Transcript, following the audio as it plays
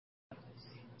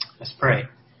Let's pray.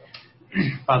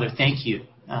 Father, thank you.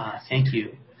 Thank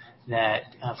you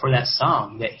that for that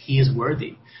song, that he is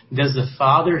worthy. Does the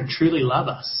Father truly love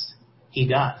us? He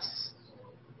does.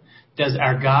 Does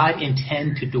our God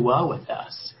intend to dwell with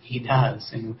us? He does.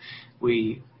 And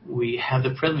we have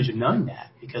the privilege of knowing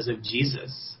that because of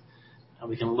Jesus.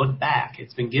 We can look back.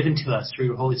 It's been given to us through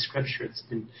your Holy Scripture. It's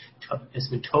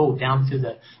been told down through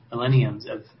the millenniums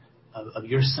of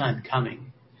your Son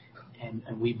coming.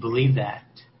 And we believe that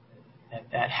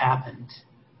happened.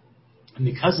 And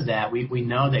because of that, we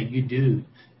know that you do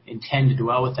intend to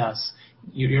dwell with us.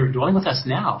 You're dwelling with us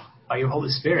now by your Holy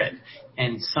Spirit.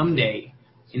 And someday,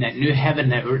 in that new heaven,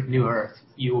 that new earth,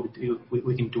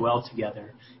 we can dwell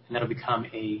together. And that'll become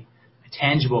a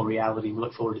tangible reality. We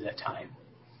look forward to that time.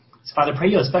 So, Father, pray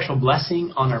you a special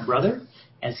blessing on our brother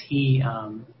as he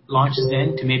launches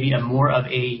into maybe more of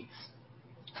a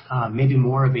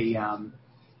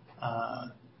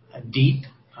deep,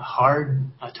 hard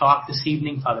talk this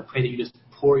evening. Father, pray that you just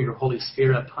pour your Holy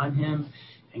Spirit upon him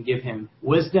and give him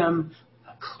wisdom,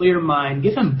 a clear mind.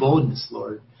 Give him boldness,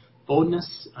 Lord.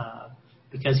 Boldness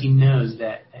because he knows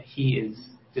that he is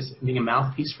just being a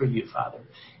mouthpiece for you, Father.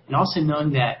 And also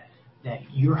knowing that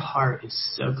your heart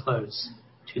is so close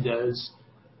to those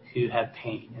who have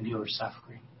pain and who are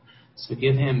suffering. So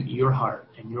give him your heart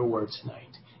and your word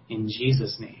tonight. In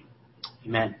Jesus' name,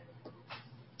 amen.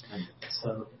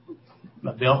 So,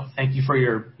 Bill, thank you for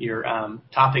your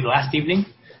topic last evening.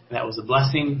 That was a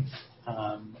blessing.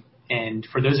 And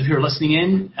for those of you who are listening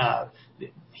in,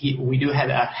 we do have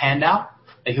a handout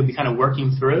that he'll be kind of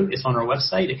working through. It's on our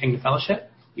website at Kingdom Fellowship.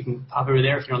 You can pop over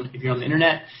there if you're on the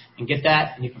internet and get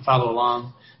that, and you can follow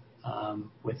along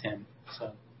with him.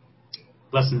 So,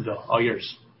 blessings, Bill. All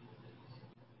yours.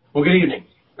 Well, good evening.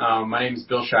 My name is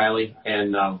Bill Shiley,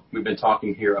 and we've been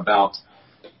talking here about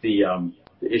the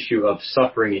issue of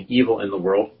suffering and evil in the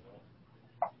world,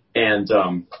 and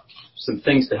some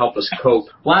things to help us cope.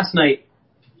 Last night,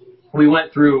 we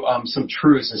went through some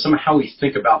truths and some of how we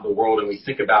think about the world and we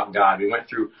think about God. We went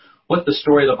through what the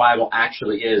story of the Bible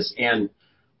actually is, and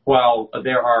while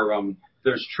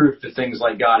there's truth to things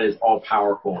like God is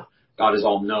all-powerful, God is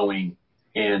all-knowing,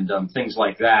 and things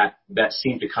like that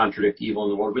seem to contradict evil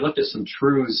in the world, we looked at some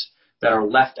truths that are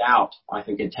left out, I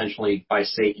think, intentionally by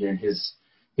Satan and his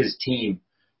team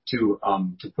to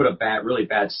put a really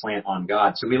bad slant on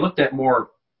God. So we looked at more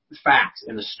facts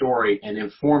in the story and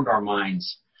informed our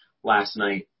minds last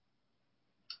night.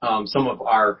 Some of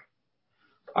our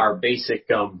basic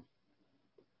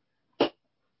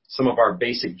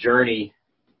journey.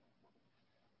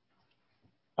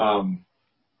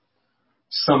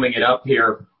 Summing it up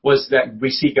here was that we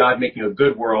see God making a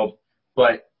good world,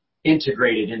 but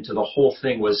integrated into the whole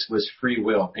thing was free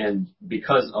will. And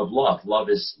because of love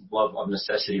of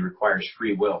necessity requires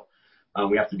free will.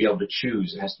 We have to be able to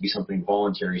choose. It has to be something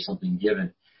voluntary, something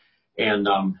given. And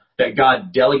that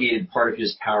God delegated part of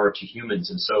his power to humans.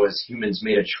 And so as humans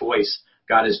made a choice,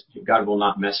 God will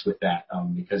not mess with that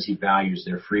because he values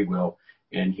their free will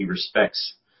and he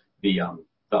respects the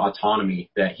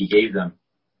autonomy that he gave them.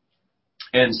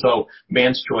 And so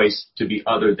man's choice to be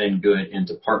other than good and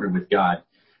to partner with God,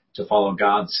 to follow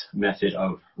God's method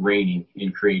of reigning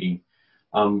in creating,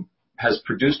 has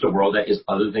produced a world that is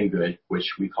other than good,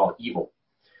 which we call evil.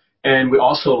 And we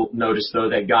also notice, though,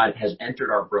 that God has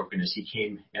entered our brokenness. He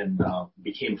came and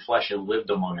became flesh and lived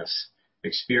among us,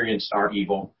 experienced our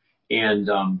evil, and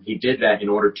he did that in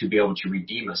order to be able to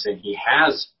redeem us. And he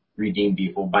has redeemed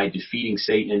evil by defeating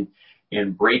Satan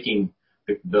and breaking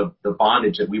the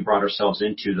bondage that we brought ourselves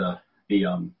into,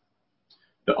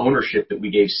 the ownership that we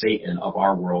gave Satan of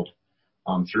our world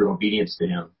through obedience to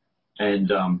him. And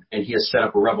he has set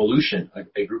up a revolution,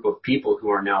 a group of people who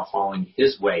are now following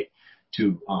his way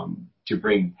to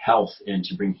bring health and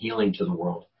to bring healing to the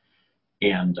world.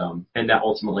 And that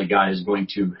ultimately God is going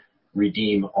to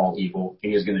redeem all evil,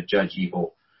 and he is going to judge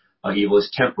evil. Evil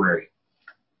is temporary.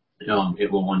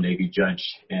 It will one day be judged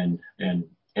and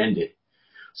ended.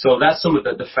 So that's some of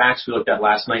the facts we looked at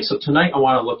last night. So tonight I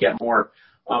want to look at more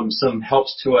some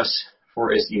helps to us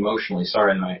for us emotionally.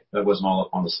 Sorry, that wasn't all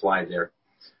up on the slide there,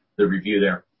 the review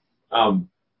there.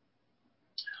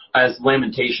 As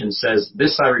Lamentation says,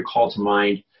 this I recall to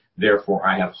mind, therefore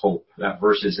I have hope. That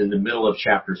verse is in the middle of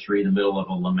chapter 3, the middle of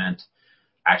a lament.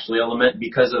 Actually a lament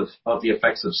because of the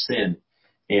effects of sin.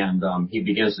 And he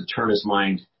begins to turn his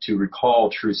mind to recall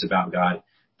truths about God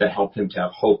that help him to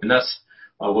have hope. And that's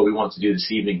what we want to do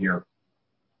this evening here.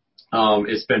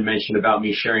 It's been mentioned about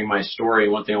me sharing my story.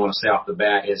 One thing I want to say off the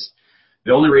bat is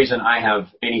the only reason I have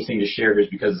anything to share here is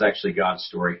because it's actually God's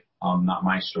story, not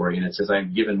my story. And it says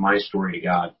I've given my story to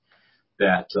God,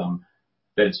 that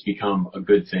that it's become a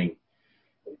good thing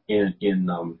in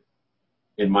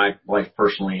my life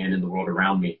personally and in the world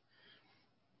around me.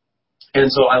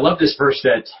 And so I love this verse,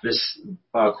 this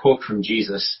quote from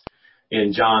Jesus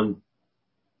in John.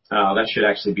 That should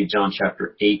actually be John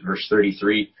chapter 8, verse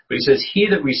 33. But he says, "He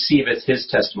that receiveth his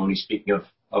testimony," speaking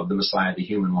of the Messiah, the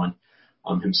human one,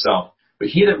 himself. "But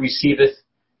he that receiveth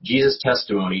Jesus'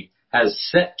 testimony has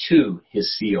set to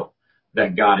his seal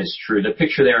that God is true." The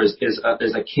picture there is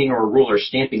a king or a ruler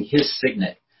stamping his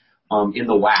signet in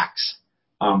the wax,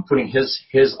 putting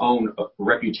his own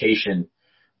reputation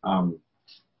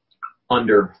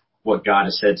under what God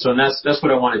has said. So that's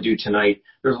what I want to do tonight.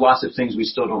 There's lots of things we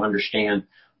still don't understand,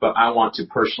 but I want to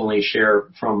personally share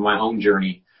from my own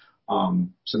journey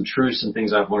some truths and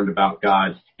things I've learned about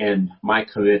God and my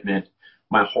commitment,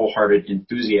 my wholehearted,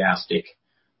 enthusiastic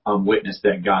witness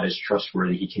that God is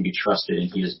trustworthy, He can be trusted, and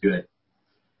He is good.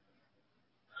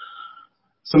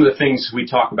 Some of the things we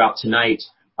talk about tonight,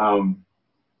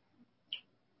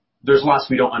 there's lots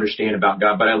we don't understand about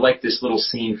God, but I like this little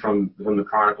scene from the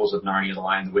Chronicles of Narnia, The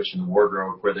Lion, the Witch, and the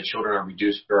Wardrobe, where the children are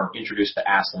introduced to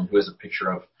Aslan, who is a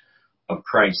picture of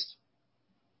Christ.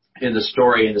 In the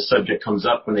story, and the subject comes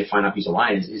up when they find out he's a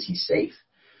lion, is he safe?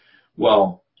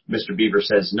 Well, Mr. Beaver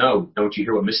says, "No, don't you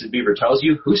hear what Mrs. Beaver tells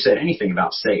you? Who said anything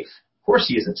about safe? Of course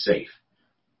he isn't safe,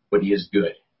 but he is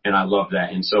good." And I love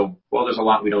that. And so, well, there's a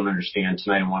lot we don't understand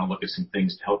tonight. I want to look at some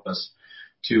things to help us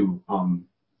to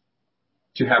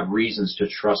have reasons to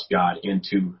trust God and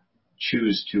to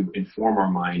choose to inform our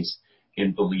minds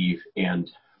and believe and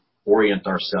orient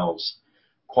ourselves,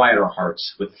 quiet our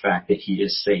hearts with the fact that He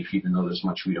is safe, even though there's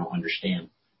much we don't understand.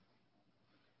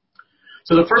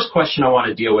 So the first question I want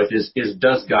to deal with is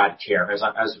does God care?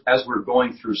 As we're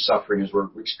going through suffering, as we're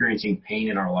experiencing pain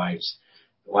in our lives.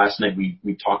 Last night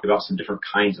we talked about some different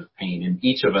kinds of pain, and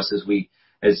each of us,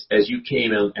 as you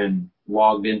came and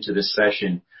logged into this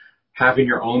session, have in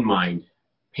your own mind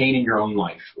pain in your own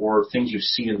life or things you've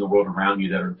seen in the world around you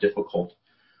that are difficult.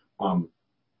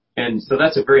 And so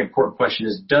that's a very important question,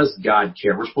 is does God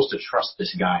care? We're supposed to trust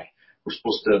this guy. We're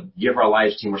supposed to give our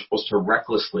lives to Him. We're supposed to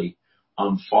recklessly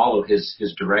follow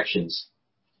His directions.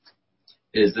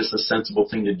 Is this a sensible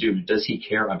thing to do? Does He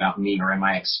care about me, or am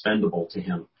I expendable to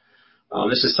Him?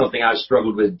 This is something I've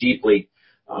struggled with deeply.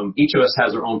 Each of us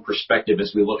has our own perspective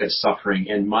as we look at suffering,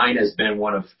 and mine has been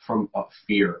one from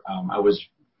fear. I was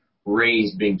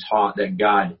raised being taught that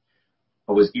God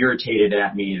was irritated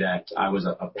at me, that I was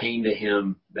a pain to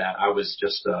Him, that I was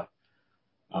just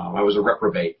I was a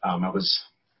reprobate. I was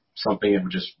something that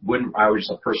I was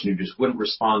just a person who just wouldn't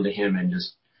respond to Him and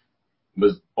just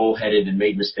was bullheaded and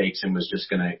made mistakes and was just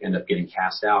going to end up getting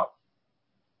cast out.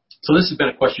 So this has been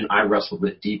a question I wrestled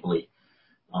with deeply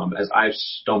as I've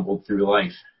stumbled through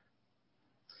life.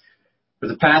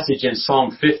 There's a passage in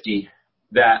Psalm 50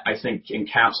 that I think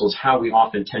encapsulates how we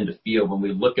often tend to feel when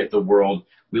we look at the world.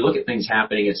 We look at things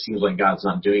happening, it seems like God's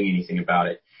not doing anything about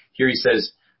it. Here he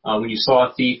says, when you saw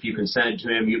a thief, you consented to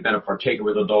him. You've been a partaker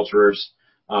with adulterers.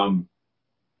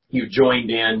 You joined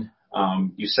in.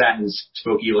 You sat and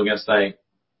spoke evil against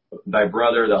thy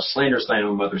brother. Thou slanderest thine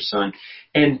own mother's son.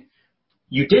 And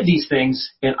you did these things,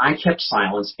 and I kept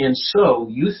silence. And so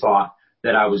you thought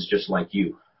that I was just like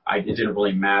you. It didn't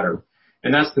really matter.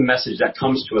 And that's the message that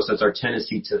comes to us. That's our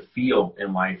tendency to feel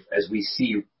in life as we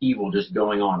see evil just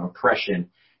going on, oppression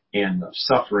and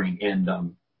suffering and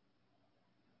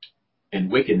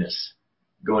wickedness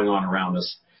going on around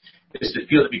us, is to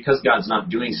feel that because God's not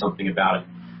doing something about it,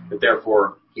 that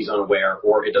therefore He's unaware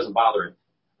or it doesn't bother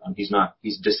Him.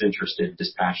 He's disinterested,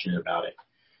 dispassionate about it.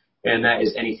 And that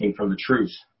is anything from the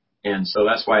truth. And so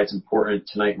that's why it's important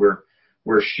tonight we're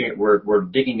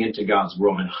digging into God's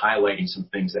world and highlighting some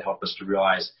things that help us to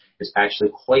realize it's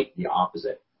actually quite the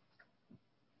opposite.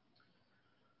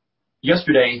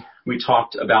 Yesterday, we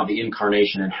talked about the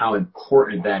incarnation and how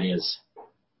important that is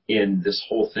in this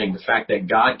whole thing, the fact that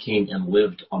God came and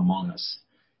lived among us.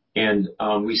 And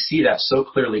we see that so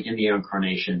clearly in the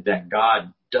incarnation, that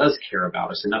God does care about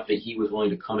us enough that He was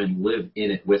willing to come and live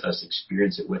in it with us,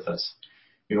 experience it with us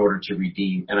in order to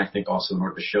redeem, and I think also in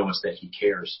order to show us that He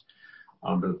cares.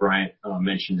 Brother Bryant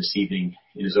mentioned this evening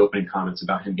in his opening comments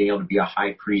about him being able to be a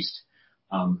high priest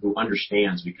who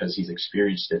understands because he's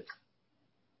experienced it.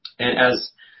 And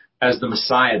as the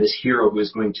Messiah, this hero who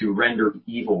is going to render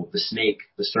evil, the snake,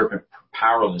 the serpent,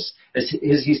 powerless, as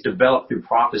he's developed through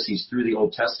prophecies through the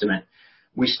Old Testament,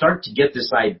 we start to get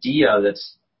this idea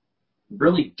that's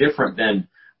really different than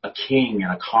a king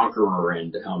and a conqueror.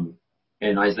 And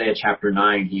in Isaiah chapter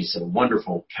 9, he's a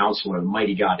wonderful counselor, the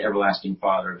mighty God, everlasting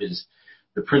Father,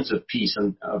 the Prince of Peace,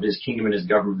 and of His kingdom and His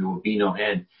government there will be no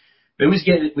end. Then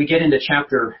we get into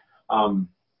chapter Psalm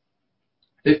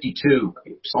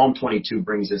 22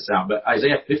 brings this out, but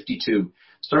Isaiah 52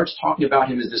 starts talking about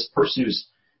him as this person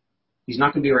he's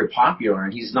not going to be very popular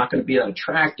and he's not going to be that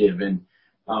attractive. And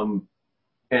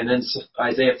then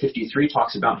Isaiah 53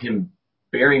 talks about him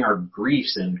bearing our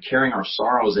griefs and carrying our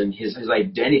sorrows, and his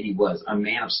identity was a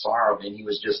man of sorrow, and he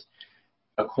was just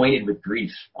acquainted with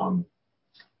grief.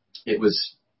 It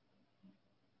was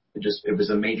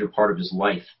a major part of his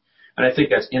life. And I think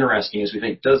that's interesting as we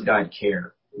think, does God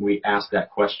care? We ask that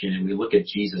question and we look at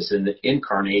Jesus and the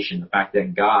incarnation, the fact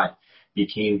that God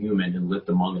became human and lived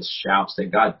among us shouts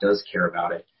that God does care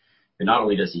about it. And not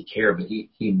only does he care, but he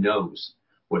knows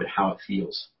how it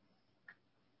feels.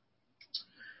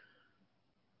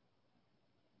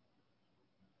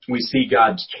 We see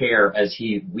God's care as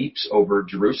he weeps over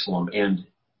Jerusalem and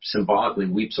symbolically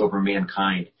weeps over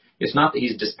mankind. It's not that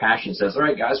he's dispassionate, says, all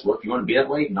right, guys, well, if you want to be that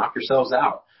way, knock yourselves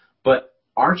out. But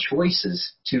our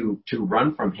choices to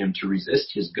run from him, to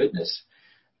resist his goodness,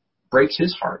 breaks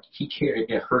his heart.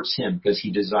 It hurts him because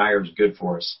he desires good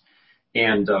for us.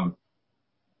 And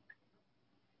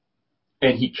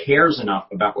he cares enough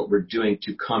about what we're doing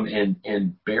to come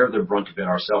and bear the brunt of it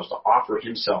ourselves, to offer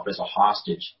himself as a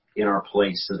hostage in our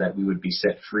place so that we would be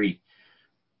set free.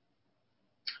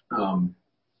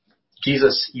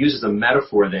 Jesus uses a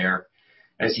metaphor there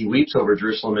as he weeps over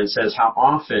Jerusalem and says, how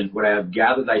often would I have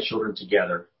gathered thy children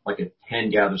together like a hen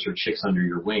gathers her chicks under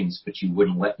your wings, but you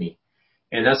wouldn't let me.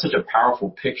 And that's such a powerful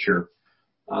picture.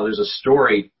 There's a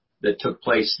story that took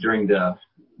place during the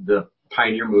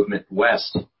pioneer movement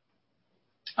west.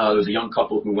 There was a young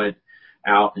couple who went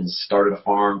out and started a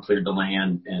farm, cleared the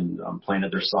land, and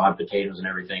planted their sod potatoes and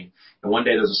everything. And one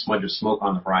day there was a smudge of smoke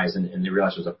on the horizon, and they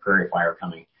realized there was a prairie fire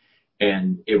coming.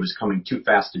 And it was coming too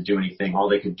fast to do anything. All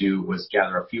they could do was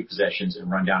gather a few possessions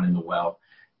and run down in the well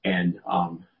and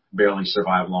barely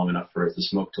survive long enough for the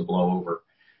smoke to blow over.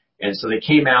 And so they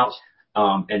came out,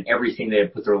 and everything they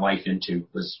had put their life into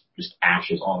was just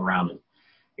ashes all around them.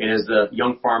 And as the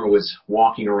young farmer was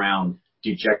walking around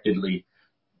dejectedly,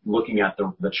 looking at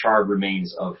the charred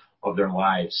remains of their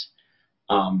lives,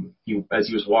 as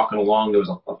he was walking along, there was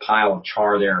a pile of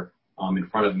char there in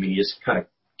front of him, and he just kind of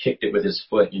kicked it with his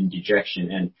foot in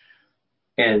dejection.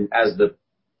 And as the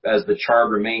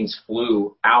charred remains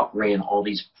flew, out ran all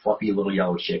these fluffy little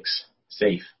yellow chicks,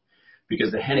 safe,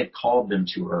 because the hen had called them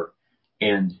to her,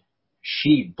 and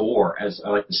she bore, as I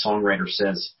like the songwriter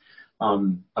says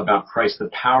about Christ, the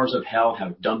powers of hell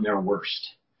have done their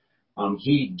worst.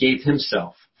 He gave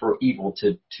himself for evil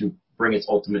to bring its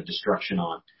ultimate destruction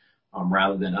on,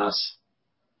 rather than us.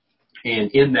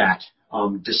 And in that,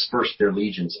 dispersed their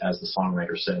legions, as the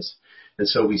songwriter says. And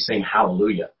so we sing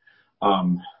hallelujah.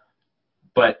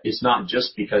 But it's not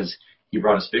just because he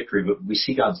brought us victory, but we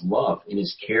see God's love in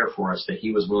his care for us, that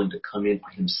he was willing to come in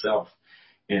by himself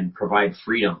and provide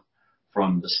freedom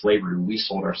from the slavery we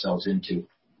sold ourselves into.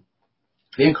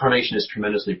 The incarnation is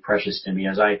tremendously precious to me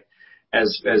as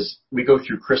we go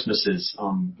through Christmases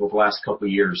over the last couple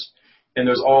of years, and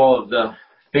there's all of the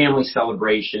family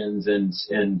celebrations and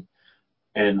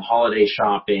holiday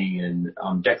shopping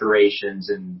and decorations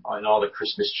and all the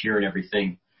Christmas cheer and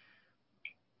everything.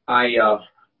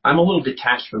 I'm a little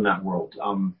detached from that world.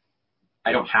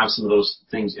 I don't have some of those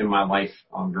things in my life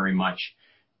very much.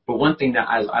 But one thing that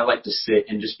I like to sit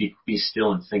and just be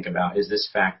still and think about is this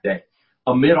fact that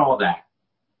amid all that,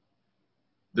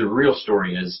 the real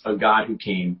story is a God who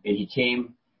came, and he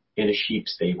came in a sheep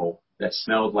stable that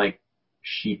smelled like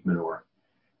sheep manure.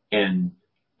 And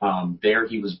there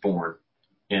he was born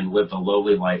and lived a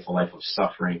lowly life, a life of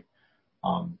suffering,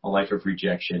 a life of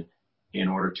rejection, in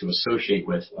order to associate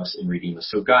with us and redeem us.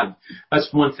 So God,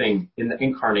 that's one thing in the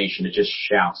incarnation. It just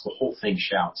shouts, the whole thing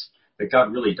shouts that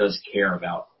God really does care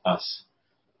about us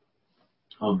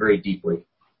very deeply.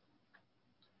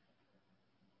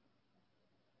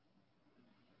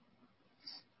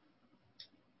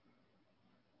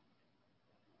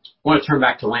 I want to turn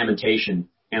back to Lamentation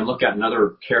and look at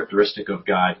another characteristic of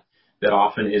God that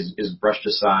often is brushed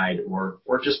aside or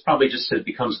probably it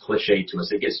becomes cliche to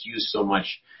us. It gets used so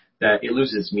much that it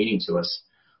loses its meaning to us.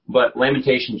 But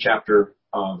Lamentation chapter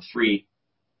 3,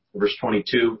 verse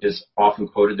 22 is often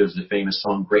quoted. There's the famous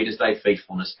song, "Great is thy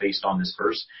faithfulness," based on this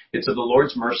verse. It's of the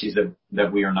Lord's mercies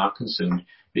that we are not consumed,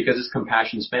 because his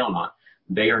compassions fail not.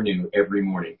 They are new every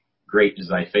morning. Great is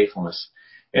thy faithfulness.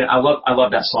 And I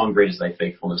love that song, "Great is thy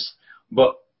faithfulness."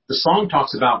 But the song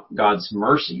talks about God's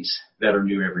mercies that are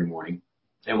new every morning.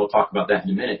 And we'll talk about that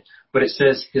in a minute. But it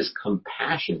says his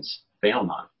compassions fail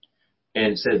not.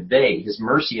 And it says his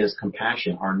mercy and his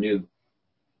compassion are new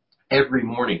every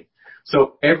morning.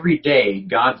 So every day,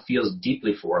 God feels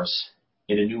deeply for us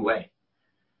in a new way.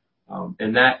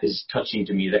 And that is touching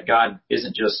to me, that God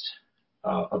isn't just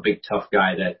a big tough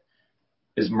guy that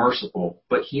is merciful,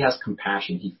 but he has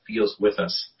compassion. He feels with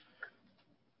us.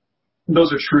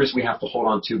 Those are truths we have to hold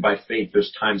on to by faith.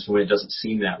 There's times when it doesn't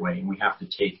seem that way, and we have to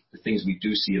take the things we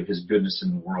do see of his goodness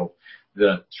in the world,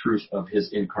 the truth of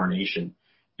his incarnation,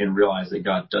 and realize that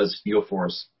God does feel for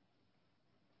us.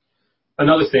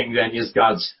 Another thing then is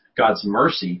God's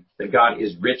mercy, that God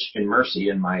is rich in mercy,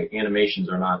 and my animations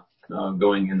are not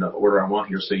going in the order I want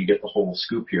here, so you get the whole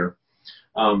scoop here.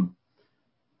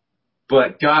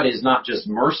 But God is not just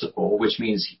merciful, which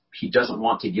means he doesn't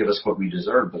want to give us what we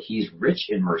deserve, but he's rich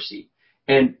in mercy.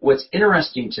 And what's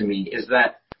interesting to me is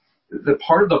that the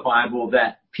part of the Bible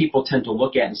that people tend to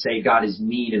look at and say God is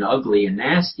mean and ugly and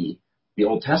nasty, the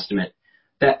Old Testament,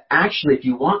 that actually if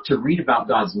you want to read about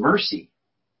God's mercy,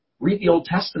 read the Old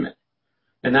Testament.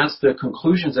 And that's the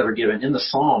conclusions that are given in the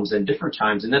Psalms and different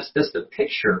times. And that's the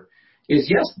picture is,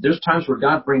 yes, there's times where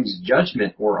God brings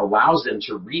judgment or allows them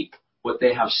to reap what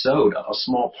they have sowed, a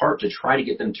small part to try to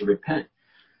get them to repent.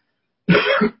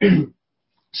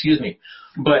 Excuse me.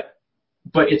 But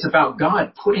it's about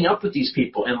God putting up with these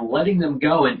people and letting them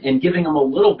go and giving them a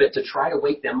little bit to try to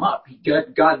wake them up.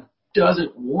 God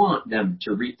doesn't want them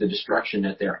to reap the destruction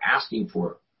that they're asking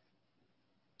for.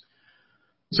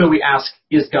 So we ask,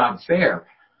 is God fair?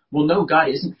 Well, no, God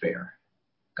isn't fair.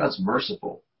 God's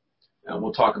merciful. And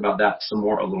we'll talk about that some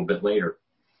more a little bit later.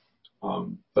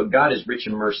 But God is rich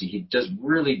in mercy. He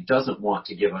really doesn't want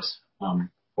to give us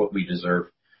what we deserve.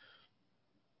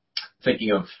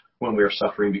 Thinking of when we are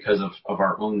suffering because of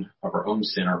our own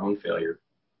sin, our own failure.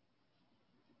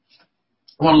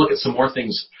 I want to look at some more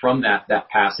things from that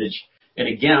passage. And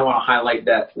again, I want to highlight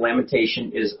that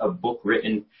Lamentation is a book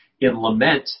written in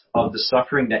lament of the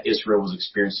suffering that Israel was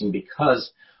experiencing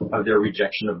because of their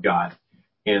rejection of God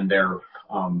and their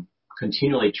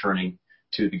continually turning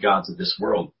to the gods of this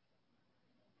world.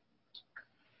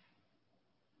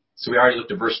 So we already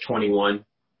looked at verse 21.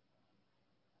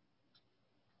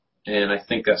 And I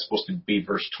think that's supposed to be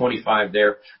verse 25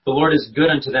 there. The Lord is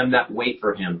good unto them that wait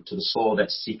for him, to the soul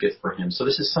that seeketh for him. So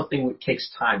this is something that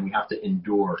takes time. We have to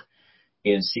endure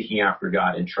in seeking after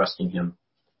God and trusting him.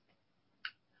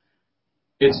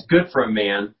 It's good for a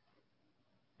man.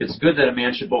 It's good that a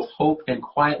man should both hope and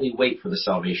quietly wait for the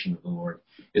salvation of the Lord.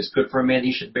 It's good for a man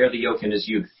he should bear the yoke in his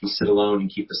youth. He sit alone and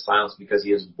keep the silence because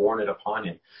he has borne it upon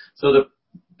him. So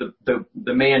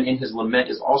the man in his lament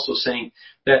is also saying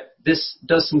that this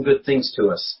does some good things to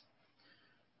us.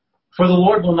 For the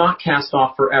Lord will not cast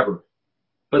off forever,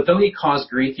 but though he cause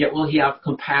grief, yet will he have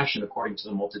compassion according to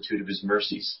the multitude of his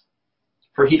mercies.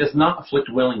 For he doth not afflict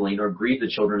willingly, nor grieve the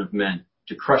children of men,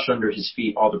 to crush under his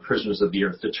feet all the prisoners of the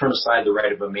earth, to turn aside the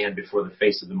right of a man before the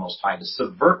face of the Most High, to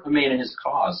subvert a man in his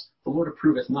cause, the Lord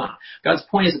approveth not. God's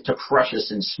point isn't to crush us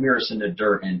and smear us in the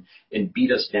dirt and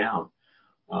beat us down.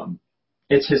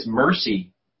 It's his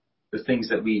mercy, the things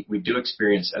that we do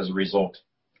experience as a result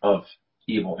of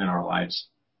evil in our lives,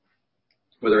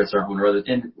 whether it's our own or other.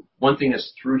 And one thing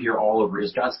that's through here all over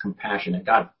is God's compassion, and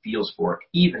God feels for it,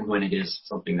 even when it is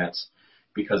something that's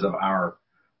because of our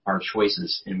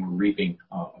choices, and we're reaping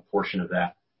a portion of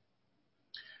that.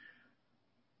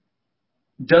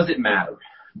 Does it matter?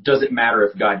 Does it matter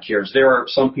if God cares? There are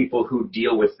some people who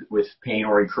deal with pain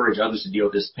or encourage others to deal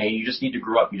with this pain. You just need to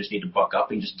grow up. You just need to buck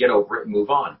up and just get over it and move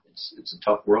on. It's a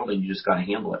tough world, and you just got to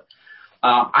handle it.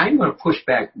 I'm going to push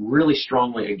back really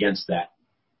strongly against that,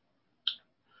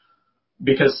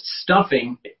 because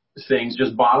stuffing things,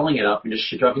 just bottling it up and just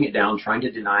shoving it down, trying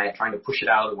to deny it, trying to push it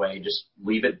out of the way, just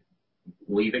leave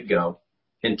it go,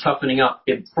 and toughening up,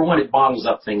 for one, it bottles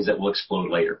up things that will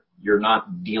explode later. You're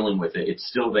not dealing with it. It's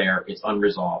still there. It's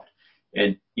unresolved.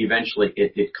 And eventually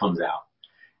it comes out.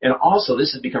 And also,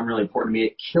 this has become really important to me,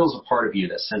 it kills a part of you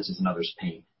that senses another's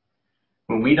pain.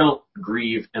 When we don't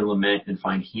grieve and lament and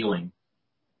find healing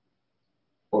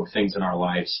over things in our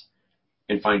lives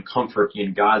and find comfort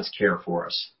in God's care for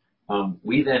us,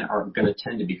 we then are going to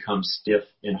tend to become stiff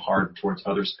and hard towards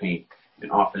others' pain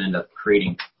and often end up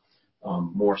creating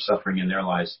more suffering in their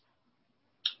lives.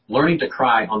 Learning to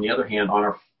cry, on the other hand, on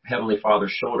our Heavenly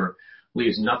Father's shoulder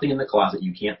leaves nothing in the closet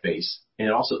you can't face, and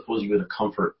it also fills you with a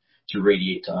comfort to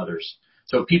radiate to others.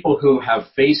 So people who have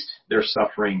faced their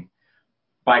suffering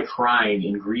by crying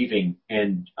and grieving,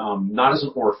 and not as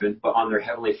an orphan, but on their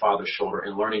Heavenly Father's shoulder,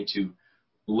 and learning to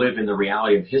live in the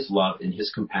reality of his love and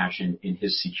his compassion and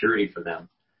his security for them,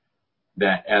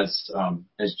 that as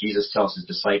Jesus tells his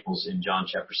disciples in John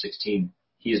chapter 16,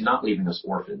 he is not leaving us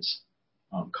orphans,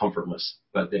 comfortless,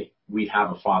 but that we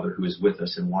have a Father who is with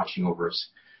us and watching over us,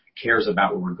 cares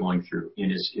about what we're going through,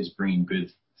 and is bringing good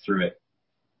through it.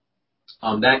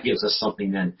 that gives us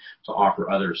something then to offer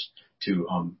others to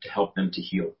help them to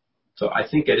heal. So I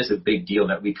think it is a big deal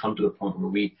that we come to the point where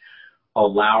we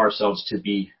allow ourselves to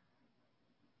be,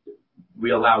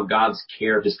 we allow God's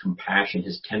care, His compassion,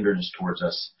 His tenderness towards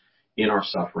us in our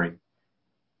suffering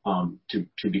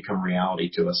to become reality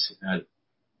to us.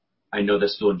 I know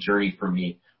that's still a journey for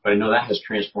me, but I know that has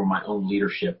transformed my own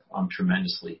leadership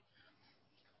tremendously.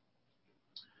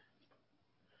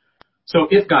 So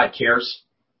if God cares,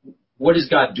 what is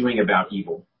God doing about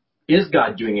evil? Is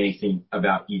God doing anything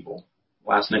about evil?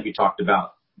 Last night we talked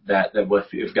about that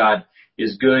if God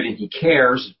is good and He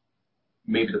cares,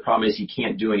 maybe the problem is He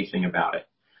can't do anything about it.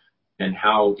 And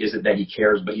how is it that He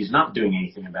cares but He's not doing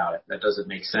anything about it? That doesn't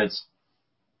make sense.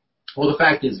 Well, the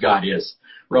fact is God is.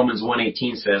 Romans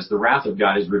 1:18 says, the wrath of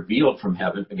God is revealed from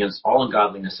heaven against all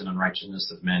ungodliness and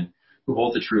unrighteousness of men who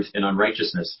hold the truth in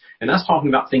unrighteousness. And that's talking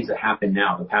about things that happen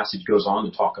now. The passage goes on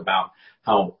to talk about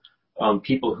how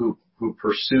people who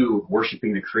pursue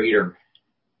worshiping the creature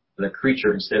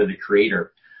instead of the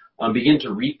Creator, begin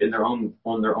to reap in their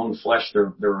own flesh,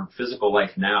 their physical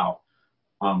life now.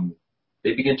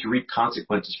 They begin to reap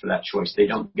consequences for that choice. They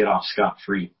don't get off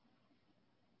scot-free.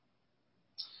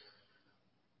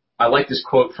 I like this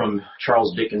quote from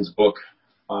Charles Dickens' book,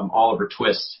 Oliver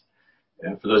Twist.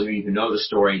 And for those of you who know the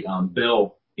story,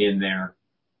 Bill in there,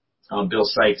 Bill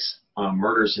Sykes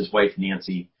murders his wife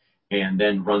Nancy and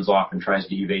then runs off and tries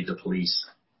to evade the police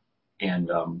and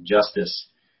justice.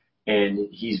 And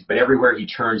but everywhere he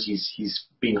turns, he's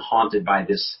being haunted by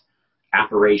this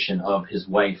apparition of his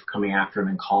wife coming after him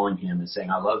and calling him and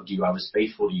saying, "I loved you, I was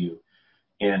faithful to you."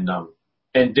 And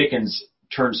Dickens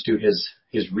turns to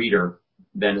his reader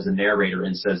then as a narrator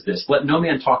and says this: "Let no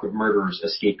man talk of murderers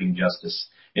escaping justice,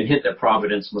 and hint that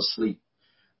Providence must sleep.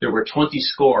 There were 20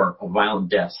 score of violent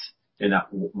deaths in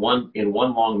one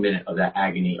long minute of that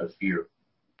agony of fear."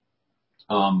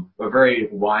 A very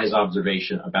wise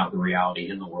observation about the reality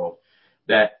in the world,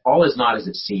 that all is not as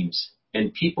it seems.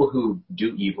 And people who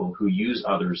do evil, who use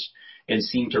others and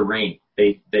seem to reign,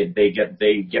 they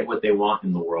get what they want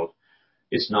in the world.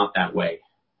 It's not that way.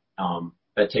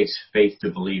 That takes faith to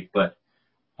believe, but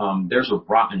there's a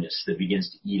rottenness that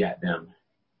begins to eat at them,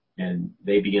 and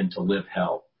they begin to live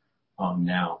hell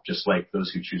now, just like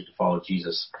those who choose to follow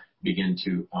Jesus begin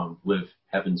to live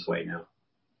heaven's way now.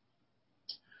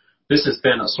 This has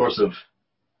been a source of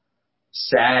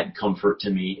sad comfort to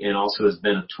me, and also has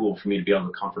been a tool for me to be able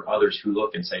to comfort others who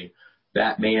look and say,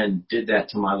 that man did that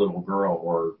to my little girl,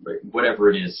 or whatever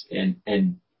it is,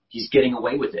 and he's getting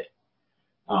away with it.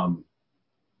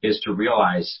 Is to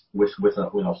realize with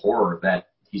a horror that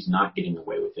he's not getting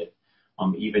away with it.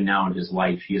 Even now in his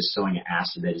life, he is sowing an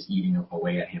acid that is eating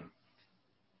away at him.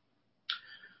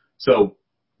 So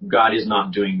God is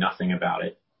not doing nothing about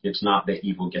it. It's not that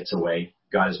evil gets away.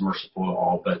 God is merciful to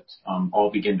all, but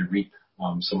all begin to reap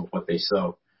some of what they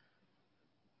sow.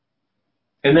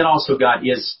 And then also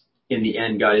in the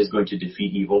end, God is going to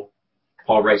defeat evil.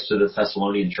 Paul writes to the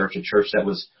Thessalonian church, a church that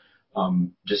was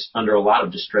just under a lot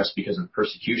of distress because of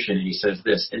persecution. And he says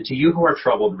this: "And to you who are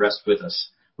troubled, rest with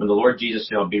us, when the Lord Jesus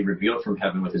shall be revealed from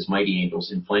heaven with his mighty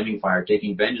angels in flaming fire,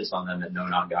 taking vengeance on them that know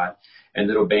not God, and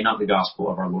that obey not the gospel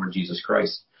of our Lord Jesus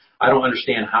Christ." I don't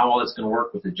understand how all that's going to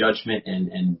work with the judgment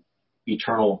and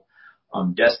eternal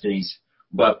destinies,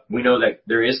 but we know that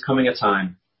there is coming a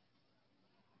time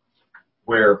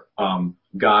where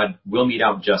God will mete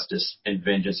out justice and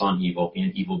vengeance on evil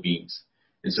and evil beings.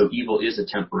 And so evil is a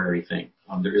temporary thing.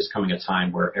 There is coming a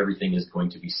time where everything is going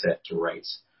to be set to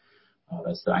rights.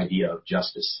 That's the idea of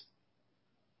justice.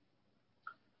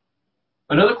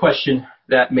 Another question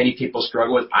that many people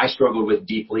struggle with, I struggle with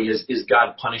deeply, is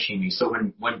God punishing me? So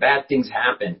when bad things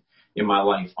happen in my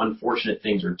life, unfortunate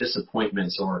things or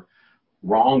disappointments or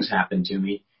wrongs happen to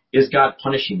me, is God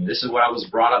punishing me? This is what I was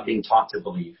brought up being taught to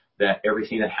believe, that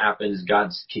everything that happens,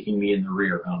 God's kicking me in the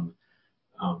rear.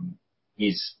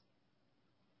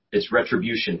 It's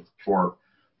retribution for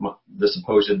the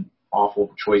supposed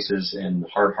awful choices and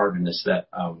hard-heartedness that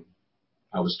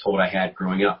I was told I had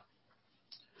growing up.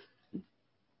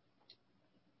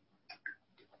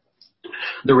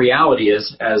 The reality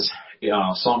is, as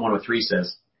Psalm 103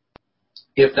 says,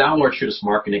 "If thou, Lord, shouldest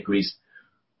mark iniquities,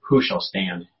 who shall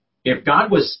stand?" If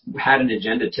God had an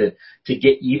agenda to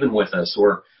get even with us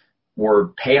or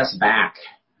pay us back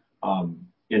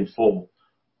in full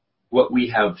what we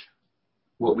have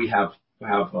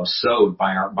sowed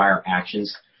by our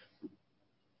actions,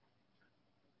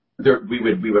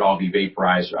 we would all be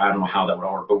vaporized. I don't know how that would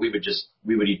all work, but we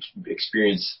would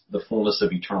experience the fullness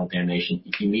of eternal damnation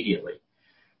immediately.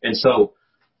 And so,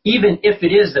 even if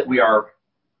it is that we are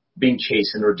being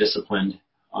chastened or disciplined,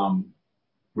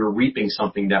 we're reaping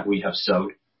something that we have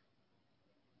sowed.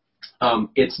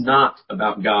 It's not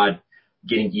about God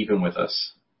getting even with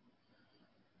us.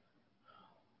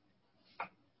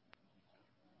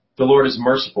 The Lord is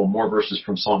merciful, more verses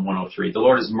from Psalm 103. The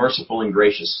Lord is merciful and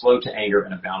gracious, slow to anger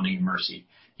and abounding in mercy.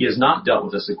 He has not dealt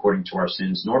with us according to our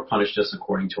sins, nor punished us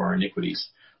according to our iniquities.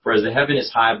 For as the heaven is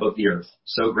high above the earth,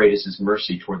 so great is his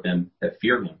mercy toward them that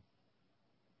fear him.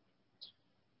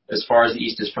 As far as the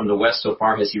east is from the west, so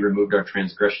far has he removed our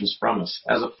transgressions from us.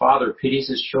 As a father pities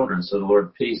his children, so the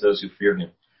Lord pities those who fear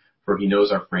him. For he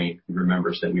knows our frame, he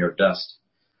remembers that we are dust.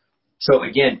 So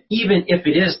again, even if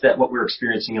it is that what we're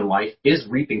experiencing in life is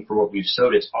reaping for what we've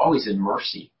sowed, it's always in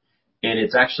mercy. And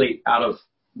it's actually out of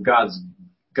God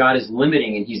is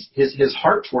limiting, and his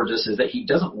heart towards us is that he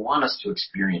doesn't want us to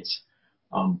experience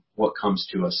what comes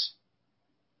to us.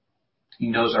 He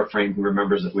knows our frame, he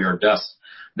remembers that we are dust.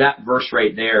 That verse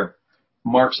right there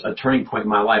marks a turning point in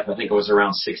my life. I think it was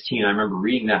around 16. I remember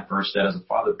reading that verse, that as a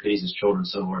father pities his children,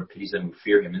 so the Lord pities them who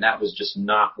fear him. And that was just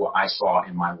not what I saw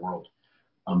in my world.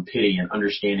 Pity and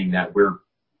understanding that we're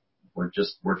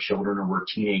children, or we're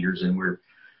teenagers, and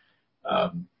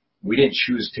we didn't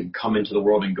choose to come into the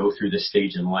world and go through this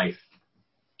stage in life.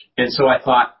 And so I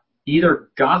thought, either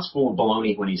God's full of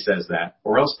baloney when he says that,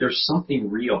 or else there's something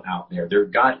real out there.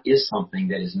 God is something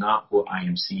that is not what I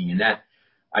am seeing. And that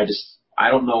I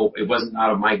don't know, it wasn't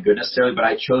out of my good necessarily, but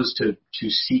I chose to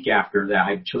seek after that.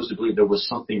 I chose to believe there was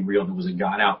something real. There was a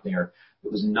God out there.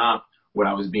 It was not what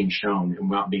I was being shown and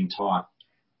not being taught.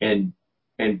 And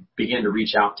begin to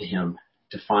reach out to him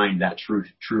to find that true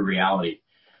reality.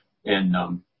 And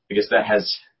I guess that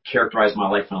has characterized my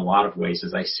life in a lot of ways,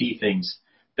 as I see things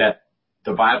that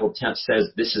the Bible says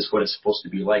this is what it's supposed to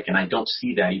be like, and I don't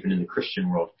see that even in the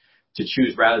Christian world. To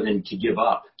choose rather than to give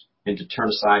up and to turn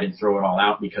aside and throw it all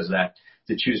out because of that,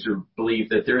 to choose to believe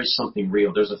that there is something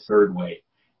real, there's a third way,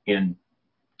 and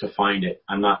to find it.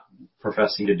 I'm not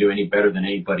professing to do any better than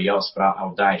anybody else, but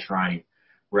I'll die trying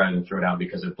rather than throw it out,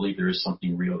 because I believe there is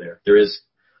something real there. There is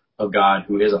a God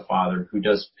who is a father who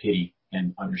does pity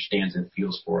and understands and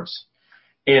feels for us.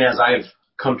 And as I've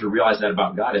come to realize that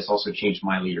about God, it's also changed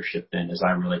my leadership then as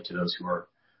I relate to those who are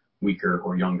weaker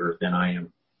or younger than I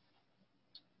am.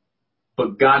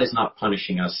 But God is not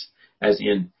punishing us as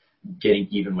in getting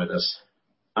even with us.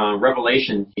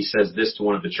 Revelation, he says this to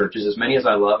one of the churches: as many as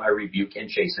I love, I rebuke and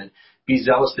chasten. Be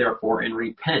zealous, therefore, and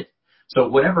repent. So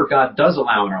whatever God does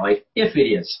allow in our life, if it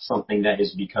is something that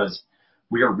is because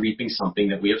we are reaping something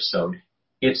that we have sowed,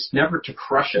 it's never to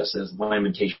crush us, as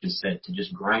Lamentations said, to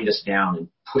just grind us down and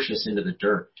push us into the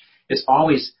dirt. It's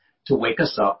always to wake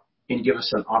us up and give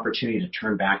us an opportunity to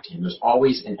turn back to him. There's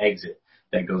always an exit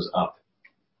that goes up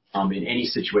in any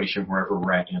situation, wherever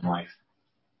we're at in life.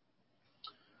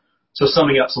 So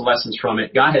summing up some lessons from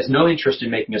it, God has no interest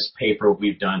in making us pay for what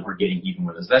we've done or getting even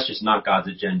with us. That's just not God's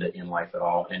agenda in life at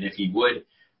all. And if he would,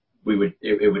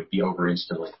 it would be over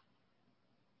instantly.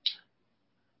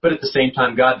 But at the same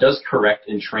time, God does correct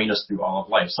and train us through all of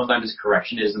life. Sometimes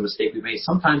correction is a mistake we made.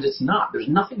 Sometimes it's not. There's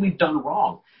nothing we've done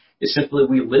wrong. It's simply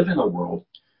we live in a world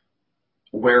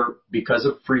where, because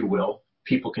of free will,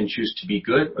 people can choose to be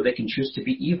good or they can choose to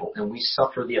be evil, and we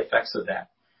suffer the effects of that.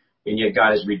 And yet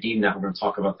God has redeemed that. We're going to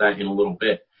talk about that in a little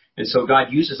bit. And so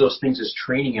God uses those things as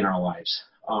training in our lives,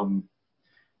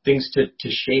 things to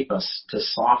shape us, to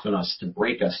soften us, to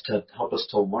break us, to help us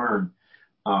to learn.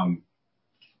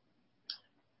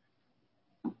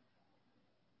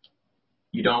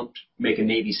 You don't make a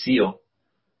Navy SEAL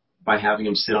by having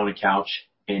him sit on a couch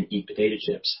and eat potato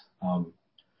chips.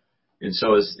 And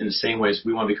so in the same way as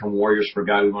we want to become warriors for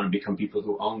God, we want to become people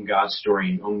who own God's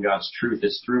story and own God's truth.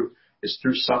 It's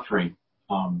through suffering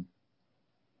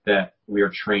that we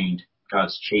are trained.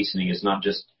 God's chastening is not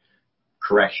just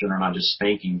correction or not just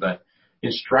spanking, but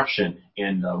instruction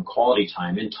and quality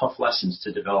time and tough lessons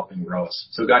to develop and grow us.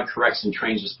 So God corrects and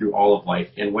trains us through all of life.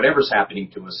 And whatever's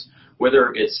happening to us,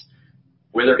 whether it is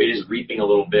reaping a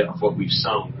little bit of what we've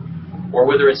sown, or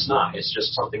whether it's not, it's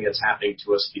just something that's happening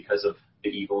to us because of the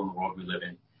evil in the world we live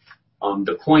in.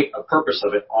 The purpose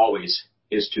of it always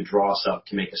is to draw us up,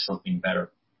 to make us something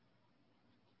better.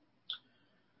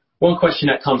 One question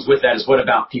that comes with that is, what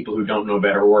about people who don't know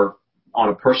better, or on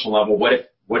a personal level, what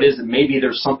is it? Maybe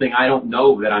there's something I don't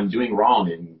know that I'm doing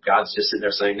wrong, and God's just sitting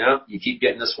there saying, no, you keep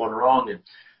getting this one wrong. And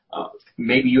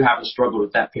maybe you haven't struggled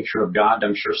with that picture of God.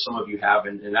 I'm sure some of you have,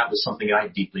 and that was something I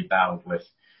deeply battled with.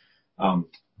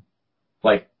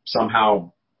 Like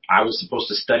somehow I was supposed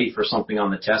to study for something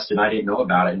on the test, and I didn't know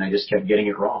about it, and I just kept getting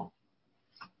it wrong.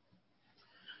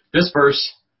 This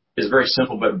verse is very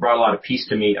simple, but it brought a lot of peace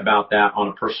to me about that on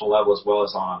a personal level as well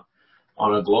as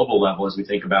on a global level, as we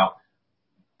think about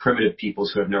primitive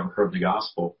peoples who have never heard the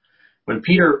gospel. When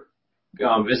Peter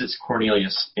visits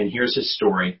Cornelius and hears his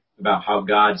story about how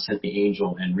God sent the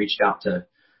angel and reached out to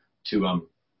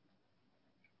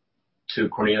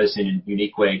Cornelius in a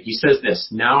unique way, he says this.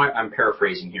 Now I'm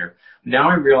paraphrasing here. Now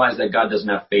I realize that God doesn't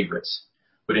have favorites,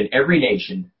 but in every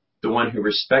nation, the one who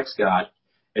respects God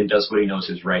and does what he knows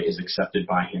is right is accepted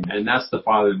by him. And that's the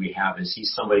Father we have, is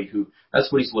he's somebody who,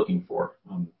 that's what he's looking for.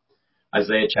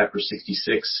 Isaiah chapter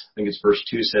 66, I think it's verse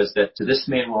 2, says that to this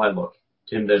man will I look,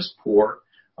 to him that is poor,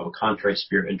 of a contrite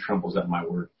spirit, and trembles at my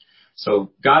word.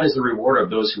 So God is the rewarder of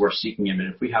those who are seeking him.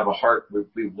 And if we have a heart,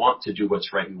 we want to do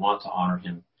what's right, we want to honor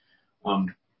him,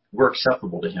 we're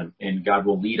acceptable to him. And God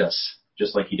will lead us,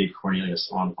 just like he did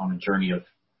Cornelius, on a journey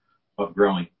of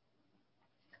growing.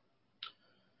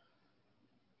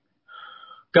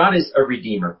 God is a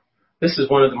redeemer. This is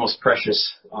one of the most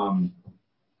precious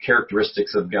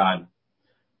characteristics of God,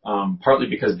 partly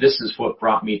because this is what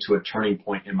brought me to a turning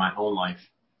point in my own life.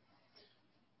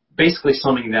 Basically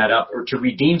summing that up, or to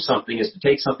redeem something, is to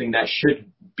take something that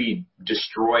should be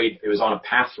destroyed, it was on a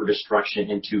path for destruction,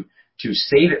 and to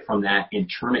save it from that and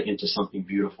turn it into something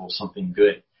beautiful, something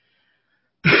good.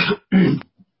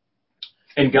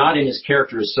 And God in his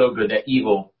character is so good that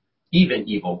evil, even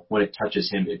evil, when it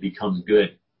touches him, it becomes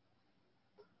good.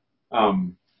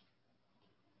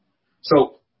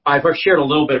 So I've shared a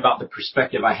little bit about the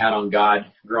perspective I had on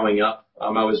God growing up.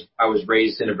 I was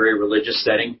raised in a very religious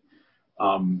setting.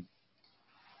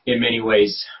 In many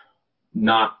ways,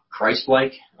 not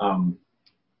Christ-like,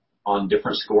 on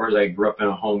different scores. I grew up in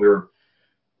a home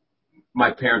my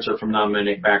parents are from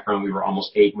non-Mennonite background. We were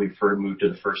almost 8 when we first moved to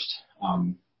the first,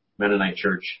 Mennonite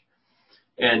church.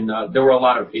 And, there were a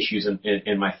lot of issues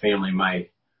in my family. My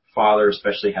father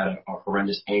especially had a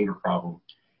horrendous anger problem.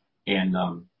 And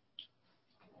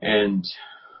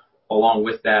along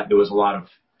with that, there was a lot of,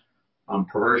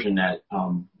 perversion that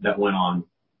went on.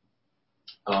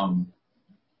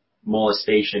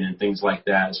 Molestation and things like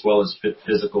that, as well as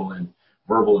physical and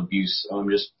verbal abuse,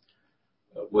 just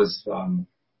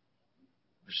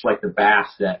like the bath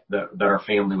that our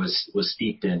family was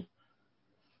steeped in.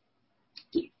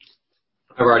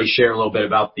 I've already shared a little bit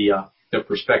about the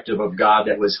perspective of God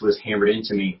that was hammered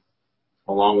into me,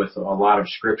 along with a lot of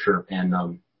scripture, and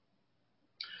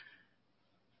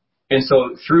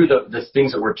so through the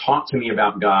things that were taught to me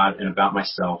about God and about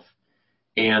myself,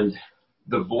 and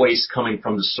the voice coming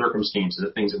from the circumstances,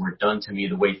 the things that were done to me,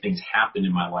 the way things happened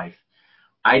in my life,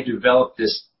 I developed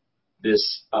this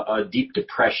deep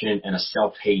depression and a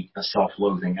self-hate, a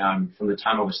self-loathing. From the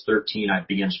time I was 13, I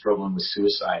began struggling with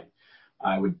suicide.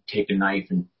 I would take a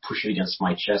knife and push it against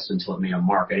my chest until it made a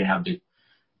mark. I didn't have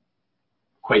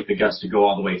quite the guts to go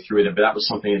all the way through it, but that was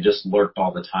something that just lurked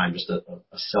all the time, just a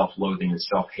self-loathing and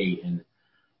self-hate. And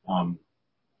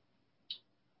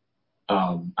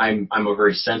I'm a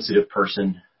very sensitive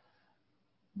person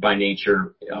by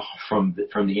nature, from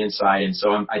the inside, and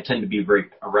so I tend to be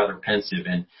rather pensive,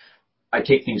 and I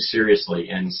take things seriously,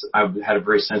 and I've had a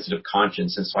very sensitive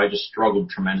conscience, and so I just struggled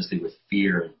tremendously with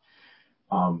fear,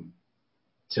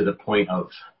 to the point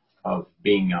of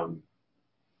being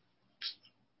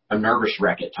a nervous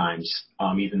wreck at times,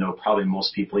 even though probably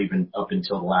most people, even up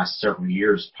until the last several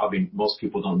years, probably most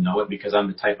people don't know it, because I'm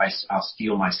the type, I'll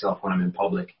steel myself when I'm in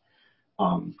public.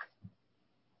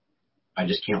 I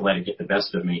just can't let it get the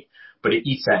best of me, but it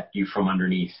eats at you from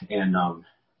underneath. And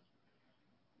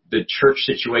the church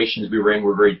situations we were in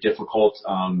were very difficult.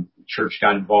 Church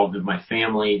got involved with my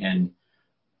family, and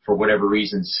for whatever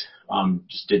reasons,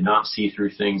 just did not see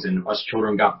through things. And us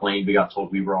children got blamed. We got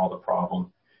told we were all the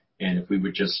problem. And if we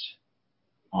would just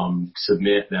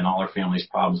submit, then all our family's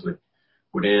problems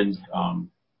would end.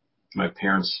 My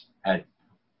parents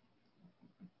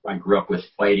I grew up with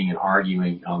fighting and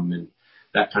arguing, and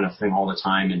that kind of thing all the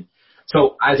time. And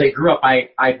so as I grew up,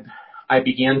 I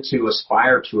began to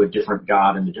aspire to a different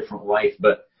God and a different life,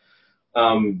 but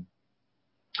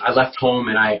I left home,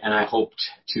 and I hoped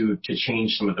to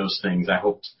change some of those things. I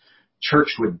hoped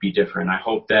church would be different. I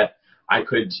hoped that I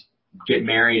could get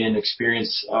married and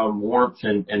experience warmth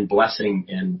and blessing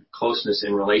and closeness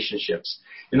in relationships.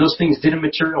 And those things didn't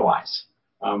materialize.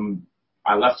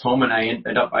 I left home, and I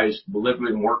lived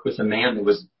and worked with a man that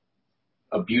was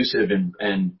abusive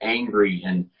and angry,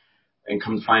 and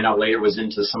come to find out later was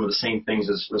into some of the same things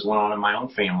as went on in my own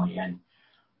family. And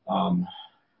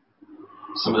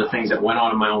some of the things that went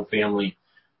on in my own family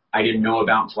I didn't know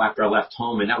about until after I left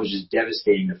home, and that was just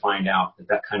devastating to find out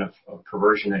that kind of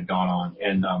perversion had gone on.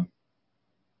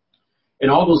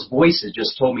 And all those voices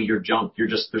just told me, you're junk.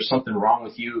 There's something wrong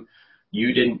with you.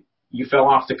 You fell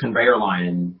off the conveyor line,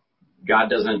 and God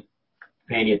doesn't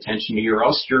pay any attention to you, or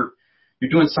else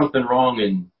you're doing something wrong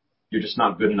and you're just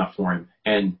not good enough for him.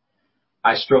 And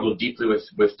I struggled deeply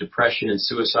with depression and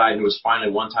suicide. And it was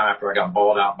finally one time after I got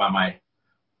bawled out by my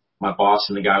boss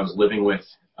and the guy I was living with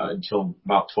until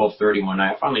about 12:30 one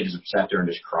night. I finally just sat there and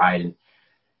just cried and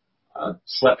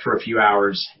slept for a few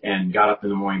hours and got up in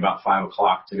the morning about 5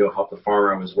 o'clock to go help the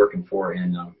farmer I was working for.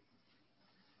 And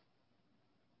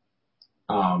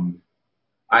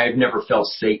I have never felt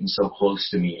Satan so close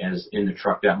to me as in the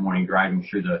truck that morning driving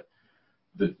through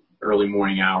the early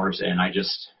morning hours. And I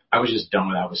was just done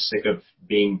with it. I was sick of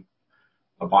being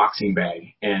a boxing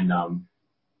bag, and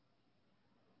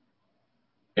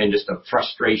just a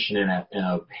frustration and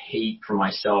a hate for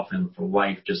myself and for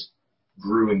life just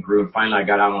grew and grew. And finally I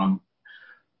got out on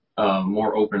a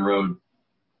more open road,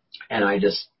 and I was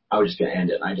just going to end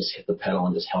it. And I just hit the pedal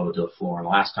and just held it to the floor. And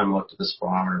the last time I looked at the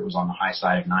speedometer, it was on the high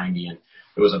side of 90, and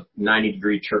it was a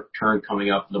 90-degree turn coming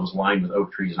up that was lined with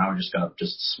oak trees, and I was just going to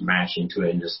just smash into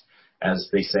it and just, as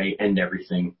they say, end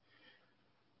everything.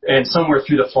 And somewhere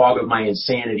through the fog of my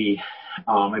insanity,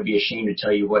 I'd be ashamed to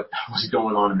tell you what was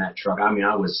going on in that truck. I mean,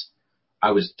 I was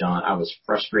done. I was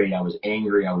frustrated. I was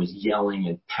angry. I was yelling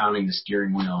and pounding the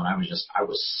steering wheel, and I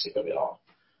was sick of it all.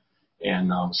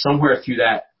 And somewhere through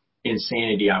that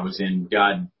insanity I was in,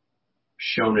 God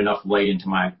shone enough light into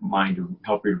my mind to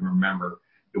help me remember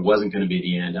it wasn't going to be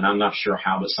the end. And I'm not sure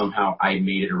how, but somehow I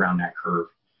made it around that curve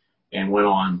and went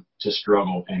on to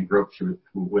struggle and grope through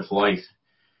with life.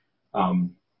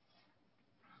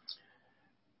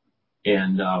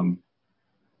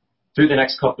 Through the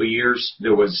next couple of years,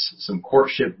 there was some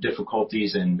courtship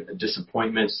difficulties and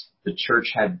disappointments. The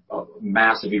church had a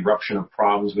massive eruption of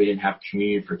problems. We didn't have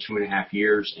communion for 2.5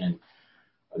 years, and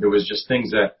there was just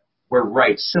things that were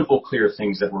right, simple, clear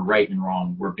things that were right and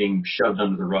wrong were being shoved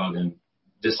under the rug, and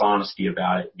dishonesty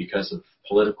about it because of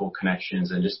political connections.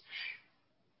 And just,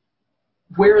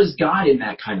 where is God in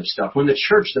that kind of stuff? When the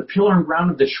church, the pillar and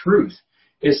ground of the truth,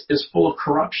 is full of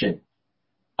corruption.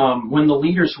 When the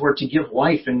leaders who are to give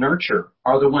life and nurture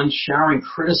are the ones showering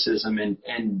criticism and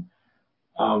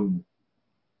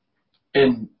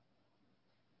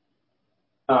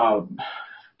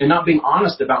not being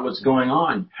honest about what's going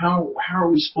on, how are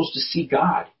we supposed to see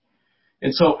God?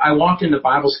 And so I walked into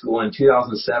Bible school in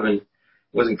 2007,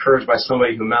 was encouraged by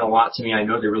somebody who meant a lot to me. I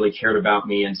know they really cared about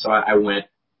me, and so I went.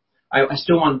 I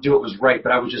still wanted to do what was right,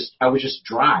 but I was just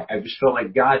dry. I just felt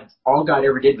like all God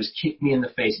ever did was kick me in the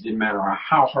face. It didn't matter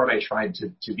how hard I tried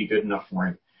to be good enough for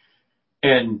him.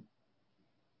 And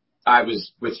I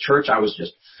was with church. I was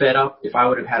just fed up. If I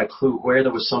would have had a clue where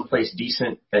there was someplace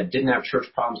decent that didn't have church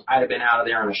problems, I'd have been out of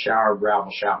there in a shower of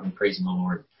gravel shouting and praising the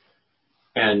Lord.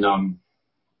 And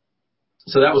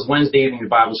so that was Wednesday evening. The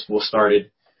Bible school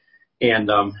started, and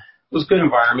it was a good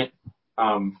environment.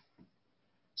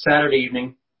 Saturday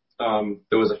evening,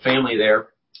 there was a family there,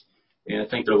 and I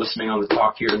think they're listening on the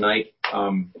talk here tonight,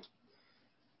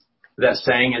 that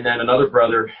sang, and then another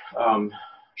brother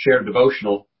shared a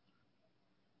devotional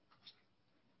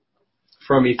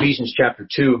from Ephesians chapter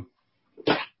 2,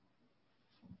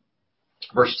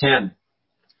 verse 10.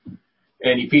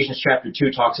 And Ephesians chapter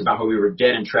 2 talks about how we were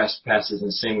dead in trespasses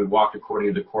and sin. We walked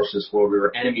according to the course of this world. We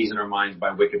were enemies in our minds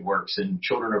by wicked works and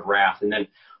children of wrath. And then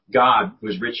God, who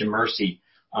is rich in mercy,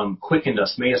 quickened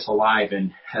us, made us alive,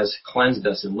 and has cleansed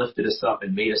us and lifted us up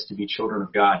and made us to be children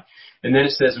of God. And then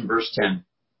it says in verse 10,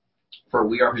 for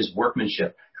we are his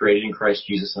workmanship, created in Christ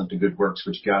Jesus unto good works,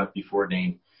 which God hath before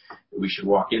ordained that we should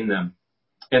walk in them.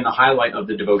 And the highlight of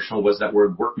the devotional was that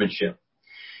word workmanship.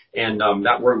 And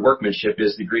that word workmanship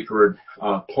is the Greek word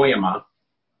poema,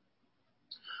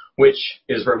 which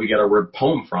is where we get our word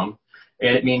poem from.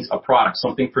 And it means a product,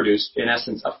 something produced, in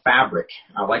essence, a fabric.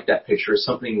 I like that picture,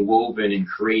 something woven and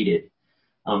created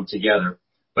together.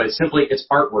 But it's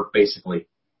artwork, basically.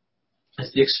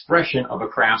 It's the expression of a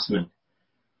craftsman.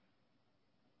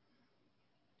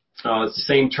 It's the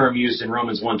same term used in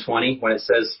Romans 1:20 when it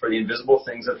says, for the invisible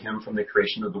things of him from the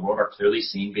creation of the world are clearly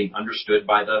seen, being understood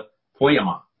by the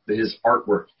poema, his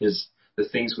artwork, the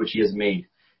things which he has made,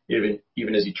 even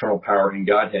his eternal power in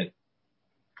Godhead.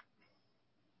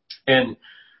 And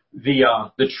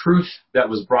the truth that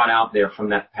was brought out there from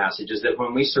that passage is that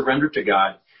when we surrender to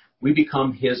God, we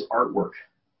become his artwork.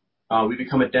 We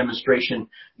become a demonstration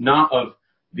not of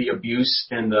the abuse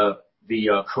and the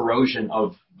corrosion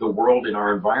of the world in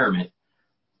our environment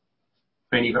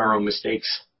and even our own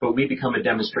mistakes, but we become a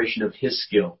demonstration of his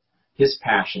skill, his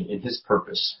passion, and his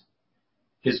purpose,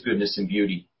 his goodness and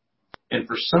beauty. And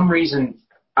for some reason,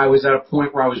 I was at a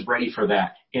point where I was ready for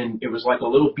that. And it was like a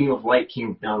little beam of light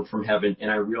came down from heaven,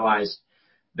 and I realized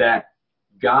that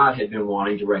God had been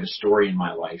wanting to write a story in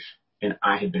my life, and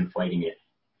I had been fighting it.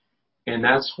 And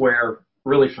that's where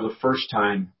really for the first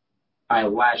time, I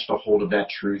latched a hold of that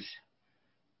truth,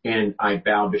 and I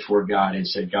bowed before God and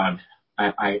said, God,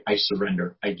 I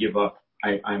surrender. I give up.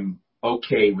 I'm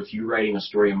okay with you writing a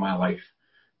story in my life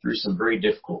through some very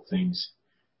difficult things,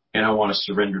 and I want to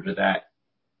surrender to that.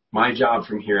 My job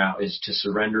from here out is to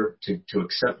surrender, to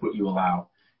accept what you allow,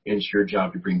 and it's your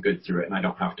job to bring good through it, and I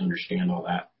don't have to understand all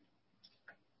that.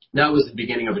 That was the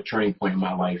beginning of a turning point in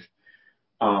my life.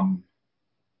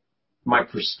 My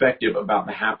perspective about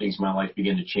the happenings in my life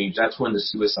began to change. That's when the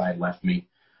suicide left me.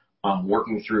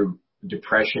 Working through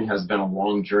depression has been a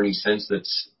long journey since.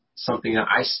 That's something that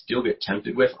I still get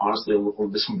tempted with. Honestly,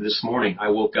 this morning I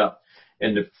woke up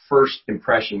and the first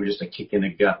impression was just a kick in the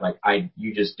gut. Like,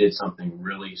 you just did something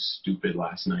really stupid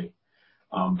last night.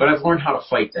 But I've learned how to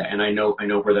fight that, and I know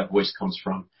where that voice comes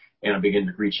from. And I begin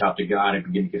to reach out to God. I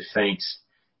begin to give thanks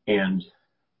and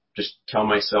just tell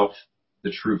myself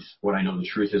the truth, what I know the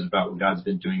truth is about what God's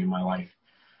been doing in my life.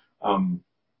 And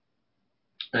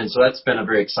so that's been a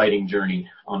very exciting journey,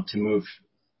 to move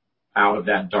out of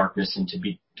that darkness and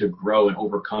to grow and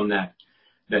overcome that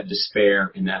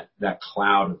despair and that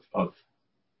cloud of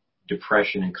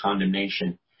depression and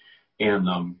condemnation,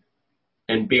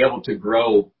 and be able to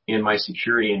grow in my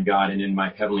security in God and in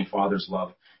my Heavenly Father's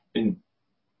love, and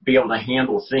be able to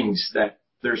handle things that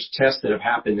there's tests that have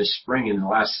happened this spring in the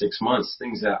last 6 months,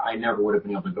 things that I never would have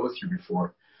been able to go through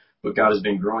before. But God has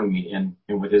been growing me, and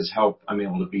with His help, I'm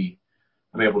able to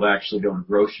actually be able to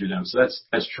grow through them. So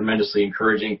that's tremendously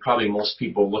encouraging. Probably most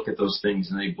people look at those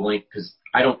things and they blink, because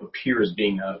I don't appear as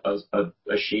being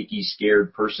a shaky,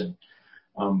 scared person.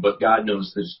 But God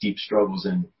knows there's deep struggles,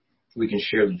 and we can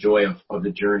share the joy of the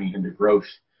journey and the growth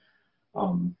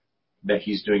that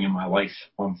He's doing in my life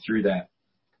through that.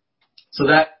 So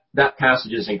that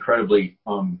passage is incredibly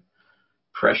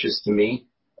precious to me,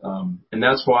 and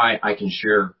that's why I can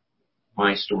share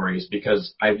my stories,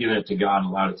 because I've given it to God and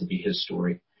allowed it to be His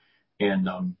story. And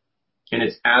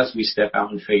it's as we step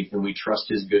out in faith and we trust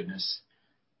His goodness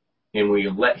and we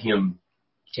let Him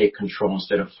take control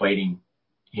instead of fighting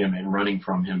Him and running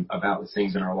from Him about the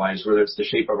things in our lives, whether it's the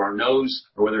shape of our nose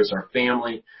or whether it's our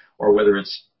family or whether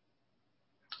it's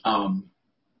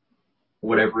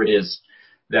whatever it is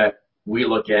that we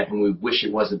look at and we wish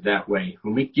it wasn't that way.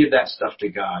 When we give that stuff to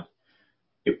God,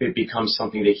 it becomes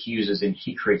something that He uses, and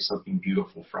He creates something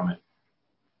beautiful from it.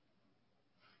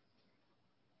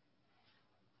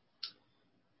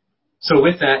 So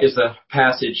with that is the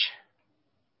passage,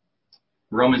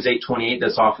 Romans 8:28,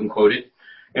 that's often quoted.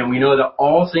 And we know that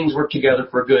all things work together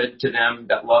for good to them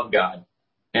that love God.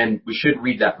 And we should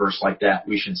read that verse like that.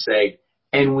 We should say,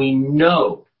 and we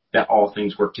know that all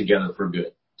things work together for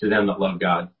good to them that love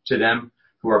God, to them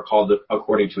who are called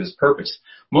according to His purpose.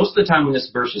 Most of the time when this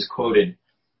verse is quoted,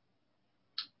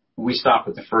 we stop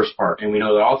at the first part, and we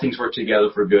know that all things work together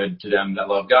for good to them that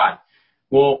love God.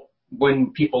 Well,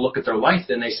 when people look at their life,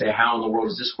 then they say, how in the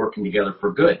world is this working together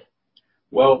for good?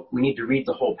 Well, we need to read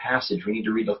the whole passage. We need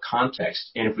to read the context.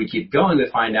 And if we keep going, we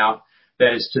find out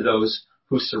that it's to those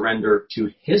who surrender to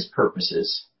His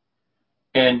purposes.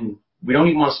 And we don't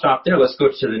even want to stop there. Let's go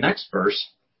to the next verse.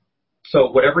 So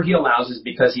whatever He allows is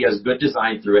because He has good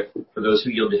design through it for those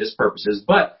who yield to His purposes.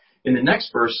 But in the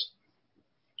next verse,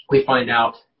 we find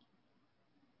out,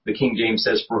 the King James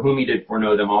says, for whom He did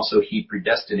foreknow, them also He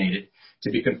predestinated to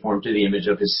be conformed to the image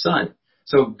of His Son.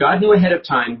 So God knew ahead of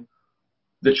time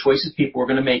the choices people were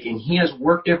going to make, and He has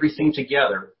worked everything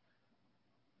together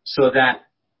so that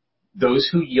those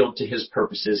who yield to His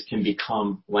purposes can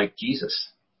become like Jesus.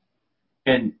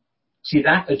 And see,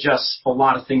 that adjusts a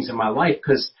lot of things in my life,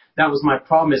 because that was my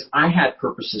problem, is I had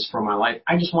purposes for my life.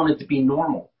 I just wanted to be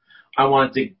normal. I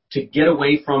wanted to get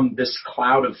away from this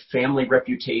cloud of family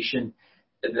reputation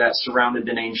that surrounded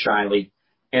the name Shiley,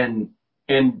 and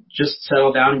just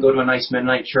settle down and go to a nice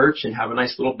Mennonite church and have a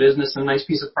nice little business and a nice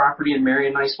piece of property and marry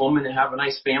a nice woman and have a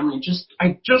nice family, and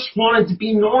I just wanted to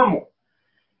be normal.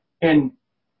 And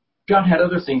God had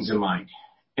other things in mind,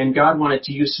 and God wanted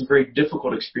to use some very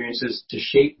difficult experiences to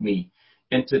shape me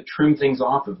and to trim things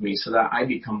off of me so that I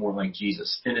become more like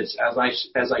Jesus. And it's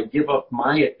as I give up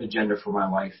my agenda for my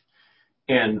life,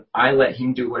 and I let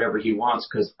Him do whatever He wants,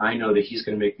 because I know that He's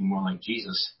going to make me more like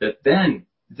Jesus, that then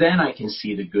I can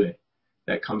see the good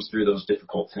that comes through those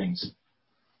difficult things.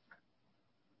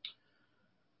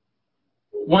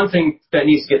 One thing that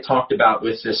needs to get talked about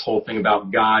with this whole thing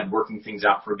about God working things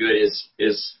out for good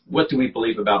is what do we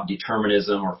believe about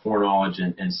determinism or foreknowledge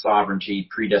and sovereignty,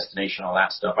 predestination, all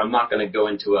that stuff. I'm not going to go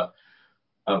into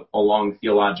a long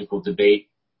theological debate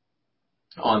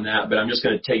on that, but I'm just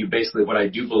going to tell you basically what I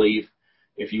do believe.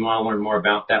 If you want to learn more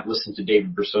about that, listen to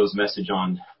David Brousseau's message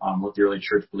on what the early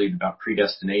church believed about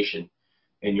predestination.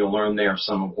 And you'll learn there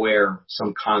some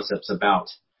concepts about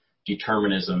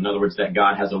determinism. In other words, that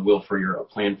God has a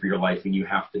plan for your life, and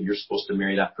you're supposed to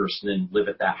marry that person and live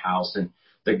at that house, and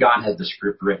that God has the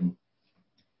script written.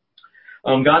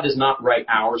 God does not write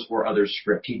ours or others'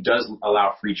 script. He does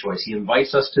allow free choice. He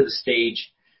invites us to the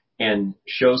stage and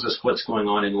shows us what's going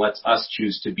on and lets us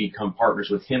choose to become partners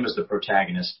with him as the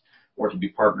protagonist or to be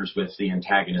partners with the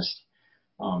antagonist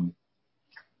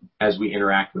as we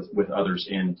interact with others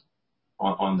and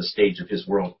on the stage of his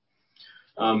world.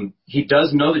 He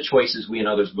does know the choices we and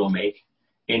others will make,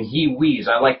 and he weaves.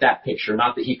 I like that picture,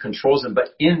 not that he controls them,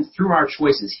 but through our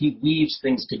choices, he weaves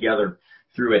things together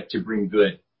through it to bring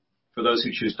good for those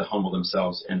who choose to humble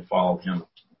themselves and follow him.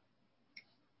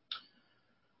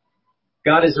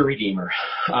 God is a redeemer.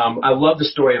 I love the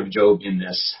story of Job in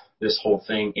this whole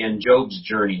thing and Job's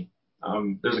journey.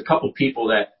 There's a couple people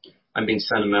that, I'm being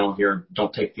sentimental here,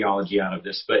 don't take theology out of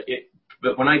this, but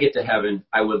when I get to heaven,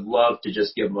 I would love to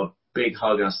just give them a big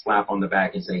hug and a slap on the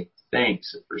back and say,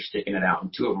 thanks for sticking it out.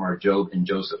 And two of them are Job and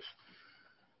Joseph.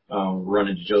 We'll run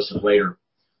into Joseph later.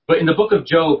 But in the book of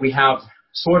Job, we have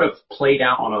sort of played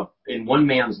out in one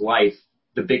man's life,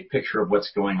 the big picture of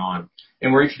what's going on.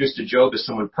 And we're introduced to Job as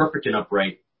someone perfect and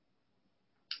upright.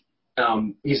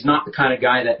 He's not the kind of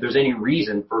guy that there's any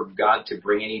reason for God to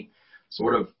bring any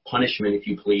sort of punishment, if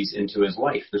you please, into his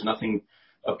life. There's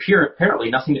apparently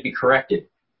nothing to be corrected.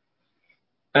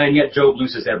 And yet Job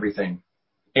loses everything.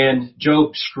 And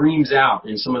Job screams out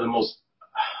in some of the most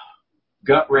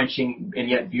gut-wrenching and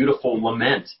yet beautiful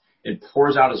lament and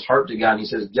pours out his heart to God. And he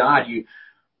says, God,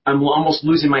 I'm almost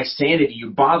losing my sanity. You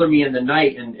bother me in the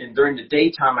night, and during the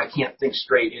daytime I can't think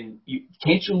straight. And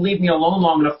can't you leave me alone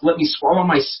long enough to let me swallow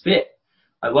my spit?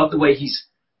 I love the way he's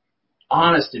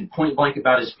honest and point blank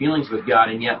about his feelings with God,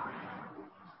 and yet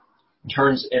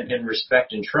turns in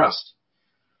respect and trust.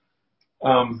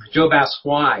 Job asks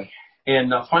why.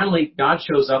 And finally, God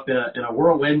shows up in a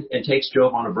whirlwind and takes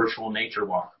Job on a virtual nature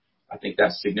walk. I think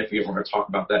that's significant. We're going to talk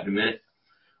about that in a minute.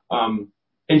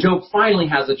 And Job finally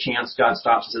has a chance. God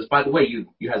stops and says, by the way,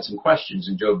 you had some questions.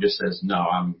 And Job just says, no,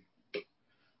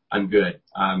 I'm good.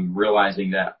 I'm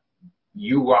realizing that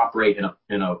you operate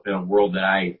in a world that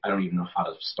I don't even know how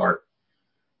to start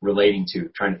relating to,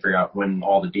 trying to figure out when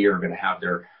all the deer are going to have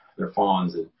their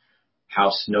fawns and how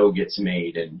snow gets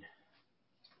made and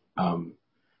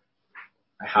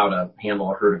how to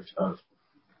handle a herd of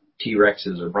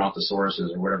T-Rexes or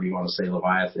Brontosauruses or whatever you want to say,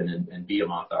 Leviathan and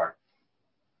Behemoth are.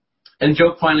 And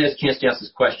Job finally has a chance to ask his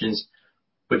questions,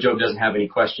 but Job doesn't have any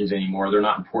questions anymore. They're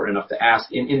not important enough to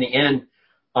ask. In the end,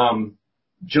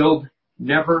 Job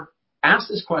never asks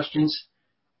his questions,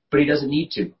 but he doesn't need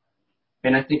to.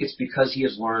 And I think it's because he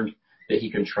has learned that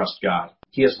he can trust God.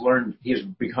 He has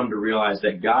become to realize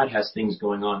that God has things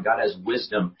going on. God has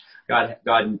wisdom. God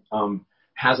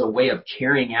has a way of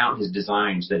carrying out his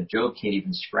designs that Job can't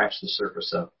even scratch the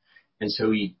surface of. And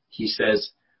so he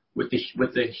says, with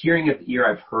the hearing of the ear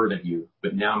I've heard of you,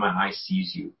 but now my eye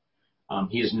sees you.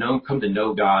 He has come to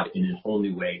know God in a whole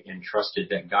new way and trusted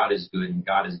that God is good and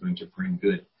God is going to bring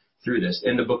good through this.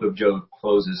 And the book of Job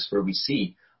closes where we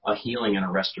see a healing and a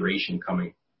restoration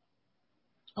coming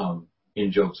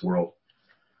in Job's world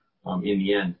in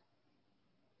the end.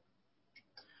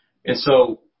 And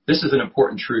so this is an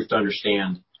important truth to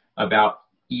understand about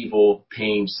evil,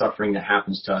 pain, suffering that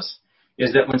happens to us,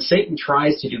 is that when Satan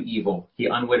tries to do evil, he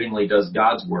unwittingly does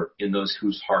God's work in those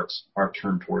whose hearts are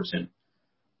turned towards him.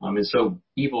 And so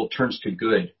evil turns to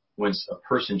good when a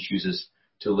person chooses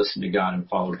to listen to God and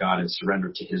follow God and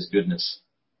surrender to his goodness,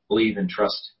 believe and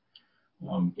trust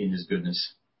in his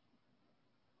goodness.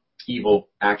 Evil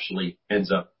actually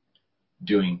ends up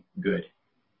doing good.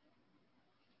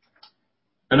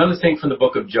 Another thing from the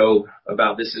book of Job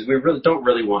about this is we don't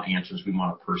really want answers. We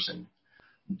want a person.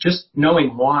 Just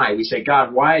knowing why, we say,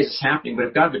 God, why is this happening? But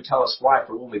if God would tell us why,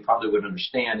 for one, we probably wouldn't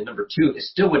understand. And number two, it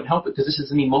still wouldn't help it because this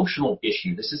is an emotional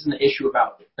issue. This isn't an issue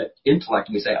about intellect.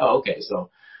 And we say, oh, okay, so,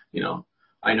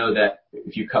 I know that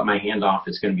if you cut my hand off,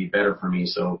 it's going to be better for me,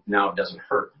 so now it doesn't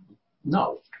hurt.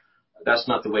 No, that's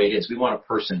not the way it is. We want a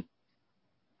person.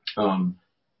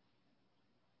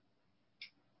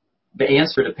 The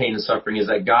answer to pain and suffering is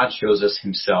that God shows us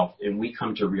himself, and we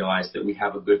come to realize that we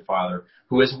have a good Father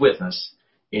who is with us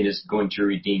and is going to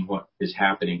redeem what is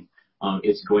happening.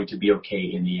 It's going to be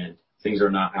okay in the end. Things are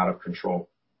not out of control.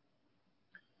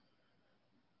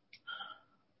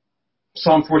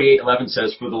 Psalm 48:11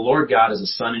 says, "For the Lord God is a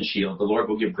sun and shield. The Lord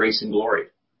will give grace and glory.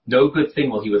 No good thing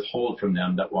will he withhold from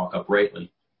them that walk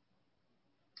uprightly."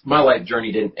 My life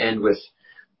journey didn't end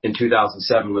in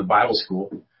 2007 with Bible school.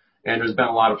 And there's been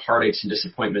a lot of heartaches and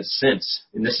disappointments since.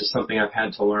 And this is something I've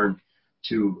had to learn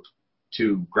to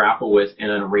to grapple with,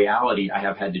 and a reality I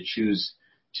have had to choose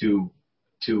to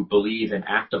believe and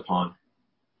act upon.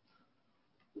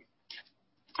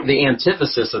 The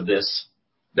antithesis of this,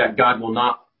 that God will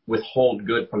not withhold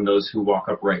good from those who walk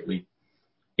uprightly,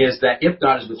 is that if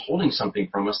God is withholding something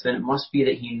from us, then it must be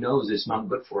that he knows it's not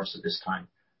good for us at this time.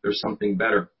 There's something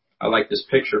better. I like this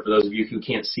picture. For those of you who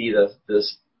can't see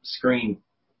this screen,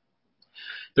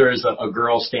 there is a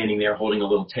girl standing there holding a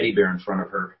little teddy bear in front of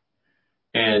her.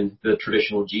 And the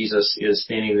traditional Jesus is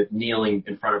standing, kneeling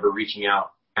in front of her, reaching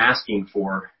out, asking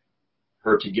for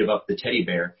her to give up the teddy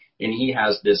bear. And he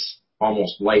has this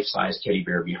almost life-size teddy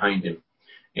bear behind him.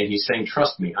 And he's saying,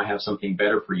 trust me, I have something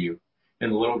better for you.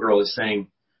 And the little girl is saying,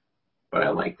 but I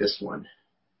like this one.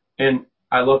 And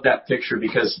I love that picture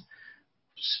because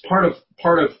part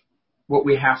of what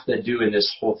we have to do in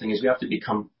this whole thing is we have to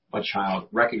become a child,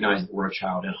 recognize that we're a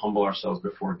child, and humble ourselves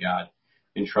before God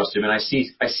and trust him. And I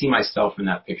see myself in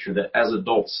that picture, that as an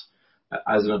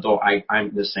adult,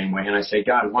 I'm the same way. And I say,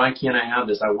 God, why can't I have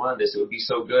this? I want this. It would be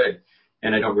so good.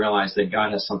 And I don't realize that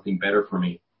God has something better for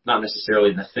me. Not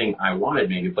necessarily the thing I wanted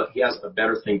maybe, but he has a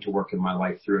better thing to work in my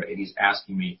life through it. And he's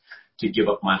asking me to give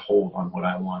up my hold on what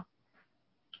I want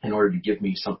in order to give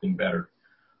me something better.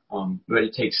 But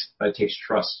it takes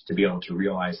trust to be able to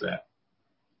realize that.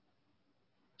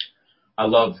 I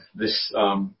love this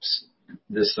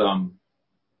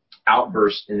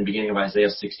outburst in the beginning of Isaiah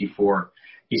 64.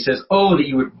 He says, oh, that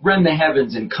you would rend the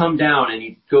heavens and come down. And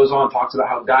he goes on, talks about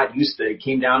how God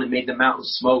came down and made the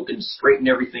mountains smoke and straightened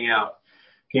everything out.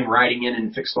 Came riding in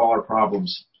and fixed all our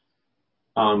problems.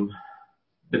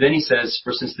 But then he says,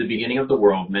 for since the beginning of the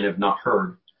world, men have not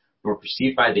heard, nor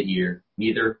perceived by the ear,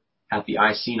 neither hath the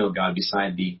eye seen, O God,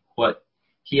 beside thee, what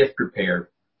he hath prepared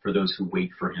for those who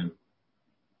wait for him.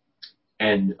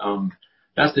 And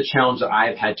that's the challenge that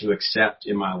I've had to accept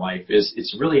in my life, is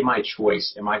it's really my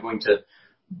choice. Am I going to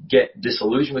get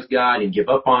disillusioned with God and give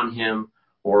up on him,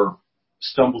 or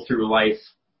stumble through life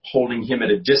holding him at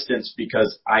a distance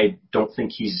because I don't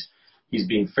think he's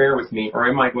being fair with me? Or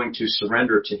am I going to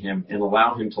surrender to him and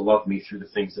allow him to love me through the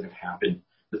things that have happened,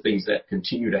 the things that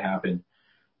continue to happen,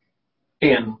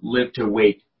 and live to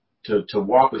wait, to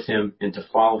walk with him and to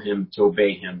follow him, to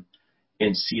obey him,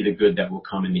 and see the good that will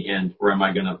come in the end? Or am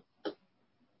I going to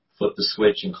flip the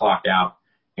switch and clock out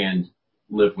and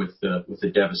live with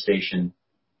the devastation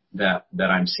that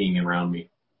I'm seeing around me?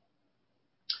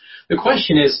 The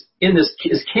question is,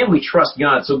 can we trust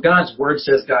God? So God's word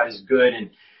says God is good,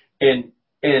 and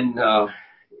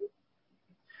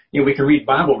we can read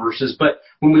Bible verses, but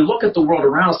when we look at the world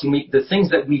around us and the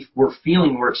things that we're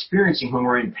feeling, we're experiencing, when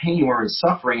we're in pain, we're in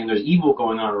suffering, and there's evil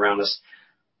going on around us,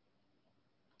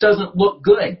 doesn't look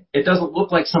good. It doesn't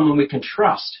look like someone we can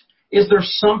trust. Is there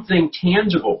something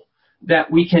tangible that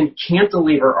we can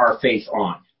cantilever our faith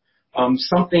on?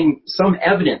 Some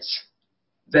evidence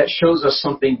that shows us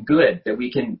something good that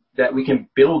we can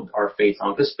build our faith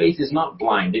on. Because faith is not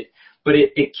blind, but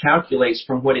it calculates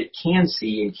from what it can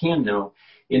see and can know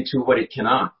into what it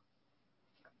cannot.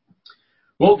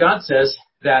 Well, God says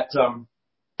that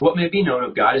what may be known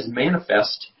of God is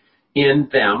manifest in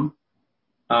them.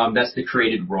 That's the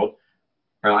created world.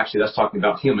 Well, actually, that's talking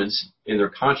about humans in their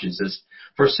consciences.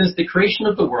 For since the creation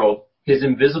of the world, his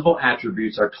invisible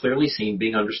attributes are clearly seen,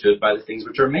 being understood by the things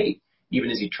which are made, even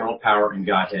his eternal power and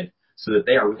Godhead, so that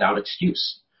they are without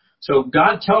excuse. So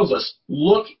God tells us,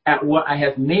 look at what I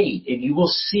have made, and you will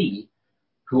see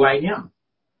who I am.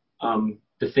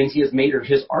 The things he has made are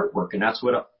his artwork, and that's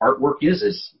what artwork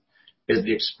is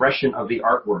the expression of the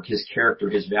artwork, his character,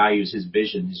 his values, his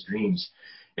vision, his dreams.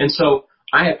 And so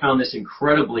I have found this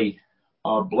incredibly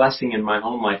blessing in my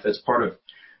own life as part of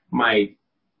my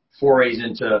forays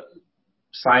into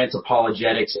science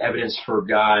apologetics, evidence for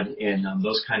God, and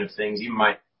those kind of things. Even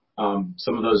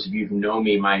some of those of you who know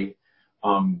me, my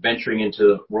venturing into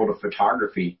the world of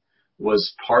photography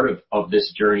was part of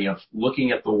this journey of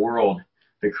looking at the world,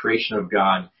 the creation of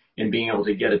God, and being able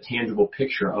to get a tangible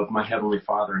picture of my Heavenly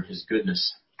Father and his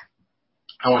goodness.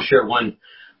 I want to share one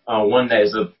that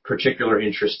is of particular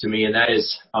interest to me, and that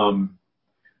is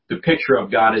the picture of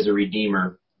God as a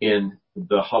Redeemer in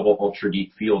the Hubble Ultra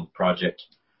Deep Field Project.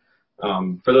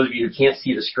 For those of you who can't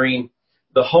see the screen,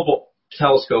 the Hubble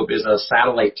telescope is a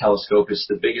satellite telescope. It's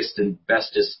the biggest and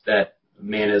bestest that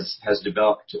man has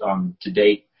developed to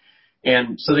date.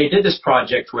 And so they did this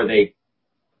project where they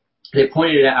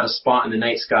pointed it at a spot in the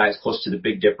night sky as close to the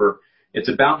Big Dipper. It's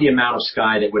about the amount of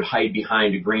sky that would hide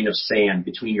behind a grain of sand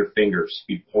between your fingers.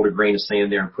 You hold a grain of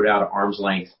sand there and put it out at arm's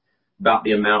length, about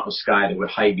the amount of sky that would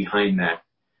hide behind that.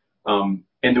 And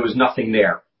there was nothing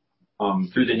there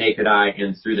through the naked eye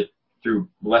and through through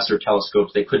lesser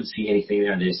telescopes, they couldn't see anything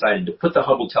there, and they decided to put the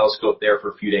Hubble telescope there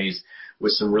for a few days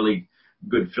with some really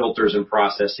good filters and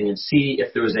processing and see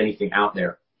if there was anything out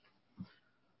there.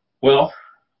 Well,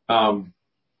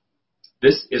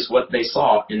 this is what they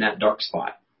saw in that dark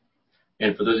spot.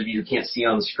 And for those of you who can't see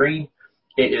on the screen,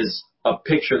 it is a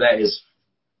picture that is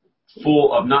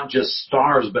full of not just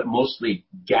stars, but mostly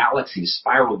galaxies,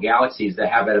 spiral galaxies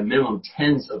that have at a minimum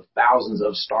tens of thousands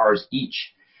of stars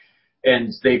each.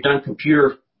 And they've done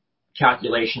computer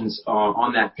calculations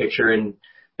on that picture, and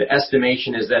the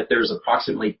estimation is that there's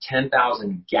approximately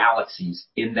 10,000 galaxies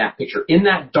in that picture, in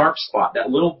that dark spot, that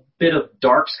little bit of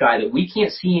dark sky that we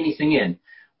can't see anything in,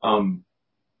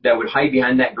 that would hide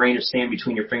behind that grain of sand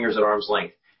between your fingers at arm's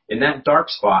length. In that dark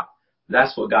spot,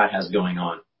 that's what God has going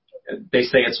on. They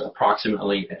say it's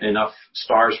approximately enough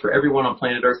stars for everyone on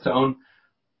planet Earth to own,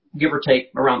 give or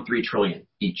take around 3 trillion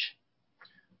each.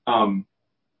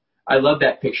 I love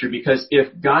that picture because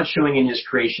if God's showing in his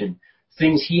creation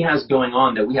things he has going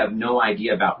on that we have no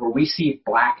idea about, where we see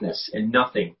blackness and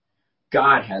nothing,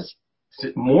 God has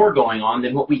more going on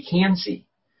than what we can see.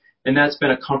 And that's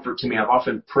been a comfort to me. I've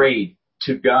often prayed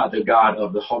to God, the God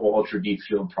of the Hubble Ultra Deep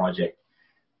Field Project,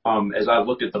 as I've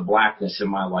looked at the blackness in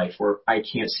my life where I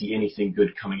can't see anything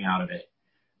good coming out of it,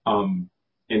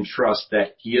 and trust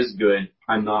that he is good.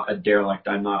 I'm not a derelict.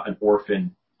 I'm not an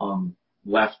orphan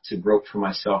left to grope for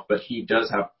myself, but he does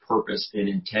have purpose and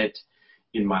intent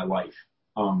in my life,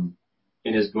 and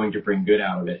is going to bring good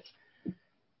out of it.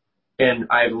 And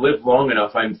I've lived long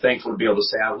enough, I'm thankful to be able to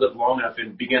say I've lived long enough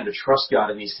and began to trust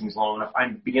God in these things long enough.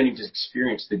 I'm beginning to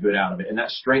experience the good out of it. And that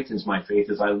strengthens my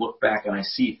faith as I look back and I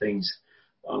see things.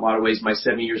 In a lot of ways, my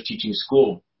 7 years teaching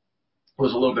school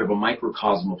was a little bit of a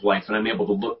microcosm of life. And I'm able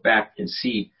to look back and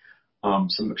see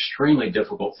some extremely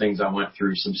difficult things I went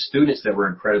through, some students that were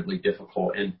incredibly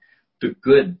difficult, and the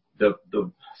good, the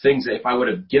things that if I would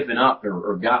have given up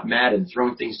or got mad and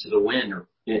thrown things to the wind or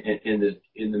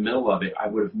in the middle of it, I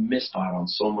would have missed out on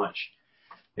so much.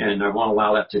 And I want to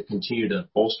allow that to continue to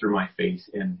bolster my faith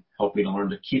and help me to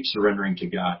learn to keep surrendering to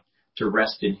God, to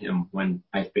rest in him when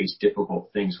I face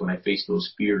difficult things, when I face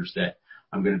those fears that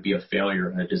I'm going to be a failure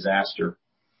and a disaster,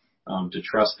 to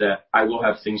trust that I will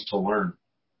have things to learn.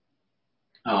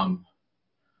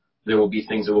 There will be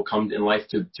things that will come in life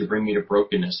to bring me to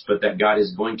brokenness, but that God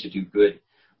is going to do good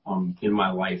in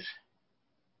my life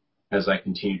as I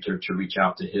continue to reach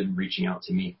out to him, reaching out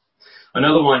to me.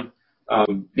 Another one,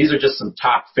 these are just some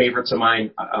top favorites of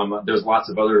mine. There's lots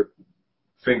of other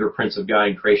fingerprints of God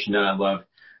in creation that I love,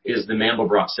 is the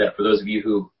Mandelbrot set. For those of you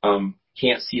who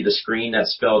can't see the screen,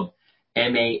 that's spelled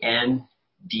Mandelbrot.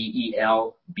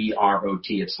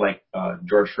 It's like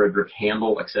George Frederick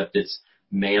Handel, except it's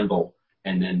Mandel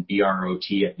and then Brot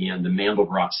at the end, the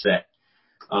Mandelbrot set.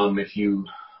 If you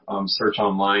search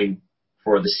online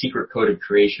for The Secret Code of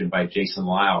Creation by Jason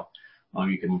Lisle,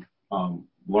 you can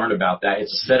learn about that.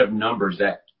 It's a set of numbers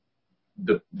that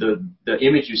the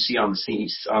image you see on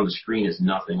the screen is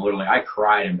nothing. Literally, I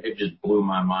cried and it just blew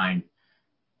my mind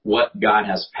what God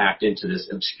has packed into this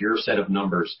obscure set of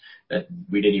numbers that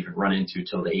we didn't even run into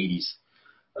till the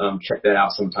 80s. Check that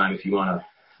out sometime if you want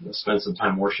to spend some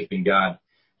time worshiping God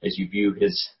as you view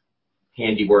his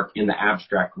handiwork in the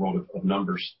abstract world of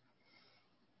numbers.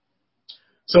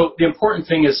 So the important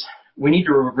thing is we need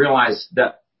to realize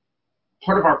that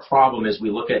part of our problem as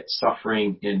we look at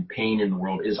suffering and pain in the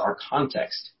world is our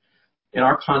context. And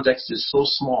our context is so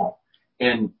small.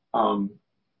 And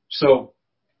so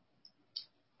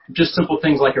just simple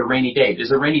things like a rainy day.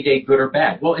 Is a rainy day good or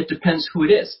bad? Well, it depends who it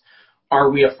is.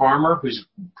 Are we a farmer who's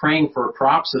praying for a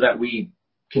crop so that we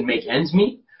can make ends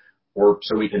meet, or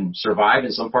so we can survive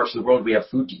in some parts of the world, we have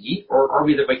food to eat? Or are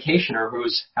we the vacationer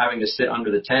who's having to sit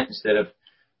under the tent instead of,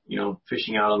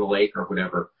 fishing out on the lake or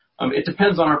whatever? It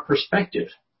depends on our perspective.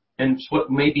 And what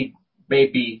may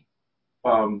be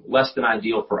less than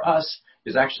ideal for us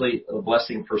is actually a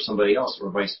blessing for somebody else, or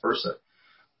vice versa.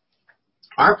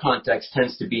 Our context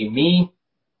tends to be me,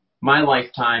 my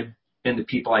lifetime, and the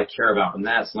people I care about. And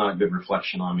that's not a good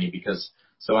reflection on me,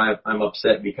 I'm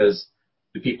upset because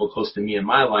the people close to me in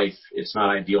my life, it's not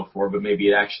ideal for, but maybe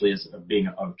it actually is being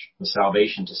a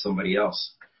salvation to somebody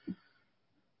else.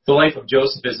 The life of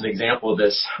Joseph is an example of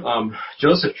this.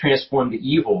 Joseph transformed the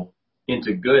evil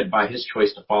into good by his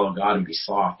choice to follow God and be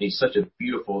soft. He's such a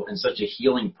beautiful and such a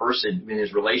healing person in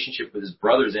his relationship with his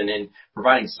brothers and in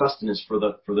providing sustenance for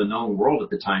the known world at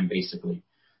the time, basically,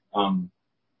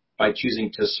 by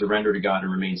choosing to surrender to God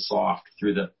and remain soft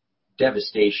through the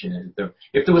devastation.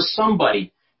 If there was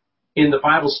somebody in the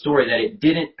Bible story that it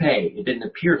didn't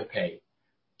appear to pay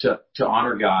to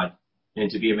honor God and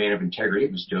to be a man of integrity,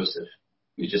 it was Joseph.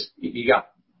 He got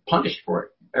punished for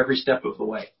it every step of the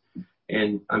way.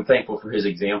 And I'm thankful for his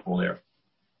example there.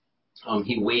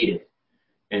 He waited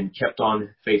and kept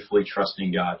on faithfully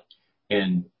trusting God,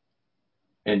 and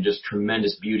just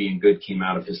tremendous beauty and good came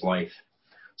out of his life.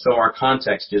 So our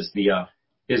context is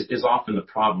often the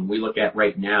problem. We look at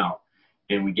right now,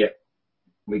 and we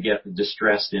get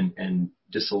distressed and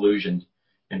disillusioned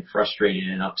and frustrated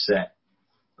and upset,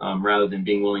 rather than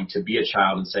being willing to be a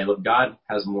child and say, look, God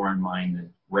has more in mind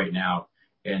than right now.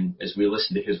 And as we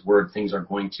listen to his word, things are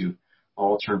going to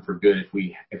all turn for good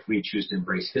if we choose to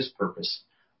embrace his purpose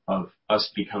of us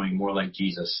becoming more like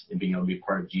Jesus and being able to be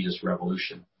part of Jesus'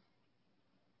 revolution.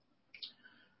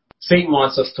 Satan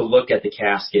wants us to look at the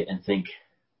casket and think,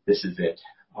 this is it.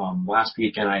 Last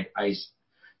weekend, I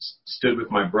stood with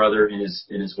my brother and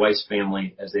his wife's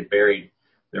family as they buried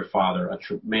their father, a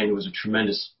man who was a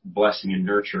tremendous blessing and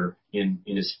nurture in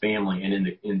his family and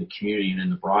in the community and in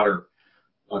the broader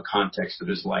context of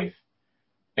his life.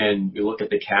 And you look at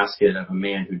the casket of a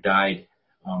man who died,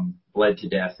 bled to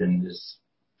death, and his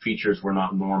features were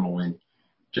not normal, and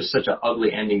just such an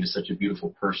ugly ending to such a beautiful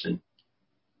person.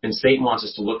 And Satan wants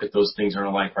us to look at those things in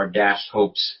our life, our dashed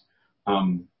hopes,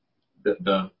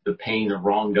 the pain, the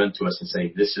wrong done to us, and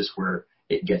say, this is where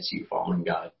it gets you following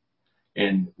God.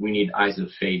 And we need eyes of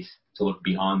faith to look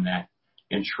beyond that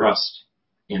and trust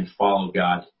and follow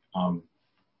God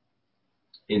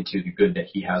into the good that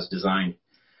he has designed.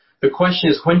 The question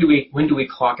is, when do we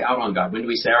clock out on God? When do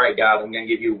we say, all right, God, I'm going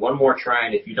to give you one more try,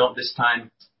 and if you don't this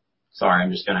time, sorry,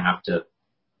 I'm just going to have to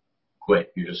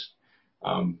quit.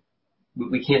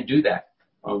 We can't do that.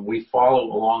 We follow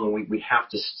along, and we have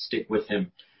to stick with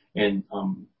him and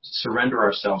surrender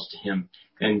ourselves to him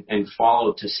and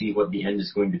follow to see what the end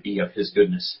is going to be of his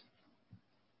goodness.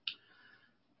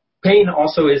 Pain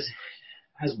also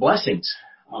has blessings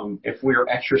if we are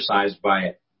exercised by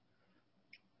it.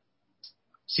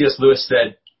 C.S. Lewis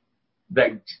said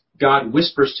that God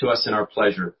whispers to us in our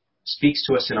pleasure, speaks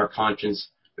to us in our conscience,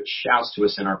 but shouts to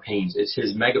us in our pains. It's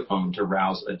his megaphone to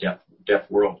rouse a deaf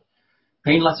world.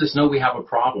 Pain lets us know we have a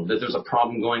problem, that there's a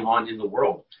problem going on in the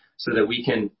world, so that we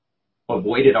can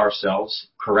avoid it ourselves,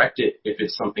 correct it if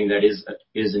it's something that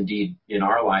is indeed in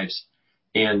our lives,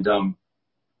 and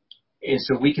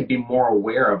so we can be more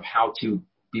aware of how to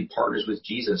be partners with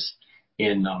Jesus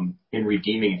in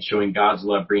redeeming it, showing God's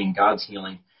love, bringing God's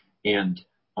healing, and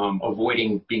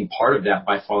avoiding being part of that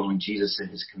by following Jesus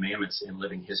and his commandments and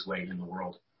living his way in the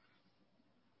world.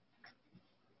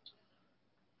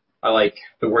 I like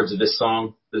the words of this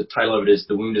song. The title of it is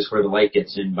 "The Wound is Where the Light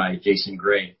Gets In" by Jason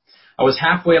Gray. I was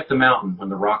halfway up the mountain when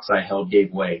the rocks I held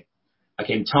gave way. I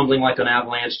came tumbling like an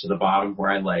avalanche to the bottom where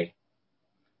I lay.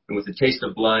 And with the taste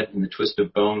of blood and the twist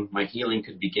of bone, my healing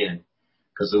could begin,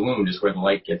 because the wound is where the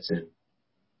light gets in.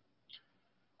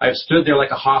 I have stood there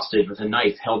like a hostage with a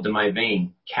knife held to my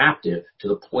vein, captive to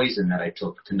the poison that I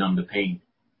took to numb the pain.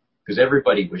 Because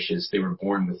everybody wishes they were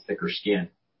born with thicker skin,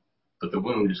 but the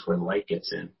wound is where the light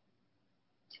gets in.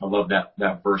 I love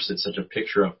that verse. It's such a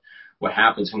picture of what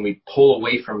happens when we pull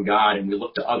away from God and we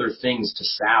look to other things to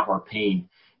salve our pain,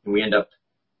 and we end up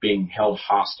being held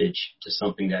hostage to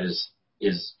something that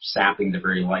is sapping the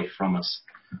very life from us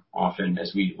often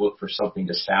as we look for something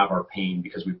to salve our pain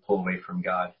because we pull away from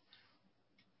God.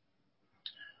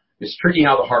 It's tricky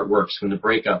how the heart works when the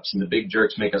breakups and the big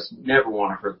jerks make us never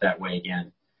want to hurt that way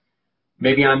again.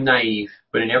 Maybe I'm naive,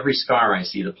 but in every scar I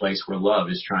see the place where love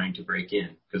is trying to break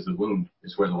in, because the wound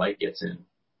is where the light gets in.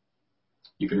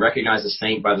 You can recognize a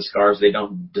saint by the scars they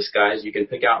don't disguise. You can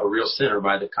pick out a real sinner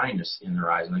by the kindness in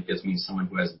their eyes. And that just means someone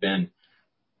who has been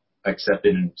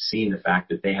accepted and seen the fact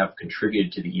that they have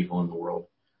contributed to the evil in the world.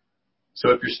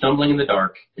 So if you're stumbling in the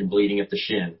dark and bleeding at the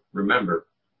shin, remember,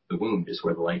 the wound is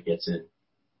where the light gets in.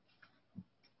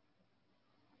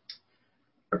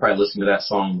 I probably listened to that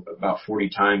song about 40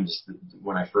 times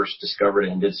when I first discovered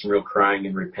it, and did some real crying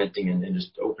and repenting and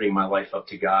just opening my life up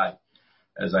to God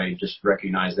as I just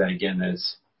recognized that again, that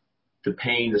it's the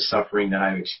pain, the suffering that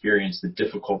I've experienced, the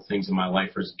difficult things in my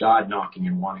life, is God knocking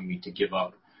and wanting me to give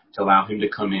up, to allow him to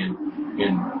come in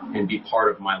and be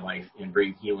part of my life and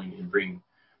bring healing and bring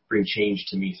change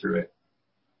to me through it.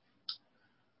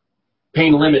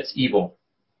 Pain limits evil,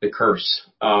 the curse.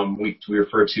 We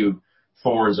refer to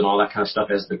thorns and all that kind of stuff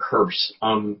as the curse.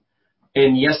 And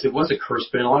yes, it was a curse,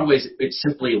 but in a lot of ways it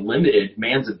simply limited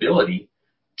man's ability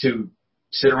to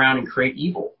sit around and create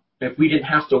evil. If we didn't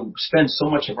have to spend so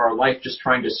much of our life just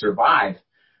trying to survive,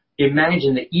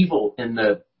 imagine the evil and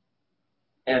the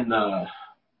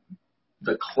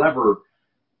clever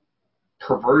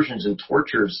perversions and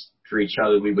tortures for each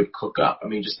other we would cook up. I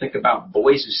mean, just think about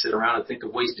boys who sit around and think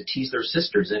of ways to tease their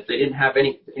sisters. And if they didn't have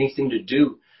anything to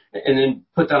do And then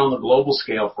put that on the global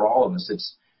scale for all of us.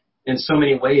 It's in so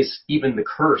many ways, even the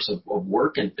curse of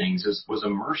work and things was a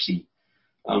mercy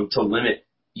to limit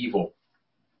evil.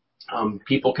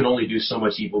 People can only do so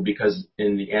much evil because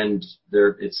in the end,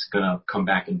 it's going to come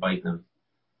back and bite them.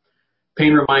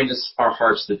 Pain reminds us, our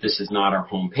hearts, that this is not our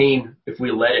home. Pain, if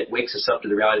we let it, wakes us up to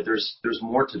the reality there's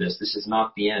more to this. This is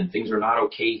not the end. Things are not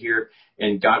okay here,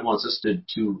 and God wants us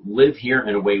to live here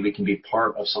in a way we can be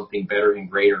part of something better and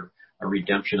greater, a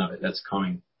redemption of it that's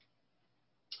coming.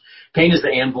 Pain is the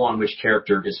anvil on which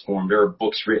character is formed. There are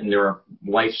books written, there are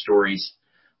life stories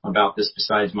about this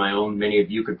besides my own. Many of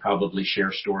you could probably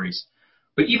share stories.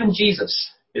 But even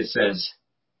Jesus, it says,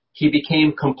 he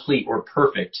became complete or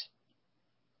perfect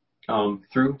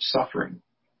through suffering.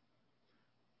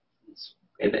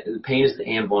 And pain is the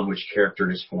anvil on which character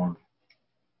is formed.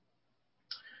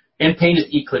 And pain is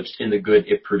eclipsed in the good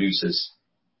it produces.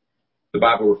 The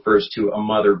Bible refers to a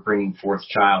mother bringing forth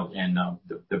child and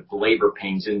the labor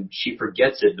pains, and she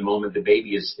forgets it the moment the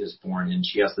baby is born, and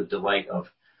she has the delight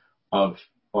of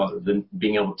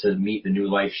being able to meet the new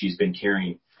life she's been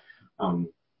carrying.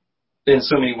 In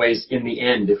so many ways, in the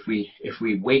end, if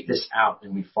we wait this out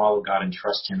and we follow God and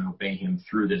trust Him and obey Him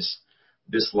through this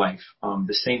life,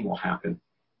 the same will happen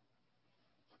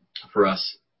for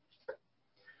us.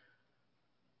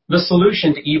 The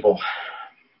solution to evil.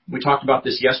 We talked about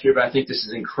this yesterday, but I think this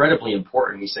is incredibly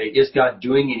important. We say, is God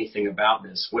doing anything about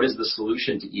this? What is the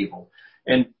solution to evil?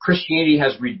 And Christianity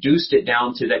has reduced it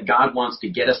down to that God wants to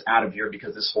get us out of here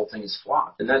because this whole thing is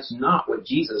flawed. And that's not what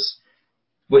Jesus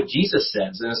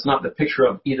says. And it's not the picture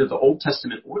of either the Old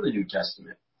Testament or the New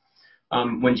Testament.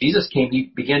 When Jesus came,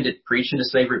 He began to preach and to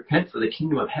say, repent, for the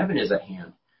kingdom of heaven is at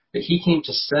hand. That He came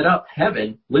to set up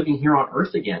heaven living here on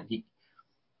earth again.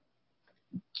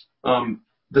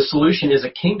 The solution is a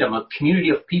kingdom, a community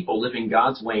of people living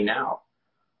God's way now.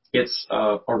 It's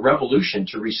a revolution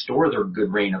to restore the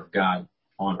good reign of God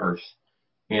on earth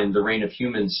and the reign of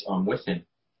humans with Him.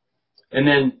 And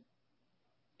then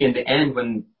in the end,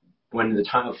 when the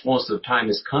time of fullness of time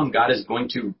has come,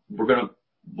 we're going to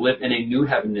live in a new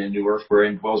heaven and a new earth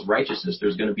wherein dwells righteousness.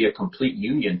 There's going to be a complete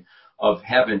union of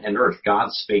heaven and earth,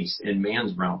 God's space and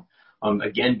man's realm.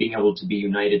 Again, being able to be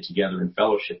united together in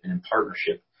fellowship and in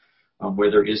partnership,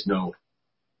 where there is no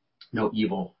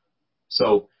evil.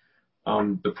 So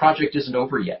the project isn't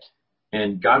over yet,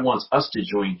 and God wants us to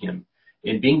join Him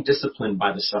in being disciplined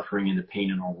by the suffering and the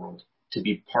pain in our world, to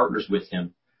be partners with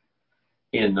Him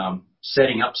in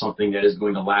setting up something that is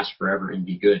going to last forever and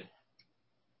be good.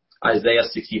 Isaiah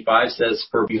 65 says,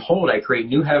 for behold, I create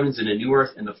new heavens and a new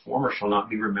earth, and the former shall not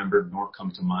be remembered nor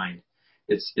come to mind.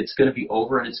 It's going to be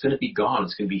over and it's going to be gone.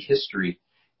 It's going to be history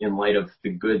in light of the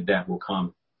good that will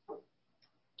come.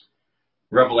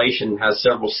 Revelation has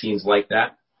several scenes like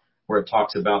that, where it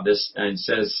talks about this and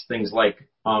says things like,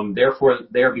 therefore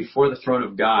they are before the throne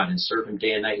of God and serve Him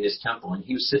day and night in His temple, and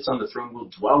He who sits on the throne will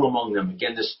dwell among them.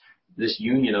 Again, this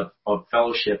union of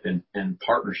fellowship and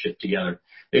partnership together.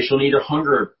 They shall neither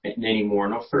hunger anymore,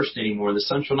 nor thirst anymore, and the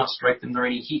sun shall not strike them nor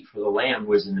any heat, for the Lamb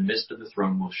who is in the midst of the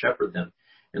throne will shepherd them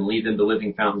and lead them to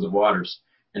living fountains of waters.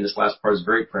 And this last part is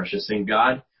very precious, and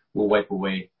God will wipe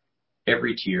away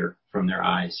every tear from their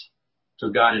eyes. So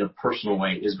God, in a personal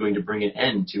way, is going to bring an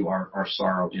end to our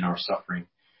sorrow and our suffering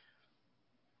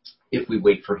if we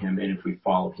wait for Him and if we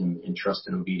follow Him in trust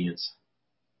and obedience.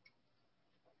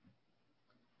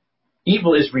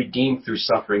 Evil is redeemed through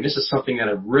suffering. This is something that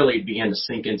really began to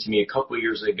sink into me a couple of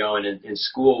years ago, and in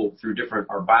school, through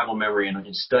our Bible memory and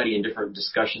in study and different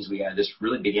discussions we had, this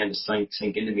really began to sink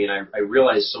into me, and I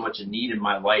realized so much need in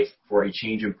my life for a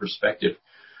change in perspective.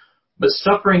 But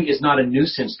suffering is not a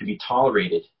nuisance to be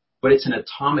tolerated, but it's an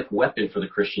atomic weapon for the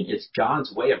Christian. It's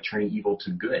God's way of turning evil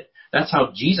to good. That's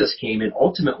how Jesus came and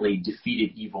ultimately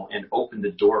defeated evil and opened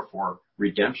the door for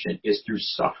redemption, is through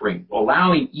suffering,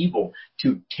 allowing evil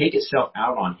to take itself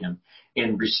out on Him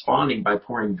and responding by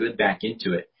pouring good back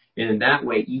into it. And in that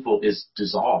way, evil is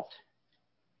dissolved.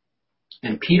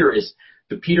 And Peter's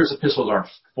epistles are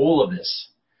full of this.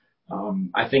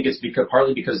 I think it's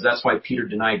partly because that's why Peter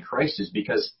denied Christ, is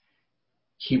because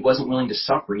he wasn't willing to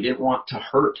suffer. He didn't want to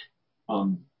hurt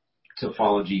to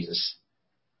follow Jesus.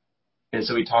 And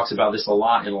so he talks about this a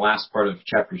lot in the last part of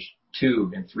chapters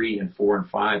 2 and 3 and 4 and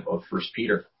 5 of 1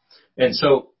 Peter. And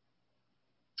so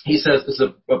he says, this is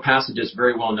a passage that's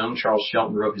very well known. Charles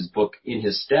Shelton wrote his book In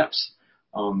His Steps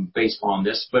based on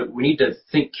this. But we need to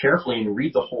think carefully and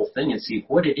read the whole thing and see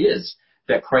what it is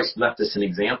that Christ left us an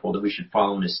example that we should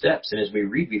follow in His steps. And as we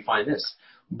read, we find this.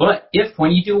 But if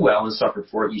when you do well and suffer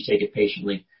for it, you take it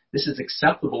patiently, this is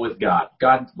acceptable with God.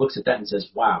 God looks at that and says,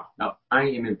 wow, now I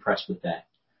am impressed with that.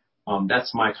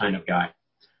 That's my kind of guy.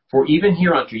 For even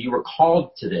hereunto you were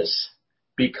called to this,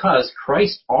 because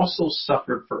Christ also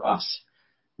suffered for us,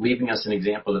 leaving us an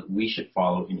example that we should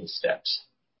follow in his steps,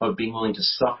 of being willing to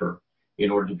suffer in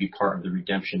order to be part of the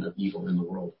redemption of evil in the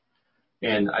world.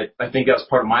 And I think that was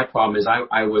part of my problem is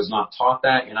I was not taught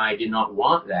that, and I did not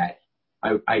want that.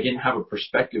 I didn't have a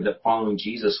perspective that following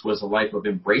Jesus was a life of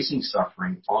embracing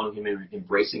suffering, following him and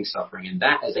embracing suffering, and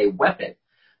that as a weapon,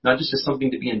 not just as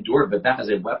something to be endured, but that as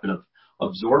a weapon of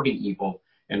absorbing evil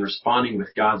and responding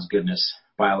with God's goodness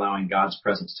by allowing God's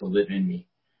presence to live in me.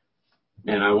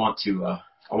 And I want to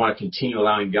continue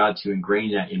allowing God to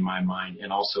ingrain that in my mind,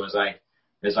 and also as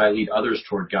I lead others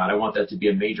toward God, I want that to be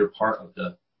a major part of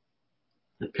the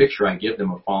picture I give them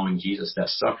of following Jesus, that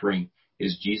suffering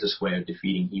is Jesus' way of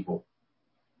defeating evil.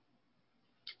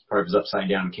 It's part of his upside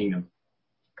down kingdom.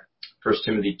 2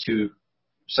 Timothy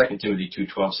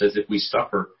 2:12 says, if we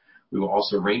suffer, we will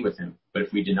also reign with him. But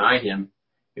if we deny him,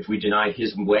 if we deny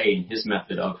his way and his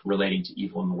method of relating to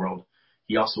evil in the world,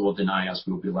 he also will deny us.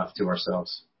 We will be left to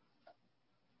ourselves.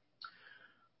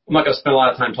 I'm not going to spend a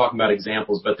lot of time talking about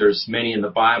examples, but there's many in the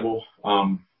Bible.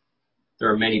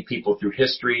 There are many people through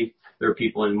history. There are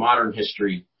people in modern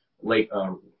history,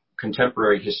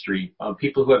 contemporary history,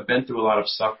 people who have been through a lot of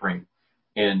suffering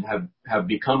and have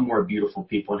become more beautiful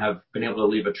people and have been able to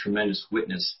leave a tremendous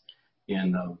witness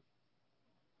in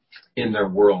their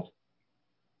world.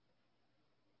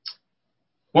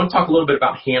 I want to talk a little bit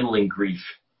about handling grief.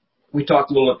 We talked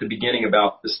a little at the beginning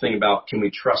about this thing about can we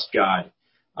trust God?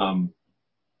 And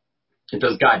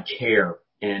does God care?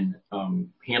 And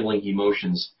handling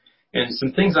emotions. And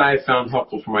some things I have found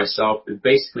helpful for myself is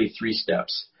basically 3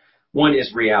 steps. One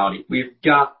is reality. We've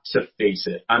got to face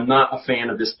it. I'm not a fan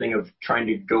of this thing of trying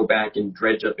to go back and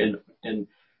dredge up and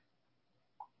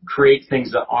create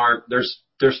things that aren't. There's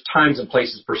times and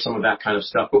places for some of that kind of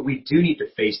stuff, but we do need to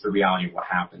face the reality of what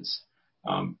happens.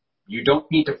 You don't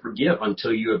need to forgive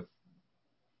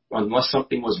unless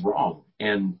something was wrong.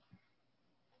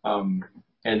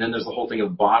 And then there's the whole thing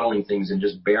of bottling things and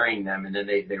just burying them, and then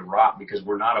they rot because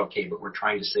we're not okay, but we're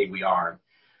trying to say we are.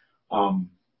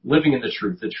 Living in the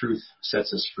truth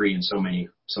sets us free in so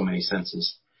many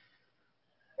senses.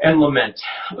 And lament.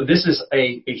 This is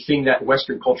a thing that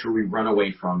Western culture we run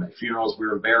away from. At funerals,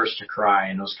 we're embarrassed to cry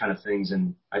and those kind of things.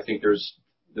 And I think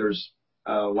there's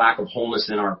a lack of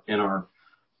wholeness in our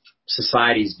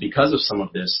societies because of some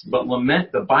of this. But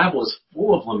lament, the Bible is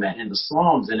full of lament in the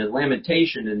Psalms and in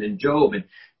Lamentation and in Job, and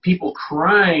people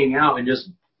crying out and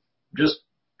just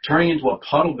turning into a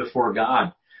puddle before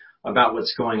God about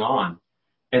what's going on.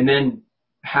 And then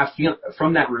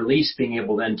from that release, being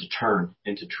able then to turn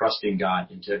and to trust in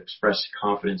God and to express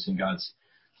confidence in God's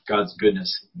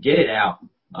goodness. Get it out.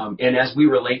 And as we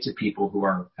relate to people who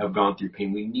have gone through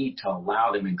pain, we need to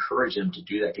allow them, encourage them to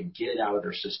do that, to get it out of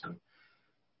their system.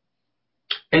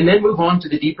 And then move on to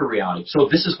the deeper reality. So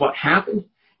this is what happened,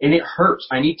 and it hurts.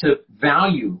 I need to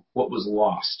value what was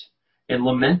lost and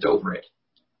lament over it.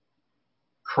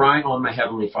 Cry on my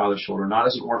Heavenly Father's shoulder, not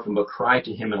as an orphan, but cry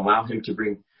to him and allow him to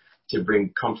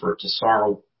bring comfort, to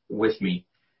sorrow with me.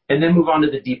 And then move on to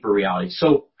the deeper reality.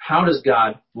 So how does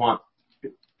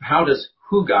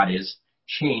who God is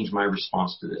change my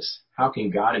response to this? How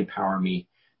can God empower me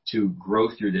to grow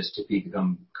through this, to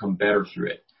become better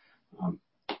through it?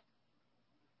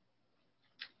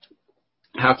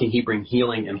 How can he bring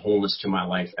healing and wholeness to my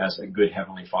life as a good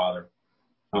Heavenly Father?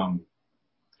 And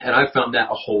I found that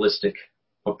a holistic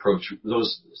approach,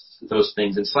 those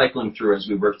things, and cycling through as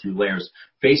we work through layers,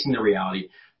 facing the reality.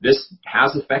 This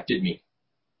has affected me.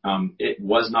 It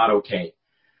was not okay,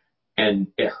 and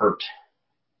it hurt.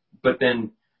 But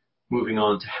then moving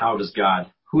on to how does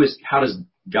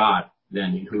God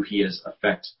then, who he is,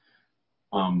 affect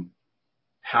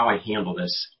how I handle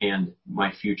this and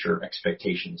my future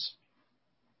expectations.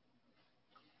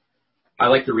 I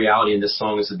like the reality in this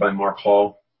song. This is by Mark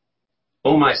Hall.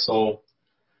 Oh, my soul,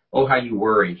 oh, how you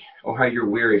worry. Oh, how you're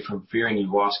weary from fearing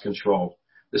you lost control.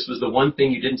 This was the one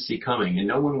thing you didn't see coming, and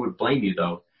no one would blame you,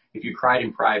 though, if you cried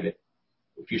in private,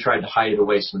 if you tried to hide it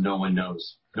away so no one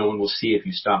knows. No one will see if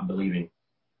you stop believing.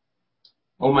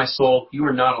 Oh, my soul, you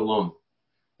are not alone.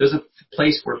 There's a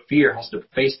place where fear has to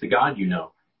face the God you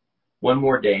know. One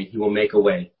more day, he will make a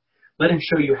way. Let him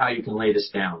show you how you can lay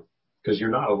this down, because you're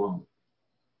not alone.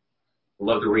 I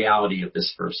love the reality of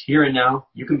this verse. Here and now,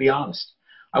 you can be honest.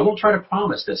 I won't try to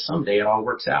promise that someday it all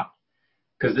works out,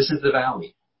 because this is the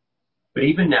valley. But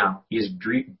even now, he is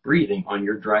breathing on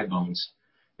your dry bones.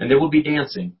 And there will be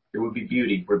dancing. There will be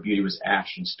beauty where beauty was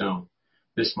ash and stone.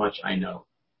 This much I know.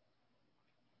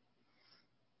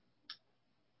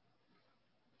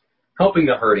 Helping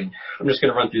the hurting. I'm just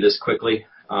going to run through this quickly.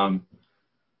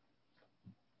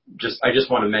 I just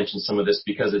want to mention some of this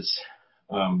because it's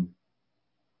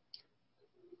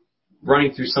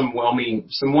running through some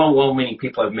well-meaning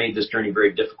people have made this journey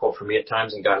very difficult for me at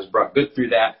times, and God has brought good through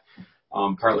that,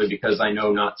 partly because I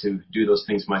know not to do those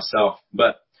things myself.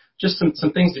 But just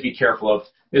some things to be careful of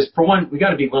is, for one, we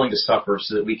got to be willing to suffer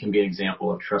so that we can be an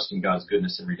example of trusting God's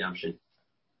goodness and redemption.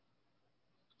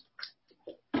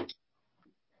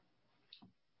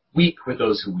 Weep with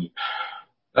those who weep.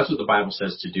 That's what the Bible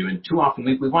says to do. And too often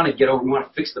we want to get over, we want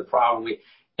to fix the problem.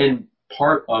 And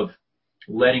part of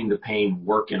letting the pain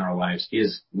work in our lives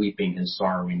is weeping and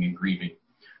sorrowing and grieving,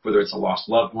 whether it's a lost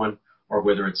loved one or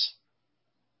whether it's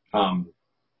a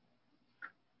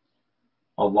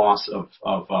loss of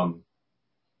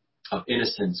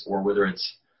innocence, or whether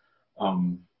it's a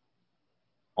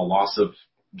loss of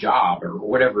job or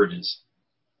whatever it is,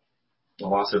 a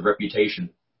loss of reputation.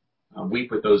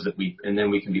 Weep with those that weep, and then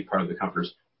we can be part of the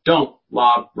comforters. Don't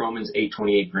lob Romans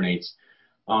 8:28 grenades.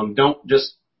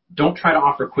 Don't try to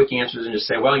offer quick answers and just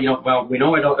say, well, we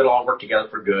know it'll all work together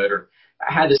for good. Or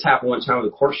I had this happen one time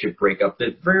with a courtship breakup.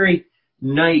 The very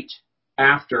night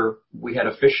after we had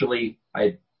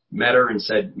I met her and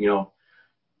said,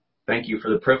 thank you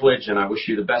for the privilege and I wish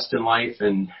you the best in life,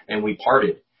 and we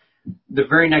parted. The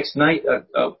very next night,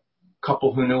 a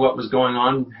couple who knew what was going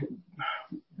on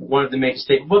wanted to make a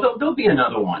statement. Well, there'll be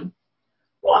another one.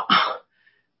 Well,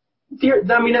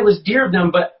 it was dear of them,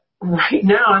 but right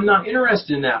now I'm not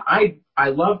interested in that. I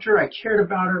loved her. I cared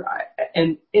about her.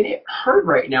 And it hurt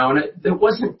right now. And it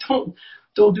wasn't, don't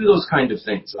do those kind of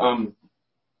things.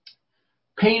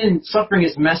 Pain and suffering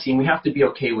is messy, and we have to be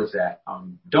okay with that.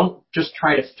 Don't just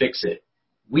try to fix it.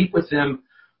 Weep with them,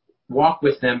 walk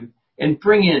with them, and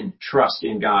bring in trust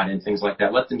in God and things like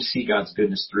that. Let them see God's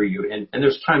goodness through you. And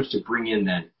there's times to bring in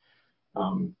then.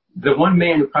 The one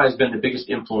man who probably has been the biggest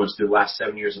influence through the last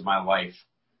 7 years of my life,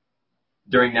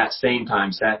 during that same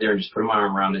time, sat there and just put my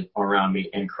arm around me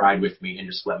and cried with me and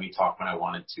just let me talk when I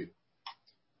wanted to.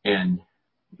 And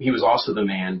he was also the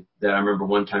man that I remember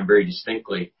one time very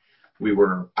distinctly.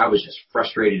 I was just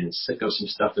frustrated and sick of some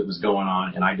stuff that was going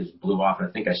on, and I just blew off, and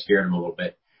I think I scared him a little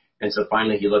bit. And so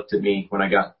finally he looked at me when I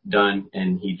got done,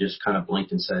 and he just kind of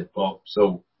blinked and said, well,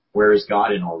 so where is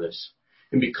God in all this?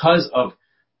 And because of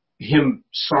him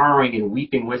sorrowing and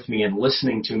weeping with me and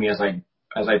listening to me as I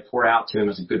poured out to him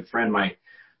as a good friend,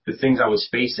 the things I was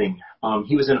facing,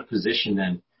 he was in a position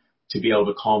then to be able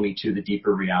to call me to the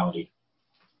deeper reality.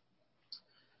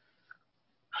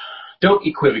 Don't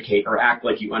equivocate or act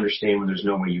like you understand when there's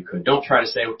no way you could. Don't try to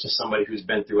say to somebody who's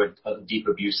been through a deep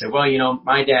abuse, say, well,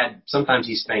 my dad, sometimes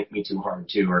he spanked me too hard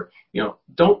too. Or,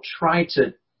 don't try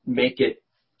to make it,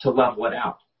 to level it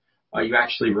out. You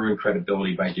actually ruin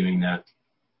credibility by doing that.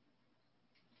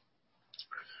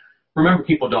 Remember,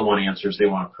 people don't want answers. They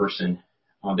want a person.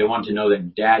 They want to know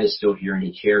that dad is still here and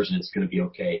he cares and it's going to be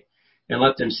okay. And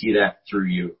let them see that through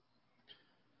you.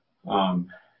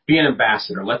 Be an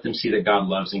ambassador. Let them see that God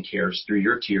loves and cares through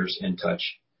your tears and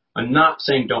touch. I'm not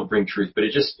saying don't bring truth, but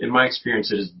in my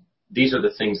experience, these are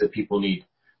the things that people need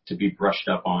to be brushed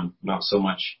up on, not so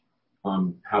much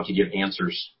how to give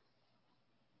answers.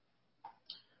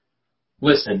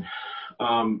 Listen,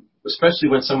 especially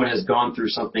when someone has gone through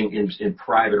something in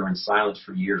private or in silence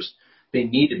for years, they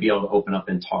need to be able to open up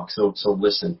and talk. So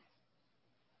listen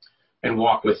and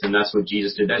walk with them. That's what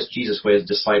Jesus did. That's Jesus' way of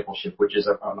discipleship, which is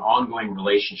an ongoing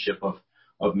relationship of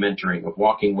mentoring, of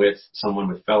walking with someone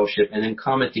with fellowship, and then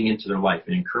commenting into their life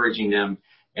and encouraging them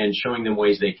and showing them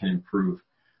ways they can improve,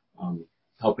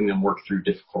 helping them work through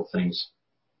difficult things.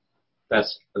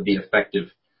 That's the effective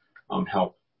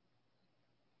help.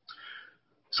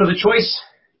 So the choice,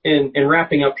 in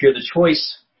wrapping up here, the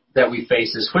choice that we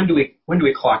face is when do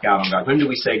we clock out on God? When do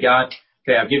we say, God,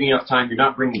 okay, I've given you enough time. You're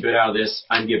not bringing good out of this.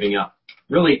 I'm giving up.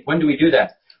 Really, when do we do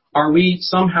that? Are we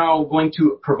somehow going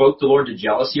to provoke the Lord to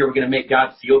jealousy? Are we going to make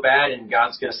God feel bad and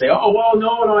God's going to say, oh, well, no,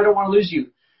 I don't want to lose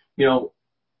you. No,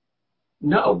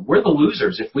 we're the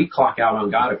losers if we clock out on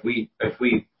God, if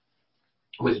we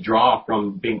withdraw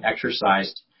from being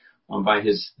exercised by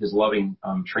His loving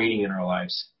training in our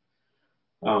lives.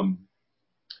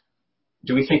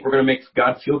 Do we think we're going to make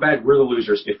God feel bad? We're the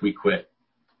losers if we quit.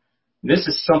 This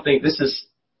is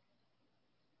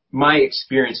my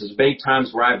experiences. Many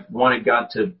times where I've wanted God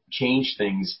to change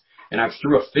things and I've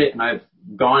threw a fit and I've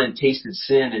gone and tasted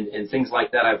sin and things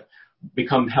like that. I've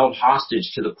become held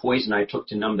hostage to the poison I took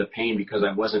to numb the pain because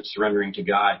I wasn't surrendering to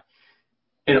God.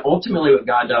 And ultimately what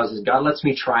God does is God lets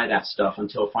me try that stuff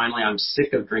until finally I'm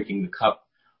sick of drinking the cup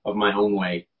of my own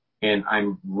way. And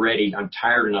I'm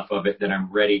tired enough of it that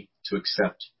I'm ready to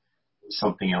accept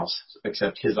something else,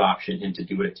 accept His option and to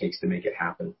do what it takes to make it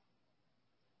happen.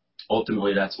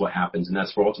 ultimately that's what happens, and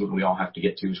that's where ultimately we all have to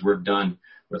get to, is we're done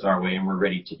with our way and we're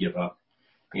ready to give up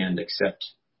and accept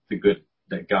the good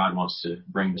that God wants to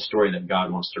bring, the story that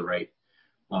God wants to write,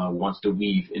 wants to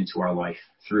weave into our life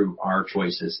through our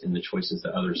choices and the choices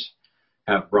that others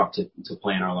have brought to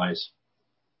play in our lives.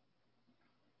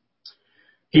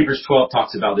 Hebrews 12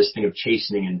 talks about this thing of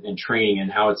chastening and training,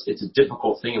 and how it's a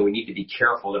difficult thing, and we need to be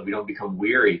careful that we don't become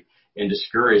weary and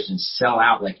discouraged and sell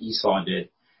out like Esau did.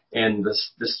 And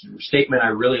this statement I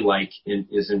really like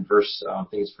is in verse, I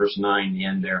think it's verse 9, the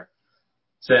end there.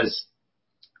 It says,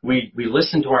 we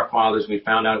listened to our fathers. We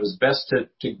found out it was best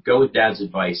to go with Dad's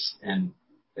advice and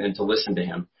to listen to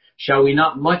him. Shall we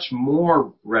not much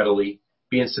more readily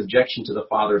be in subjection to the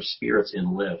Father of spirits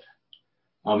and live?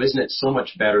 Isn't it so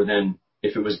much better than,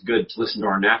 if it was good to listen to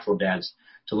our natural dads,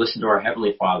 to listen to our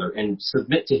Heavenly Father and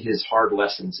submit to his hard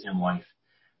lessons in life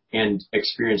and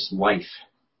experience life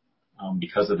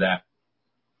because of that?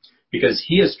 Because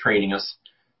he is training us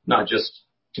not just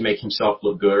to make himself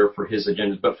look good or for his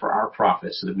agendas, but for our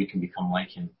profit, so that we can become like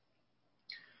him.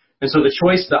 And so the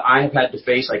choice that I have had to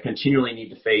face, I continually need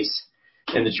to face,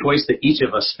 and the choice that each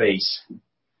of us face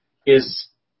is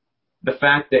the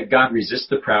fact that God resists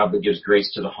the proud but gives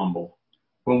grace to the humble.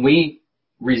 When we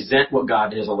resent what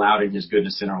God has allowed in his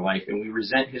goodness in our life, and we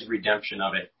resent his redemption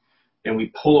of it, and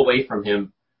we pull away from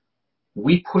him,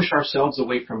 we push ourselves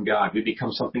away from God. We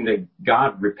become something that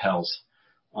God repels.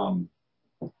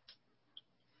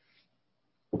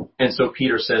 And so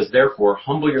Peter says, therefore,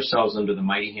 humble yourselves under the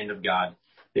mighty hand of God,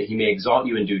 that he may exalt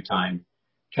you in due time,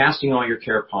 casting all your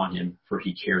care upon him, for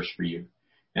he cares for you.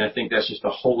 And I think that's just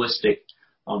a holistic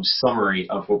summary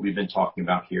of what we've been talking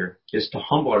about here, is to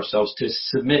humble ourselves, to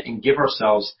submit and give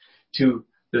ourselves to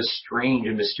the strange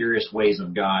and mysterious ways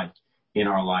of God in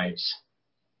our lives.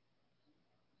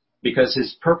 Because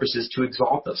his purpose is to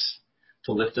exalt us,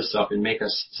 to lift us up and make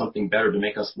us something better, to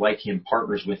make us like him,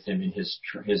 partners with him in his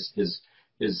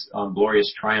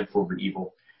glorious triumph over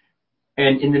evil.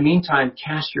 And in the meantime,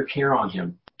 cast your care on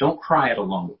him. Don't cry it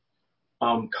alone.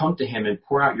 Come to him and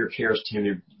pour out your cares to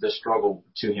him, the struggle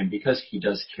to him, because he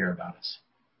does care about us.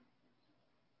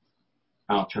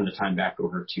 I'll turn the time back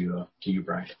over to you,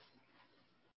 Brian.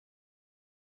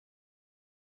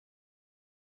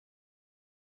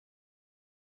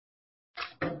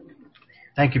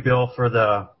 Thank you, Bill, for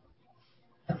the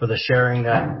sharing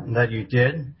that you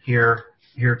did here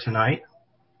tonight.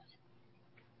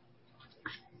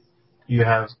 You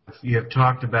have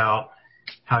talked about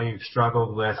how you've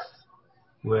struggled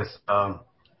with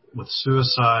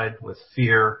suicide, with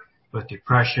fear, with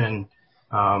depression,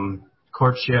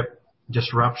 courtship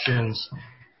disruptions,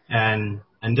 and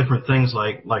different things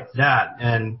like that.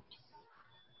 And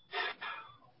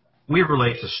we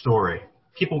relate to story.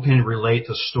 People can relate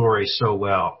to story so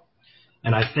well,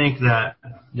 and I think that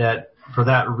for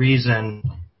that reason,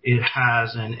 it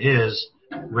has and is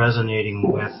resonating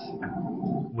with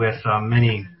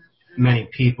many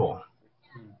people.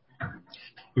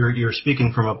 You're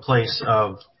speaking from a place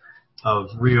of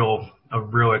real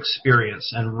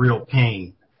experience and real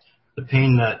pain. The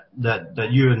pain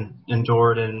that you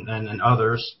endured and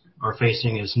others are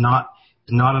facing is not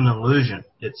an illusion.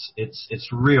 It's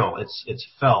real. It's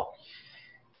felt.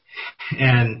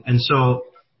 And so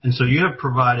you have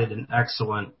provided an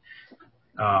excellent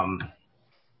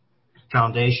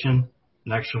foundation,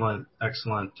 an excellent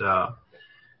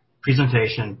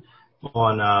presentation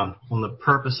on the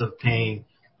purpose of pain,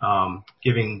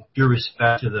 giving due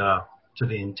respect to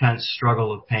the intense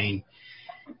struggle of pain.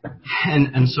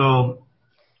 And so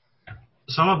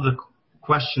some of the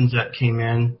questions that came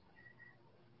in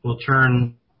will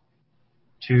turn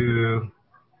to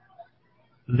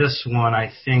this one.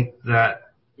 I think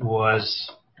that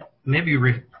was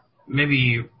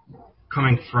maybe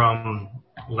coming from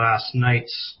last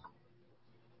night's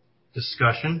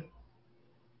discussion.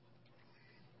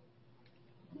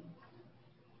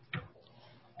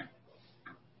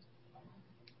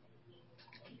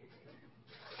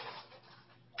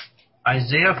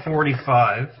 Isaiah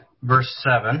 45, verse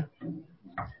 7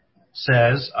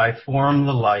 says, I form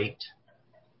the light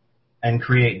and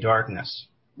create darkness.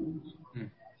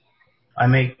 I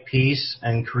make peace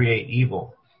and create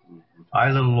evil.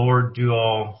 I, the Lord, do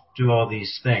all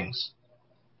these things.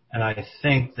 And I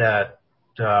think that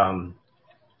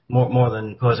more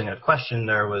than posing a question,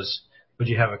 would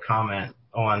you have a comment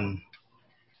on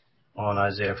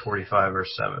Isaiah 45,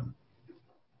 verse 7?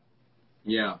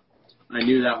 Yeah, I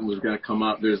knew that one was going to come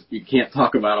up. You can't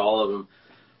talk about all of them.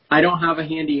 I don't have a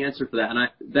handy answer for that, and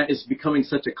that is becoming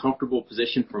such a comfortable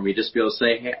position for me, just to be able to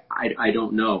say, hey, I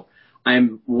don't know.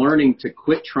 I'm learning to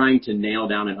quit trying to nail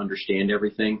down and understand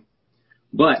everything,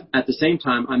 But at the same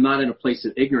time, I'm not in a place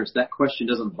of ignorance. That question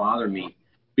doesn't bother me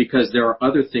because there are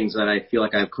other things that I feel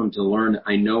like I've come to learn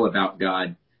I know about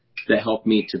God that help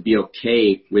me to be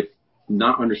okay with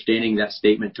not understanding that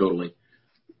statement totally.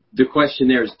 The question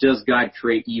there is, does God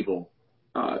create evil?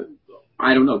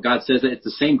 I don't know. God says that it's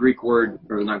the same Greek word,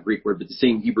 or not Greek word, but the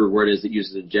same Hebrew word as it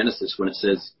uses in Genesis when it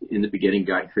says, in the beginning,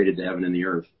 God created the heaven and the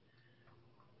earth.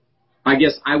 I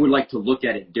guess I would like to look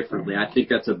at it differently. I think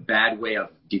that's a bad way of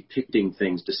depicting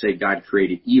things to say God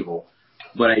created evil.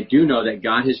 But I do know that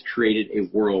God has created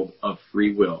a world of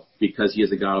free will because he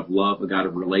is a God of love, a God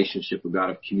of relationship, a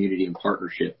God of community and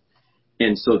partnership.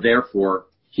 And so therefore,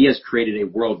 he has created a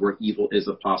world where evil is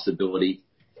a possibility.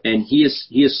 And he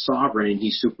is sovereign and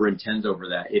he superintends over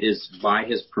that. It is by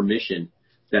his permission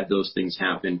that those things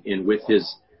happen. And with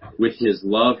his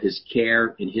love, his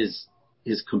care, and his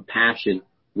compassion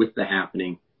with the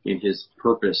happening, in his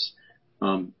purpose,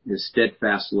 his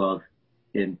steadfast love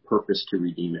and purpose to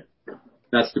redeem it.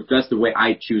 That's the way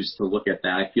I choose to look at that.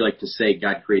 I feel like to say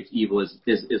God creates evil is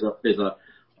a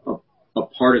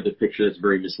part of the picture that's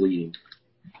very misleading.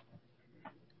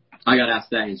 I got asked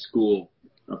that in school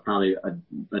probably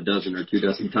a dozen or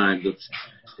 24 times.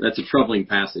 That's a troubling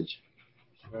passage.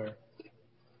 Sure.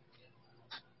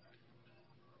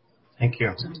 Thank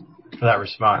you for that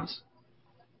response.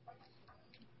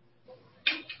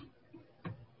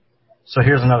 So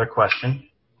here's another question.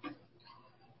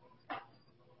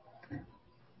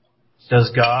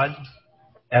 Does God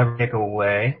ever take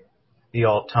away the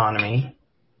autonomy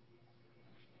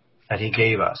that he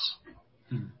gave us?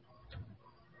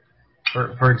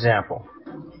 For example,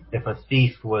 if a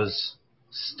thief was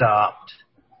stopped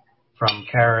from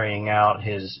carrying out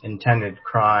his intended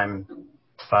crime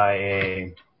by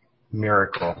a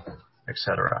miracle,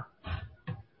 etc.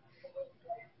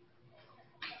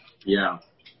 Yeah.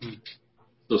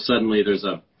 So suddenly there's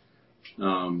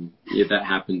that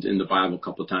happened in the Bible a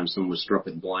couple of times. Someone was struck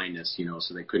with blindness,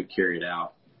 so they couldn't carry it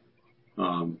out.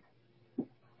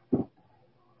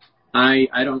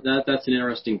 That's an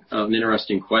interesting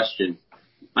question.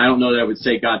 I don't know that I would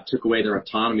say God took away their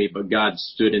autonomy, but God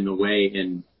stood in the way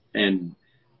and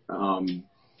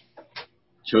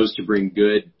chose to bring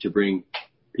good, to bring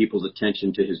people's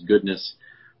attention to his goodness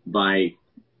by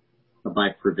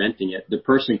preventing it. The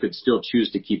person could still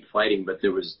choose to keep fighting, but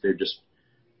they're just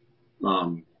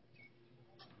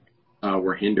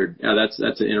were hindered. That's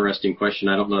an interesting question.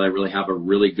 I don't know that I really have a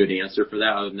really good answer for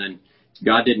that, other than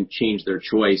God didn't change their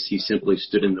choice. He simply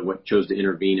stood in chose to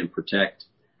intervene and protect.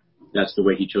 That's the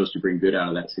way he chose to bring good out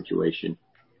of that situation.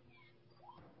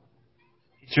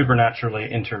 He supernaturally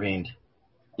intervened.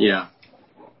 Yeah.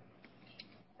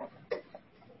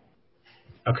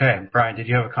 Okay, Brian, did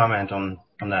you have a comment on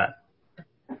that?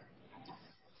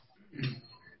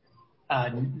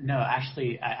 No,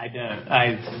 actually, I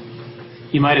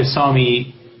don't. You might have saw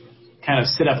me kind of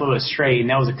sit up a little bit straight, and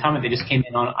that was a comment that just came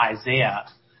in on Isaiah,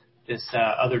 this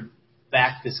other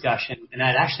back discussion, and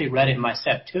I'd actually read it in my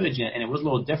Septuagint, and it was a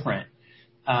little different.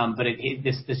 But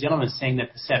this gentleman is saying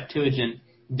that the Septuagint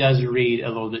does read a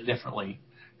little bit differently.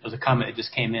 It was a comment that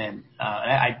just came in,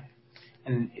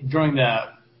 and during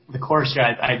the course here,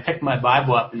 I picked my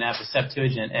Bible up and I have the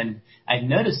Septuagint, and I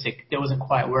noticed it wasn't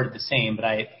quite worded the same, but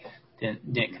I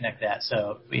didn't connect that.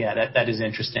 So yeah, that is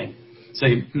interesting. So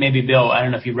maybe Bill, I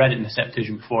don't know if you read it in the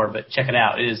Septuagint before, but check it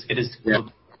out. It is. Yeah.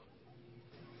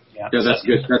 Yeah, that's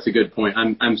good. That's a good point.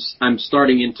 I'm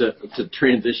starting to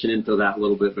transition into that a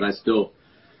little bit, but I still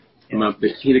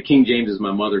the King James is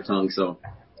my mother tongue, so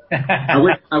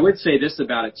I would say this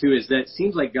about it too, is that it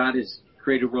seems like God has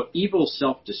created a world. Evil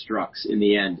self-destructs in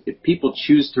the end. If people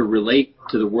choose to relate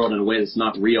to the world in a way that's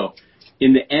not real,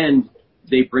 in the end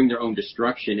they bring their own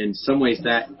destruction. In some ways,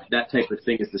 that type of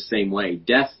thing is the same way.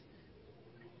 Death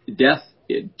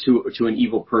to an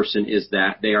evil person is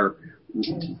that they are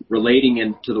relating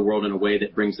into the world in a way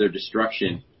that brings their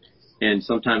destruction. And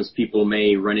sometimes people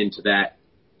may run into that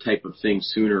type of thing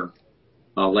sooner,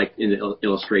 like in the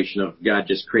illustration of God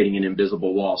just creating an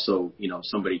invisible wall so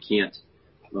somebody can't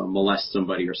molest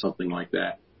somebody or something like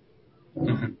that.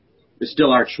 Mm-hmm. It's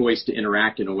still our choice to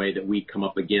interact in a way that we come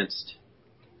up against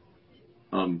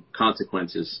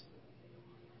consequences.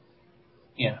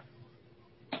 Yeah.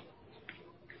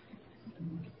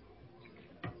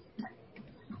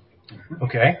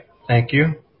 Okay, thank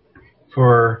you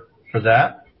for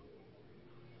that.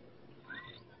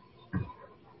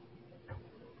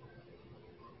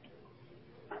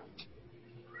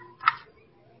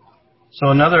 So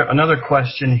another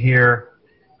question here,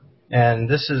 and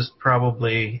this is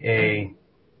probably a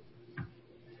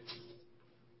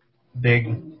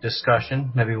big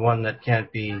discussion, maybe one that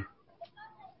can't be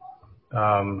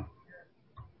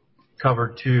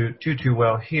covered too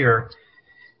well here.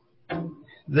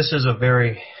 This is a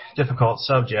very difficult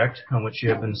subject on which you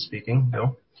have been speaking,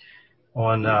 Bill,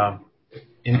 on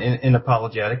in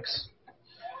apologetics.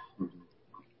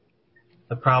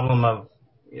 The problem of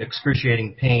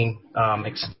excruciating pain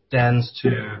extends to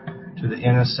the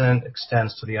innocent,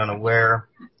 extends to the unaware.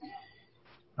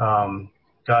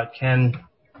 God can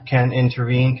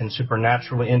intervene, can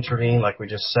supernaturally intervene, like we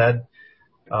just said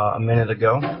a minute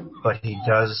ago, but He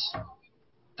does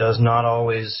not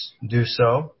always do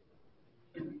so.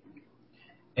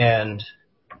 And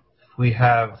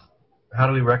how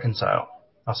do we reconcile?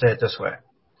 I'll say it this way.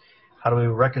 How do we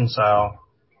reconcile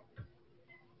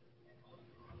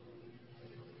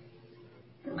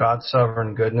God's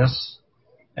sovereign goodness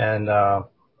and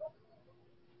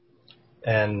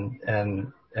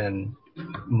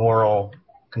moral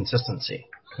consistency?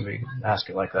 Can we ask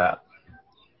it like that?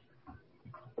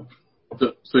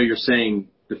 So you're saying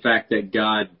the fact that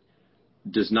God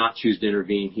does not choose to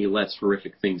intervene, He lets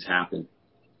horrific things happen.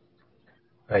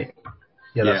 Right.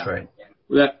 Yeah, that's right.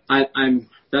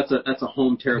 That's a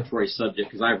home territory subject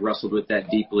because I've wrestled with that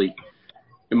deeply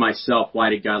in myself. Why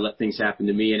did God let things happen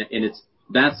to me? And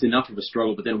that's enough of a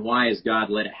struggle. But then why has God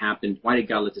let it happen? Why did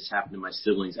God let this happen to my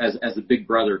siblings? As a big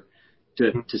brother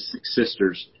to 6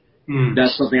 sisters,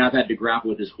 that's something I've had to grapple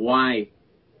with. Is why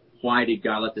did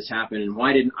God let this happen? And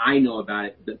why didn't I know about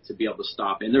it to be able to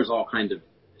stop it? And there's all kinds of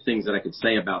things that I could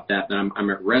say about that I'm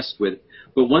at rest with.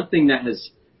 But one thing that has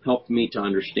helped me to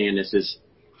understand this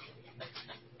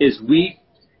is we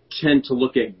tend to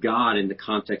look at God in the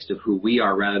context of who we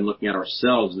are rather than looking at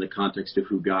ourselves in the context of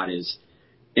who God is.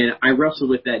 And I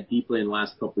wrestled with that deeply in the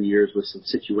last couple of years with some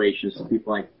situations, some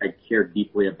people I cared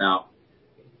deeply about.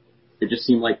 It just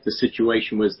seemed like the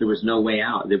situation there was no way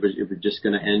out. It was just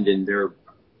going to end and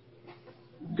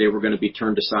they were going to be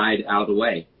turned aside, out of the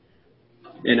way.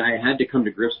 And I had to come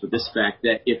to grips with this fact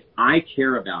that if I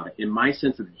care about it, and my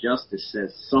sense of justice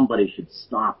says somebody should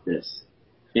stop this,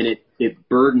 and it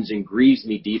burdens and grieves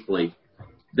me deeply,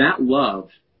 that love,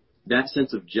 that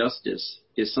sense of justice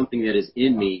is something that is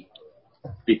in me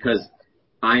because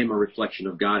I am a reflection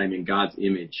of God. I'm in God's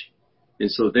image. And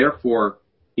so therefore,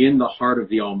 in the heart of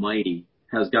the Almighty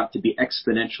has got to be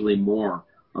exponentially more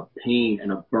of pain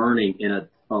and a burning and an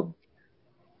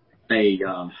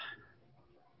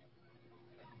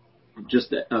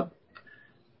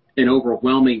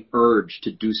overwhelming urge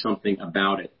to do something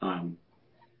about it.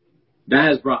 That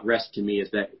has brought rest to me, is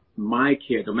that my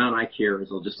care, the amount I care, is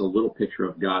just a little picture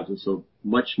of God's, and so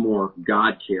much more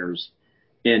God cares,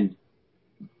 and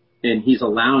He's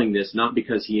allowing this not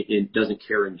because He doesn't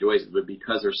care or enjoys it, but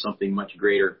because there's something much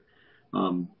greater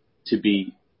to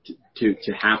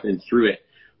happen through it.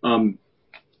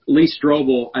 Lee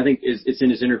Strobel, I think, it's in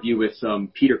his interview with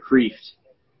Peter Kreeft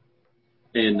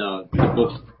in the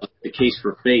book The Case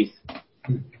for Faith.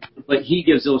 But he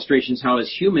gives illustrations how as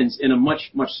humans, in a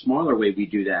much, much smaller way, we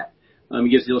do that. He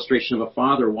gives the illustration of a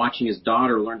father watching his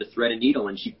daughter learn to thread a needle,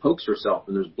 and she pokes herself,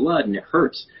 and there's blood, and it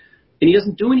hurts. And he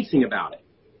doesn't do anything about it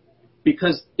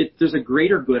because there's a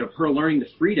greater good of her learning the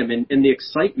freedom and the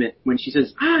excitement when she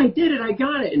says, I did it, I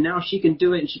got it, and now she can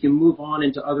do it, and she can move on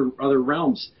into other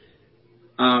realms.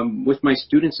 With my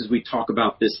students, as we talk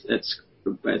about this at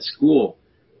school,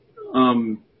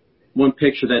 one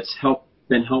picture that's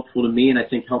been helpful to me and I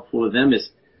think helpful to them is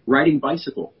riding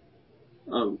bicycle.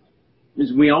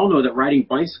 As we all know that riding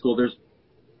bicycle, there's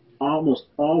almost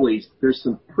always, there's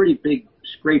some pretty big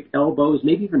scraped elbows,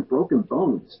 maybe even broken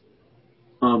bones,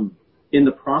 in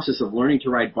the process of learning to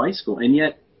ride bicycle. And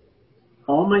yet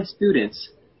all my students,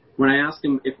 when I ask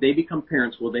them if they become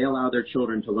parents, will they allow their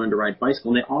children to learn to ride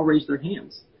bicycle? And they all raise their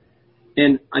hands.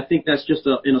 And I think that's just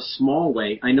in a small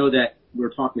way. I know that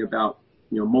we're talking about,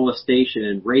 molestation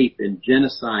and rape and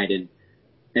genocide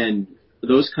and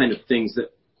those kind of things, that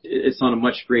it's on a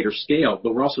much greater scale,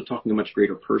 but we're also talking a much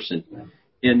greater person.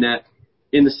 And that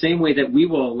in the same way that we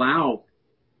will allow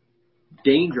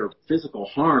danger, physical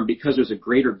harm, because there's a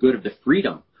greater good of the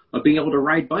freedom of being able to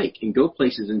ride bike and go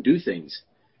places and do things.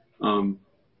 In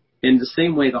the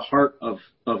same way, the heart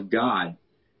of God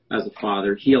as a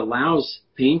father, He allows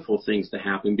painful things to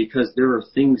happen because there are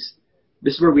things.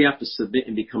 This is where we have to submit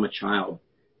and become a child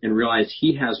and realize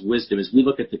He has wisdom. As we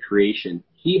look at the creation,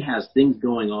 He has things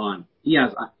going on. He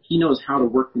knows how to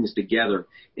work things together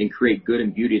and create good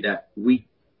and beauty that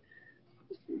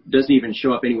doesn't even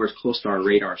show up anywhere close to our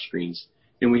radar screens.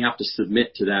 And we have to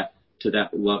submit to that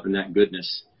love and that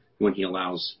goodness when He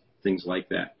allows things like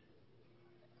that.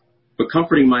 But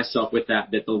comforting myself with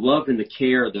that the love and the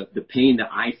care, the pain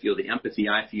that I feel, the empathy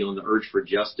I feel, and the urge for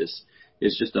justice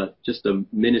is just a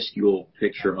minuscule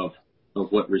picture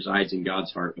of what resides in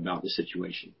God's heart about the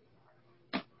situation.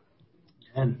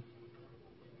 And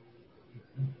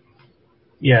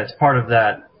Yeah, it's part of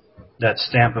that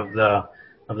stamp of the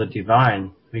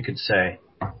divine, we could say,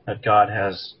 that God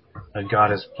has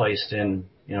placed in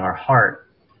our heart.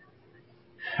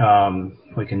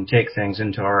 We can take things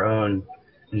into our own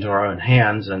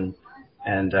hands, and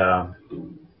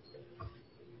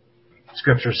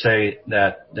scriptures say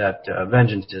that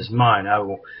vengeance is mine. I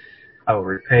will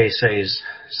repay, says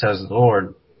the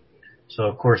Lord. So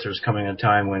of course there's coming a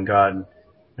time when God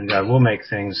will make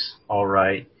things all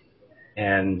right,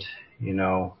 and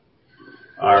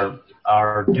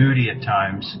our duty at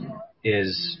times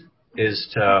is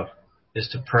to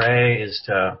pray, is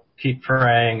to keep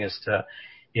praying,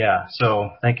 so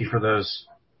thank you for those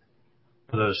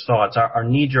thoughts. Our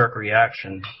knee-jerk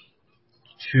reaction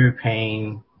to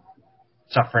pain,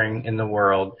 suffering in the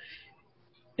world,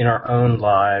 in our own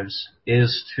lives,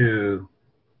 is to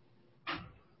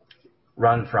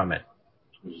run from it,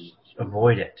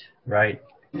 avoid it, right?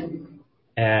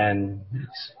 And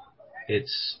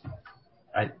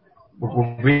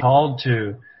we're called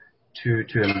to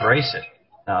embrace it.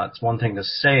 It's one thing to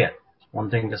say it, it's one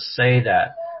thing to say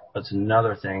that, but it's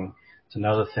another thing to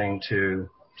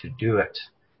do it.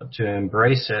 But to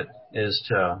embrace it is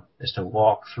to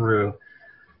walk through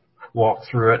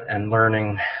it and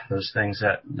learning those things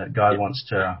that God wants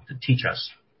to teach us.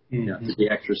 Yeah, to be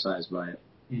exercised by it.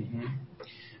 Mm-hmm.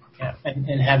 Yeah,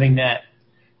 and having that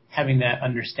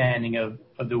understanding of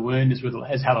the wound is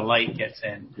how the light gets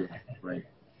in. Yeah, right.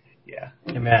 Yeah.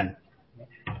 Amen.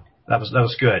 That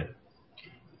was good.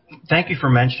 Thank you for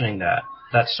mentioning that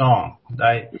song.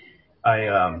 I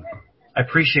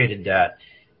appreciated that.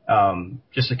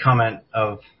 Just a comment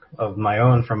of my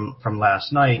own from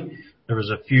last night. There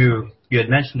was you had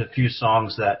mentioned a few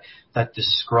songs that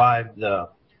describe the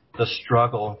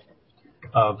struggle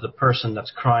of the person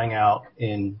that's crying out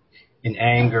in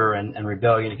anger and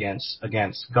rebellion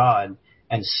against God,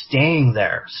 and staying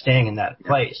in that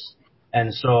place.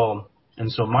 And so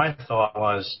my thought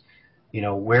was,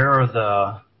 where's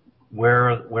the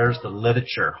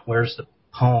literature? Where's the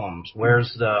poems?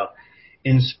 Where's the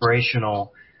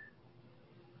inspirational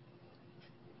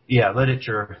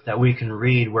literature that we can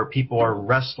read where people are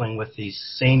wrestling with these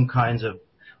same kinds of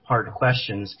hard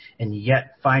questions and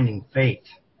yet finding faith?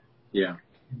 Yeah.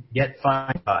 Yet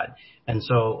find God. And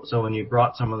so when you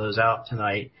brought some of those out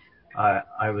tonight,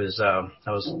 I was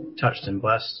touched and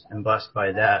blessed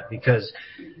by that, because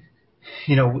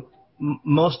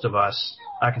most of us,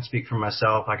 I can speak for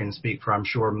myself, I can speak for, I'm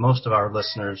sure, most of our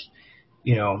listeners,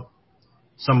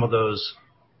 some of those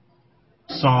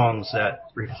songs that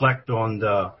reflect on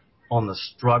the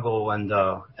struggle and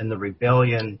the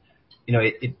rebellion,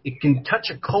 it can touch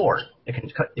a chord.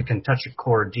 It can touch a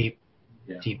chord deep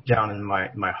down in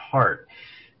my heart.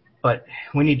 But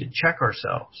we need to check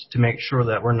ourselves to make sure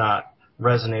that we're not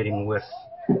resonating with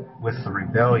the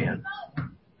rebellion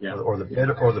or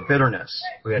the bitterness.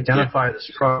 We identify the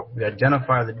struggle. We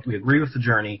agree with the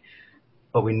journey,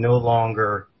 but we no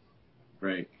longer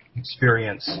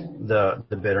experience the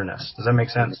bitterness. Does that make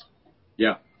sense?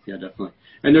 Yeah, definitely.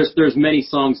 And there's many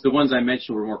songs. The ones I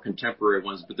mentioned were more contemporary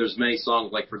ones, but there's many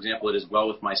songs, like, for example, It Is Well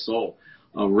With My Soul,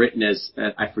 written as,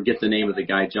 I forget the name of the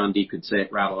guy, John D. could say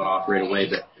it, rattle it off right away,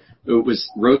 but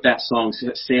wrote that song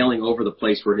sailing over the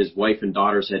place where his wife and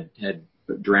daughters had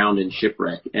drowned in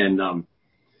shipwreck. And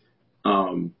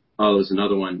there's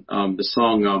another one. The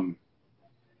song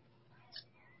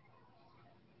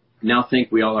Now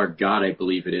Think We All Are God, I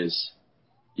believe it is.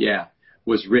 Yeah,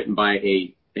 was written by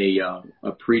a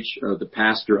preacher, the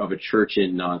pastor of a church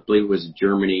in, I believe it was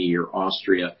Germany or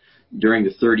Austria, during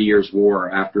the 30 Years' War,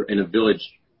 in a village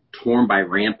torn by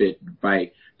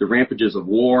the rampages of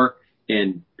war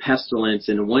and pestilence.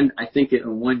 And I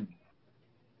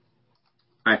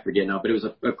forget now, but it was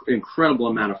an incredible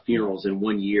amount of funerals in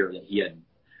 1 year that he had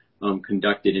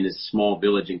conducted in his small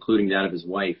village, including that of his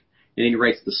wife. And then he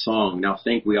writes the song, Now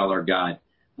Thank We All Our God,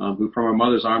 who from our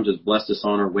mother's arms has blessed us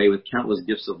on our way with countless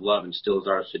gifts of love and still is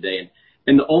ours today.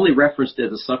 And the only reference to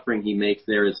the suffering he makes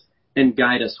there is, and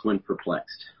guide us when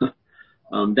perplexed.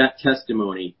 That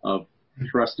testimony of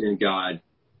trust in God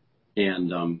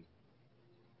and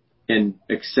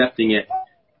accepting it,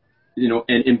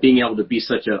 and being able to be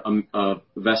such a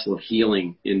vessel of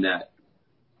healing in that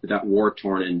war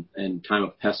torn and time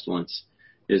of pestilence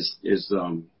is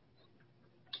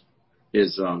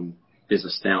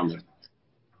astounding.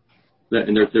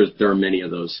 And there are many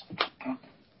of those.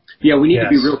 Yeah, we need to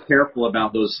be real careful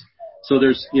about those. So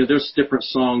there's different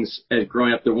songs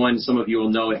growing up. The one some of you will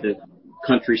know it, the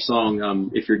country song,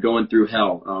 If You're Going Through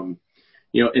Hell.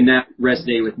 And that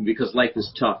resonated with me because life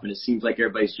is tough and it seems like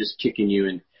everybody's just kicking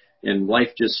you and life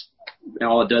just,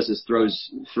 all it does is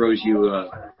throws you,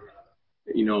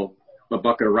 a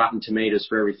bucket of rotten tomatoes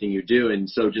for everything you do. And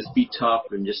so just be tough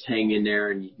and just hang in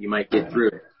there and you might get through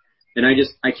it. And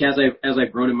as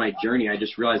I've grown in my journey, I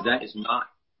just realized that is not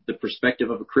the perspective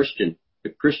of a Christian. A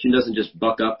Christian doesn't just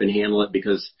buck up and handle it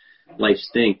because life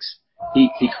stinks. He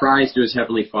cries to his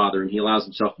Heavenly Father and he allows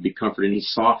himself to be comforted and he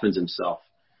softens himself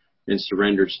and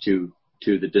surrenders to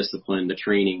the discipline, the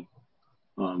training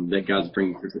that God's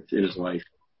bringing in his life.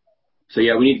 So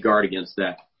yeah, we need to guard against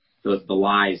that, the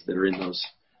lies that are in those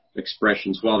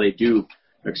expressions, while they do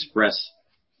express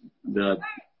the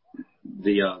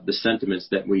sentiments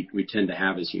that we tend to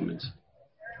have as humans.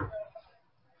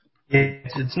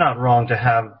 It's not wrong to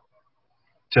have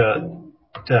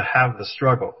the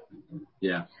struggle.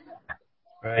 Yeah.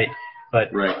 Right.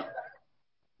 But right.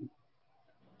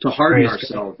 To harden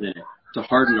ourselves in it, to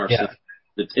harden ourselves,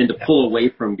 and to pull away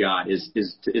from God is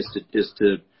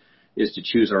to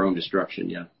choose our own destruction.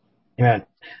 Yeah. Amen.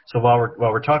 So while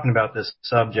we're talking about this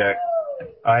subject,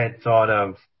 I had thought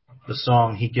of the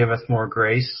song "He Giveth More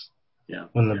Grace." Yeah.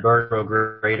 When the birds grow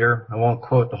greater. I won't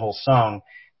quote the whole song,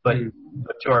 but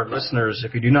to our listeners,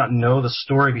 if you do not know the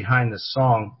story behind this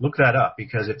song, look that up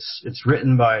because it's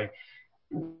written by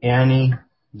Annie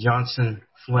Johnson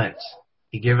Flint.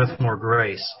 He giveth more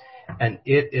grace, and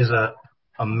it is a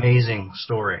amazing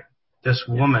story. This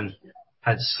woman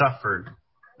had suffered.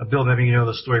 Bill, maybe you know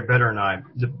the story better than I,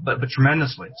 but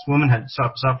tremendously. This woman had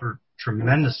suffered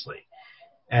tremendously,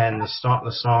 and the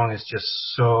song is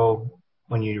just so.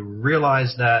 When you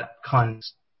realize that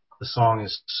context, the song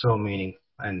is so meaningful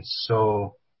and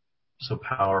so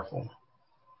powerful.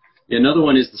 Another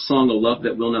one is the song "A Love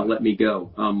That Will Not Let Me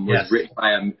Go." Was written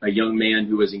by a young man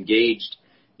who was engaged,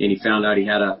 and he found out he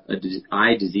had a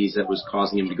eye disease that was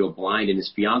causing him to go blind. And his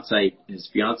fiance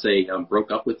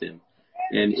broke up with him,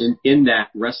 and in that,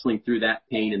 wrestling through that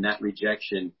pain and that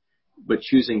rejection, but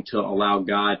choosing to allow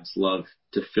God's love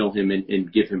to fill him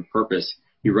and give him purpose,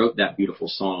 he wrote that beautiful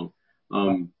song.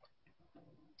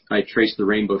 I trace the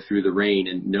rainbow through the rain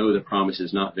and know the promise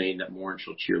is not vain that morn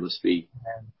shall tearless be.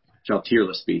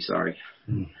 Sorry.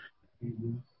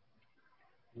 Mm-hmm.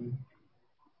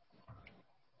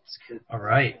 All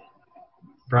right.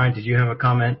 Brian, did you have a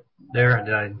comment there?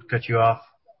 Did I cut you off?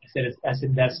 I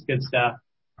said that's good stuff.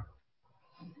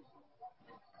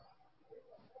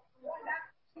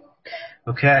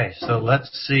 Okay, so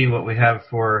let's see what we have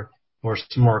for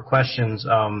some more questions.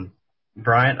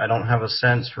 Bryant, I don't have a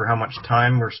sense for how much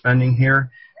time we're spending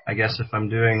here. I guess if I'm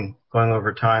going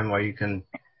over time, well, you can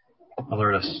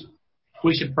alert us.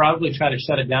 We should probably try to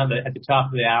shut it down at the top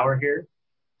of the hour here.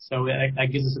 So that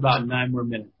gives us about 9 more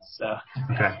minutes. So.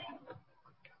 Okay.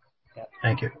 Yeah.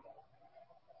 Thank you.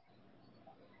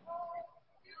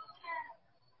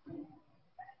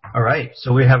 All right,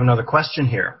 so we have another question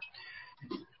here.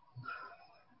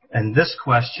 And this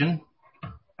question,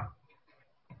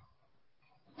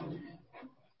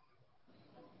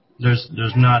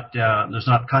 there's not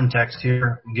context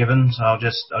here given, so I'll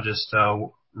just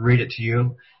read it to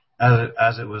you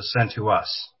as it was sent to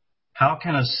us. How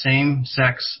can a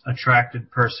same-sex attracted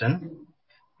person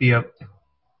be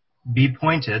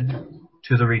pointed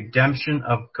to the redemption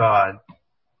of God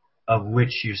of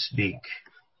which you speak?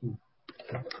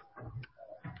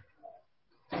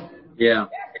 Yeah.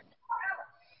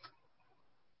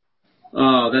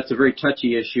 Oh, that's a very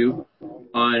touchy issue.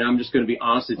 And I'm just going to be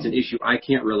honest, it's an issue I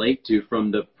can't relate to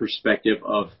from the perspective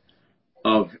of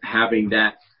having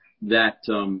that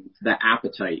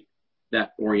appetite,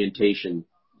 that orientation.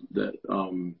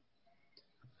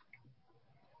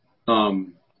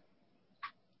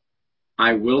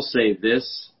 I will say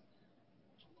this.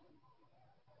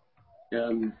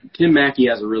 Tim Mackey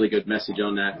has a really good message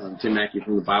on that. Tim Mackey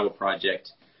from the Bible Project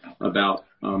about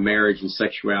marriage and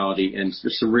sexuality, and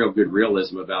there's some real good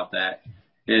realism about that.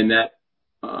 And that,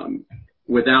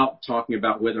 without talking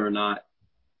about whether or not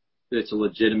it's a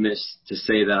legitimate to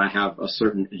say that I have a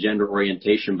certain gender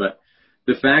orientation, but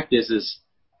the fact is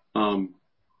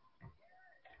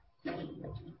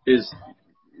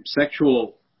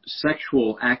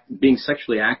being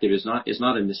sexually active is not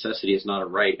a necessity, it's not a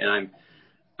right, and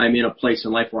I'm in a place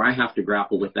in life where I have to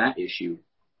grapple with that issue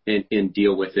and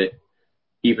deal with it,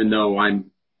 even though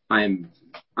I'm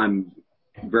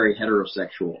very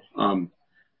heterosexual.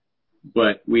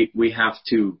 But we have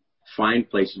to find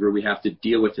places where we have to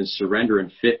deal with and surrender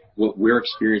and fit what we're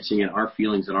experiencing and our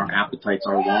feelings and our appetites,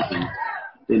 our longing,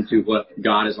 into what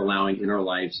God is allowing in our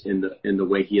lives in the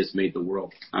way He has made the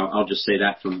world. I'll just say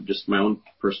that from just my own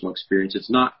personal experience. It's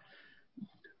not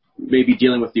maybe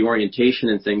dealing with the orientation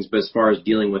and things, but as far as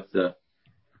dealing with the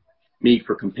need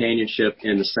for companionship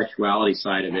and the sexuality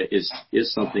side of it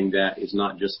is something that is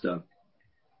not just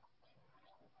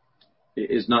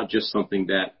something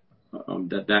that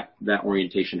that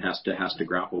orientation has to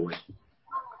grapple with.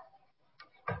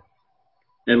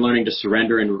 And learning to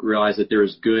surrender and realize that there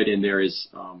is good and there is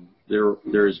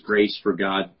grace for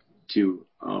God to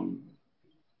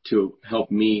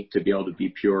help me to be able to be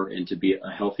pure and to be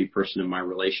a healthy person in my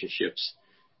relationships,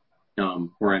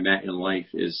 where I'm at in life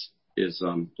is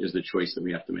the choice that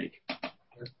we have to make.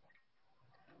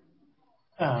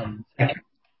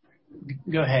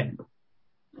 Go ahead.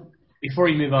 Before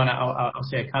you move on, I'll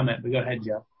say a comment, but go ahead,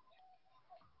 Joe.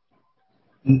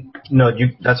 No,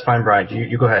 that's fine, Brian.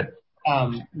 You go ahead.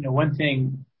 One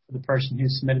thing for the person who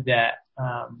submitted that,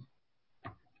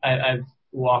 I've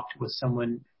walked with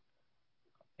someone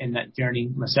in that journey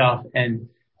myself, and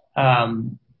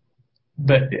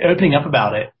but opening up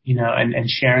about it, and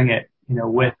sharing it,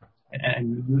 with,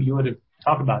 and you would have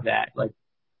talked about that, like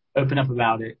open up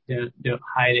about it, don't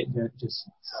hide it, don't just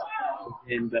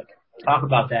but talk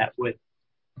about that with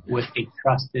a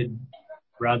trusted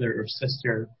brother or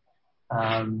sister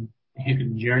who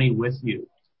can journey with you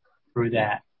through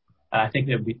that. I think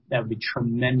that would be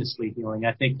tremendously healing.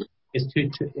 I think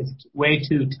it's way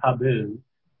too taboo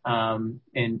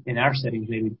in our settings,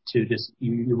 maybe, to just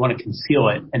you want to conceal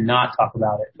it and not talk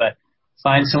about it, but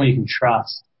find someone you can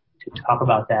trust to talk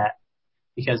about that,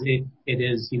 because it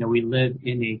is, we live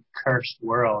in a cursed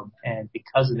world, and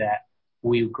because of that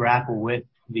we grapple with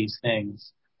these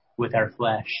things with our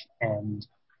flesh, and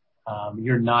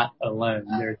you're not alone.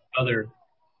 There's other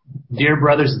dear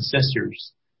brothers and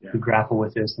sisters who grapple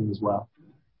with this thing as well.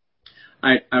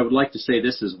 I would like to say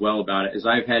this as well about it, is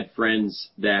I've had friends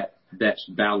that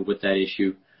battled with that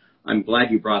issue. I'm glad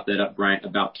you brought that up, Brian,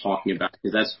 about talking about it,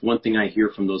 because that's one thing I hear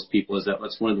from those people, is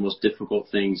that's one of the most difficult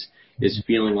things, is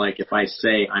feeling like if I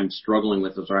say I'm struggling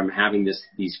with this or I'm having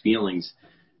these feelings,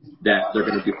 that they're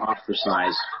going to be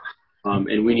ostracized,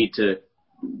 and we need to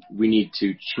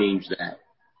change that.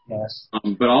 Yes.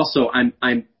 But also,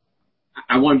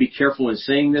 I want to be careful in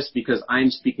saying this, because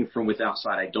I'm speaking from with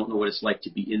outside. I don't know what it's like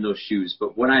to be in those shoes.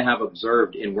 But what I have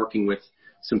observed in working with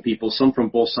some people, some from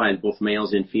both sides, both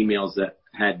males and females, that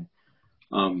had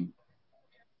a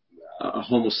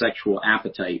homosexual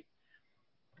appetite,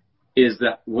 is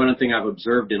that one thing I've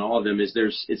observed in all of them is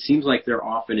it seems like there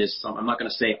often is some, I'm not going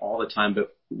to say all the time,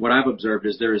 but what I've observed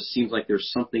is seems like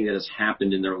there's something that has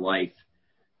happened in their life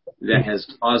that has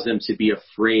caused them to be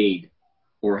afraid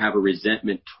or have a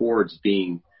resentment towards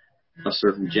being a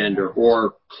certain gender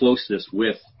or closeness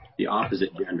with the opposite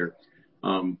gender.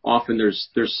 Often there's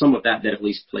some of that at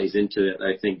least plays into it.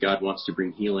 I think God wants to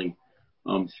bring healing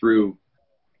through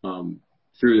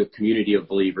the community of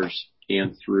believers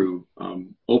and through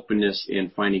openness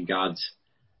and finding God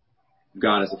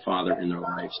as a father in their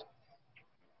lives.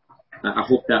 I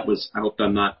hope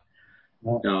I'm not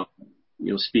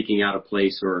speaking out of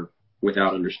place or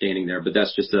without understanding there, but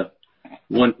that's just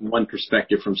one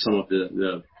perspective from some of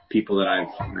the people that I've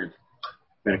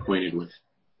been acquainted with.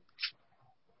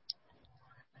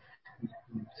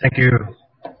 Thank you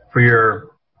for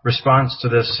your response to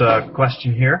this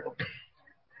question here.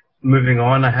 Moving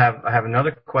on, I have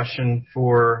another question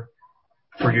for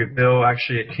you, Bill.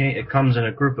 Actually, it comes in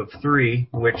a group of three,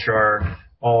 which are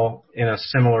all in a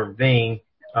similar vein.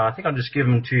 I think I'll just give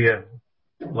them to you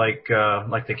like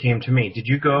they came to me. Did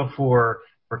you go for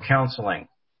counseling?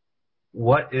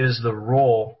 What is the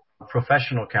role of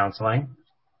professional counseling?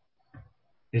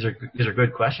 These are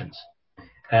good questions.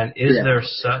 And is there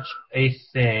such a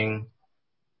thing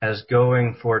as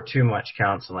going for too much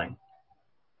counseling?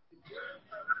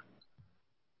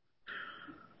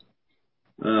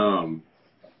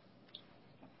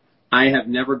 I have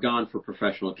never gone for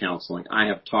professional counseling. I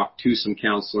have talked to some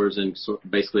counselors and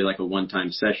basically like a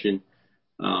one-time session,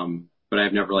 but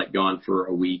I've never gone for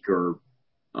a week or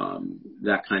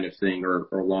that kind of thing or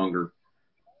longer.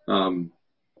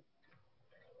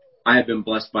 I have been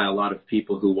blessed by a lot of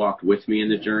people who walked with me in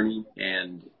the journey,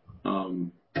 and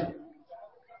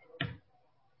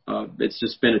it's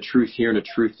just been a truth here and a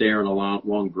truth there and a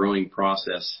long growing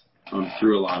process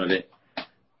through a lot of it.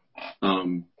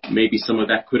 Maybe some of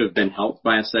that could have been helped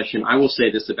by a session. I will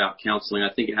say this about counseling.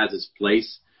 I think it has its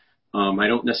place. I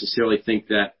don't necessarily think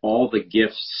that all the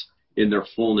gifts in their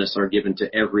fullness are given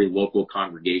to every local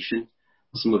congregation.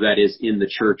 Some of that is in the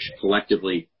church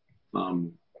collectively,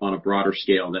 on a broader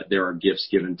scale, that there are gifts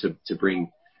given to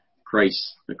bring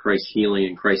Christ healing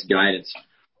and Christ guidance.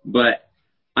 But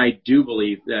I do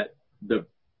believe that the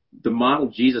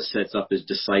model Jesus sets up is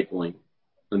discipling.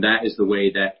 And that is the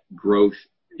way that growth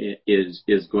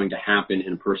is going to happen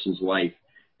in a person's life,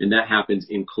 and that happens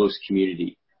in close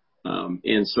community.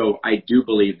 And so I do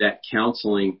believe that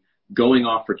counseling, going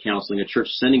off for counseling, a church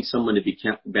sending someone to be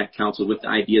back counseled with the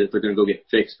idea that they're going to go get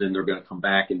fixed and they're going to come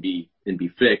back and be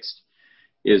fixed,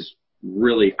 is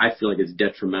really, I feel like it's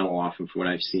detrimental off of what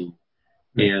I've seen.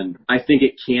 And I think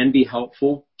it can be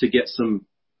helpful to get some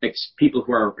people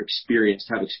who are experienced,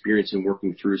 have experience in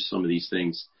working through some of these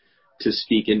things, to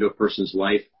speak into a person's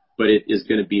life, but it is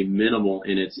going to be minimal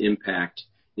in its impact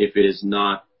if it is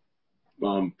not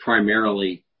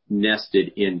primarily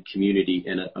nested in community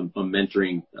and a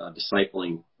mentoring,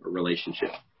 discipling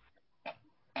relationship.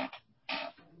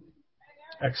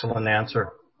 Excellent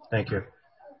answer. Thank you.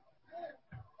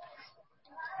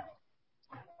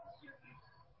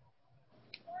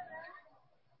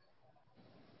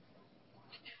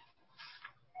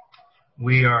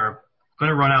 We are going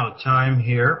to run out of time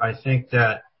here. I think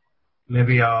that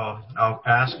maybe I'll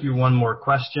ask you one more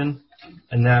question,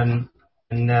 and then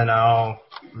I'll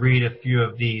read a few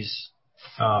of these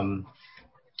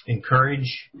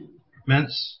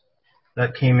encouragements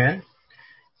that came in.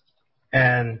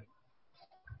 And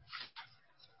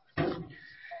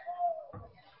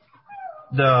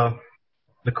the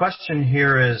question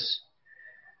here is,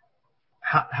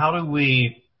 how do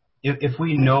we, if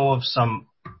we know of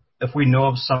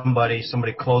somebody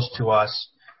close to us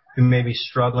who may be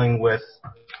struggling with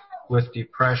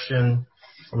depression,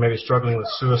 or maybe struggling with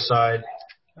suicide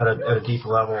at a deep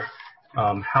level,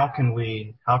 how can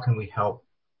we help?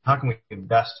 How can we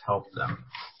best help them?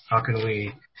 How can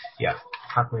we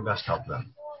best help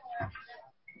them?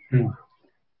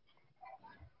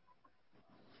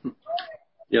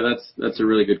 Yeah, that's a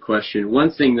really good question.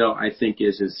 One thing though, I think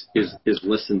is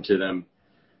listen to them.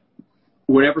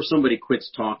 Whenever somebody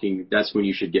quits talking, that's when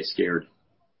you should get scared.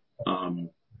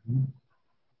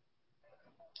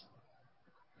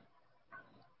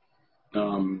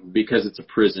 Because it's a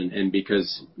prison, and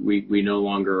because we no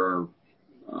longer are,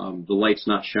 the light's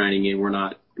not shining in, we're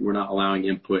not allowing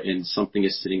input, and something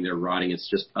is sitting there rotting. It's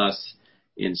just us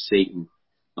and Satan,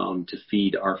 to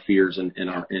feed our fears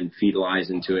and feed lies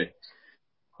into it.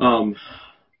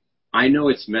 I know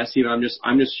it's messy, but I'm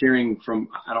just sharing from,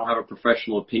 I don't have a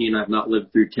professional opinion. I've not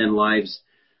lived through 10 lives.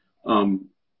 I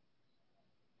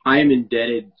am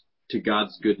indebted to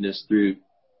God's goodness through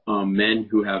men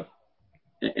who have,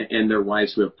 and their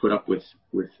wives who have put up with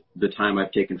the time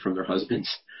I've taken from their husbands,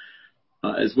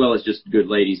 as well as just good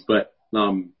ladies. But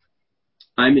I'm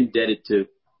indebted to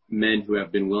men who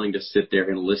have been willing to sit there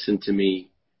and listen to me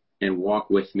and walk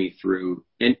with me through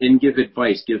and give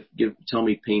advice, tell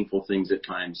me painful things at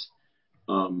times.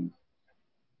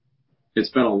 It's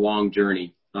been a long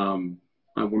journey. I'm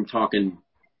talking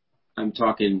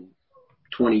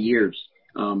 20 years.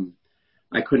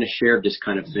 I couldn't have shared this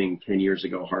kind of thing 10 years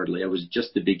ago, hardly. It was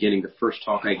just the beginning. The first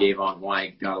talk I gave on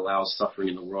why God allows suffering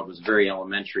in the world was very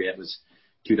elementary. It was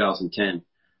 2010.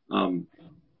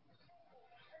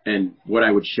 And what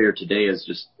I would share today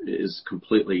is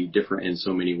completely different in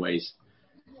so many ways.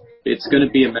 It's going to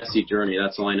be a messy journey.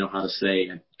 That's all I know how to say.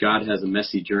 God has a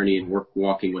messy journey, and we're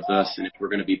walking with us. And if we're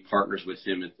going to be partners with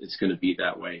Him, it's going to be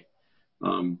that way.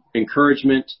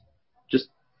 Encouragement, just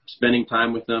spending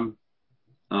time with them.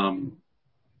 I'm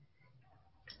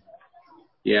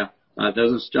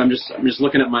just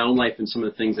looking at my own life and some of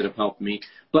the things that have helped me.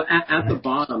 But at the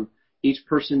bottom, each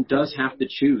person does have to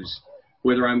choose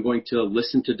whether I'm going to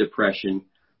listen to depression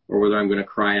or whether I'm going to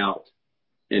cry out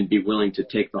and be willing to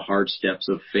take the hard steps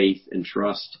of faith and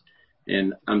trust.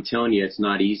 And I'm telling you, it's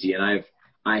not easy. And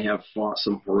I have fought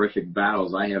some horrific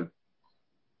battles. I have,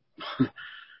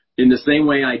 in the same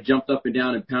way I jumped up and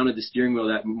down and pounded the steering wheel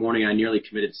that morning I nearly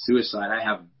committed suicide, I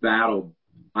have battled.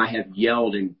 I have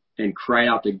yelled and cried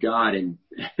out to God and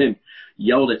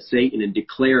yelled at Satan and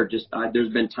declared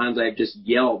there's been times I've just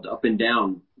yelled up and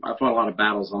down. I fought a lot of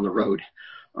battles on the road,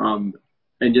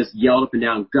 and just yelled up and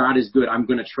down, God is good. I'm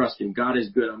going to trust Him. God is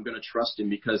good. I'm going to trust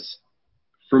Him, because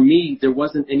for me, there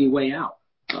wasn't any way out.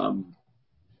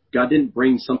 God didn't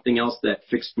bring something else that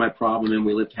fixed my problem and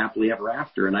we lived happily ever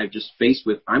after. And I've just faced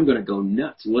with, I'm going to go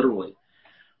nuts, literally.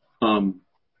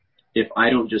 If I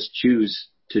don't just choose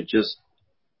to just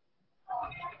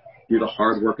do the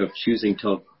hard work of choosing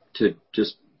to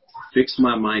just fix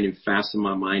my mind and fasten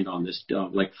my mind on this,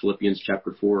 like Philippians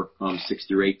chapter 4,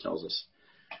 6-8 tells us.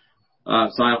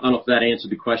 So I don't know if that answered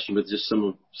the question, but just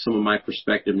some of my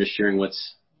perspective, just sharing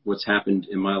what's happened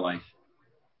in my life.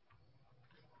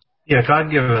 Yeah, God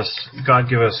give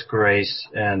us grace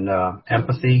and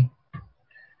empathy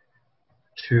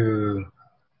to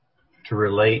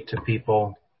relate to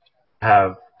people,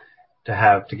 to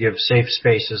give safe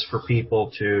spaces for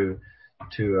people to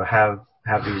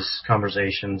have these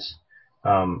conversations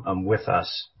with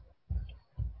us.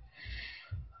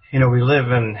 You know, we live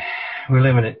in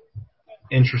an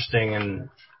interesting and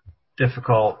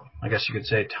difficult, I guess you could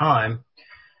say, time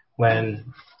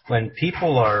when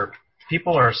people are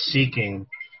seeking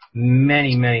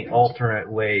many alternate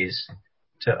ways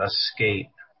to escape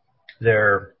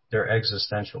their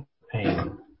existential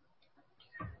pain.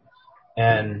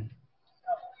 And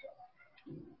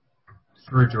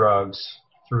through drugs,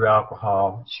 through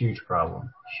alcohol, it's a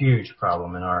huge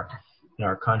problem in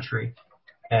our country.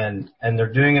 And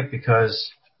they're doing it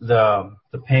because the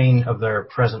pain of their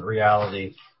present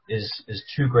reality is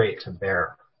too great to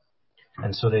bear.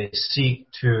 And so they seek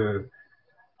to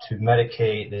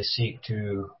medicate, they seek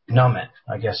to numb it,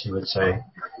 I guess you would say,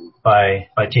 by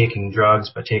taking drugs,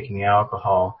 by taking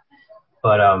alcohol.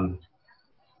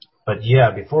 But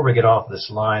yeah, before we get off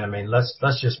this line, I mean, let's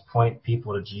just point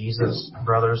people to Jesus,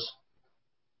 brothers.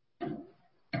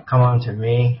 Come unto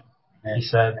me, he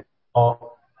said,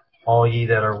 all ye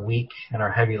that are weak and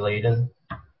are heavy laden,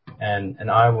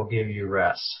 and I will give you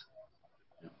rest.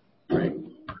 Right.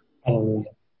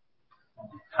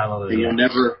 Hallelujah.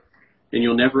 And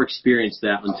you'll never experience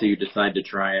that until you decide to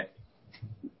try it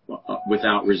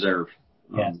without reserve.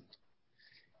 Yeah.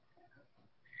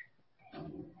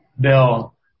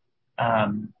 Bill,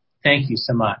 thank you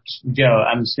so much. Joe,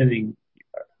 I'm assuming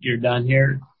you're done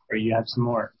here, or you have some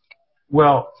more?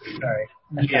 Well, sorry.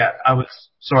 Yeah, I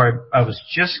was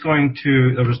just going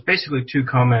to. There was basically two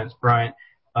comments, Brian,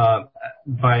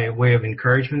 by way of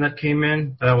encouragement that came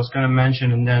in that I was going to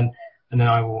mention, and then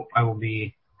I will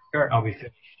be. Sure. I'll be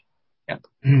finished. Yep.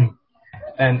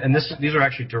 And these are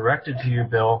actually directed to you,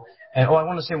 Bill. And I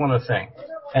want to say one other thing,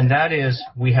 and that is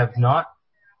we have not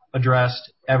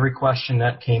addressed every question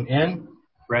that came in.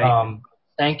 Right.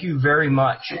 Thank you very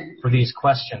much for these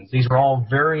questions. These are all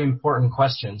very important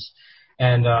questions,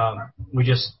 and we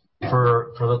just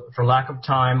for lack of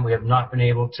time we have not been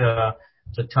able to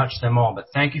touch them all. But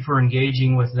thank you for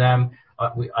engaging with them.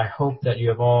 I hope that you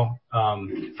have all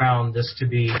found this to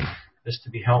be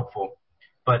helpful.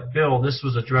 But Bill, this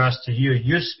was addressed to you.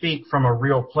 You speak from a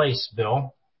real place,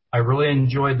 Bill. I really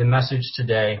enjoyed the message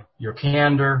today. Your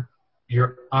candor,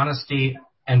 your honesty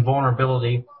and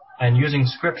vulnerability, and using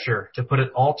Scripture to put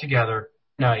it all together.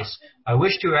 Nice. I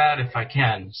wish to add, if I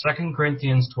can, 2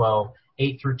 Corinthians 12,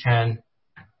 8 through 10,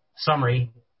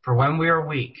 summary, for when we are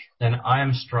weak, then I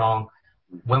am strong.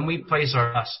 When we place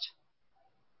our trust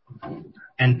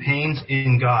and pains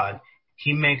in God,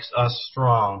 He makes us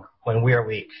strong when we are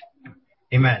weak.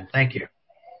 Amen. Thank you.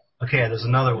 Okay, there's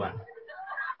another one.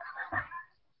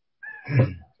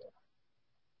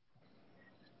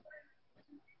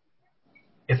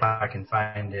 If I can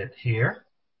find it here.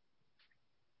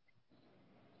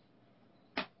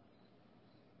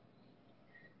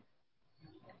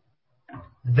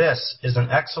 This is an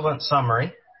excellent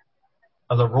summary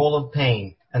of the role of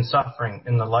pain and suffering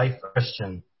in the life of a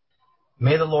Christian.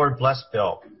 May the Lord bless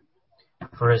Bill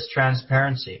for his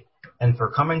transparency and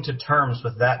for coming to terms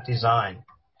with that design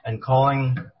and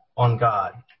calling on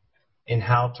God in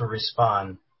how to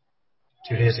respond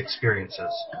to his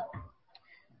experiences.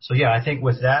 So yeah, I think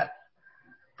with that,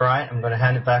 Brian, I'm going to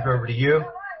hand it back over to you.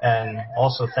 And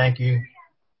also thanks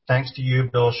to you,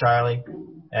 Bill Shiley,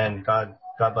 and God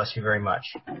bless you very much.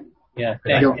 Yeah,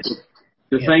 thank you.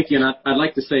 Thank you, and I'd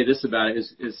like to say this about it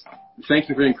is thank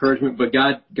you for the encouragement, but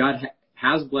God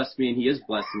has blessed me and He is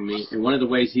blessing me, and one of the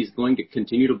ways He's going to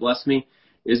continue to bless me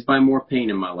is by more pain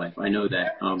in my life. I know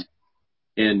that,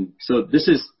 and so this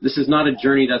is not a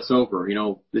journey that's over. You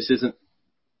know, this isn't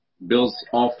Bill's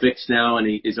all fixed now and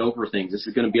he is over things. This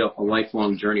is going to be a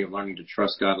lifelong journey of learning to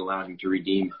trust God, allowing Him to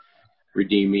redeem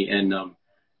me, and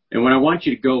what I want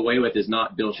you to go away with is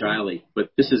not Bill Shiley,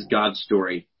 but this is God's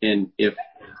story, and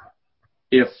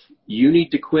if you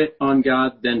need to quit on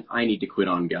God, then I need to quit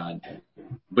on God.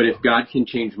 But if God can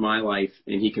change my life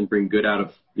and He can bring good out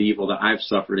of the evil that I've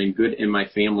suffered and good in my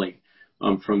family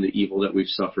from the evil that we've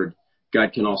suffered,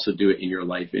 God can also do it in your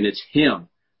life. And it's Him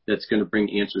that's going to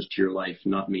bring answers to your life,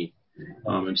 not me.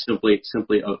 I'm simply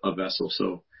a vessel.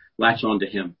 So latch on to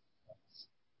Him.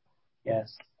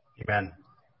 Yes. Amen.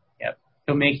 Yep.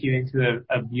 He'll make you into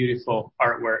a beautiful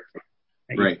artwork.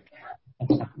 Right.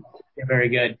 Yeah, very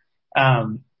good.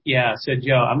 Yeah, so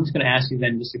Joe, I'm just going to ask you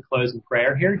then just to close in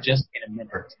prayer here just in a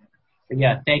minute. But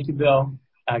yeah, thank you, Bill.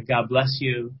 God bless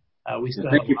you.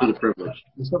 Thank you for the privilege.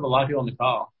 We still have a lot of people on the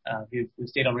call who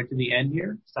stayed on right to the end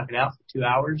here, stuck it out for 2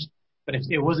 hours. But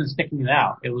it wasn't sticking it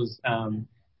out. It was,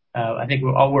 I think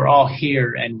we're all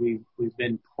here and we've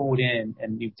been pulled in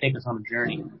and you've taken us on a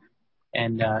journey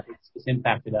and it's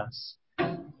impacted us.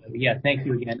 So Yeah, thank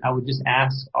you again. I would just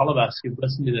ask all of us who've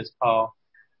listened to this call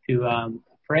to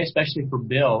pray, especially for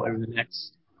Bill over the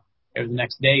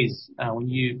next days when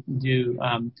you do.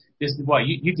 This is what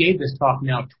you gave this talk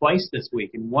now twice this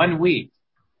week in 1 week.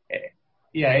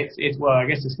 Yeah, it's well, I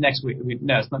guess it's next week.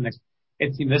 No, it's not next.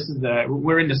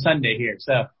 We're into Sunday here.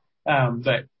 So,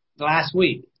 but last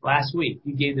week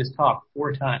you gave this talk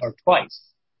 4 times or twice,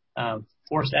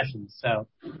 4 sessions. So.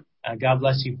 God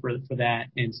bless you for that.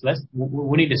 And so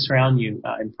we need to surround you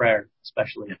in prayer,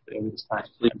 especially over this time.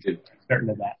 I'm certain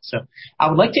of that. So I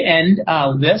would like to end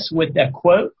this with a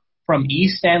quote from E.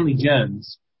 Stanley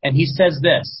Jones. And he says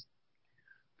this: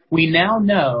 "We now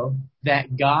know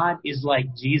that God is like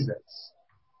Jesus.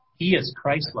 He is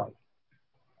Christ-like.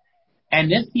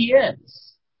 And if he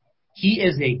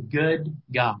is a good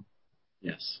God."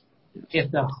 Yes.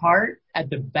 If the heart at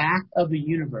the back of the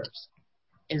universe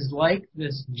is like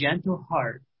this gentle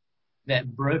heart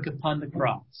that broke upon the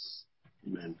cross,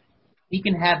 Amen. he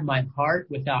can have my heart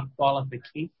without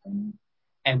qualification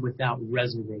and without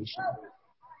reservation.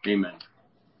 Amen.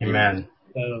 Amen.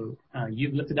 So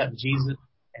you've lifted up Jesus,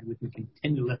 and we can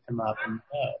continue to lift him up and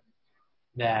know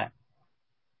that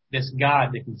this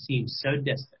God that can seem so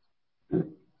distant,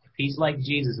 if he's like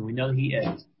Jesus, and we know he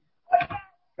is,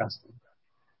 trust him.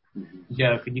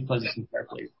 Joe, could you close us in prayer,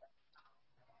 please?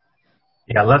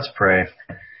 Yeah, let's pray.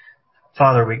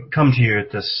 Father, we come to you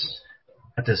at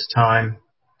this time,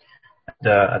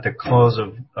 at the close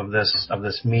of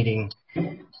this meeting,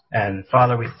 and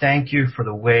Father, we thank you for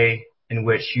the way in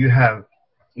which you have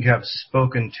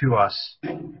spoken to us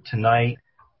tonight.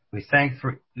 We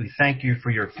thank you for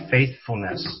your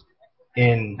faithfulness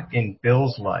in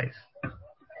Bill's life.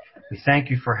 We thank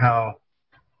you for how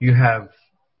you have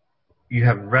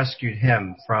rescued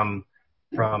him from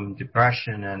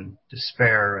depression and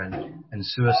despair and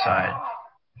suicide.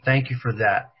 Thank you for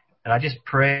that. And I just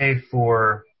pray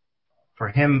for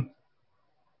him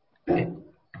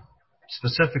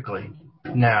specifically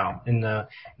now in the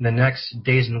next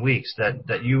days and weeks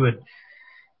that you would,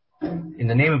 in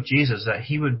the name of Jesus, that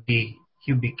he would be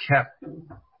kept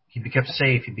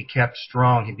safe, he'd be kept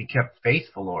strong, he'd be kept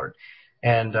faithful, Lord.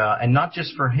 And not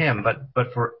just for him,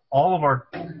 but for all of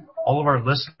our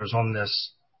listeners on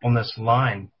this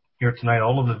line here tonight,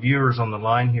 all of the viewers on the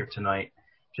line here tonight.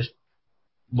 Just,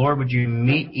 Lord, would you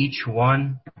meet each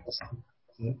one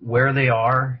where they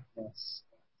are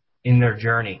in their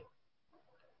journey?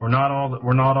 We're not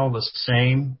all the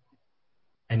same,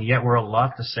 and yet we're a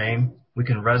lot the same. We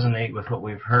can resonate with what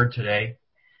we've heard today.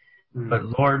 But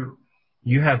Lord,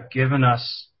 you have given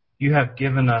us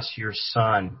your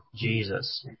Son,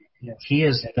 Jesus. Yes. He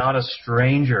is not a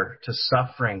stranger to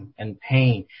suffering and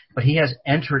pain, but he has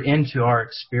entered into our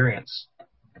experience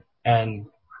and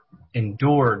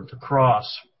endured the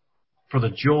cross for the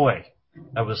joy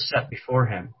that was set before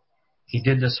him. He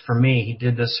did this for me. He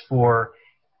did this for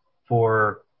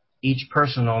each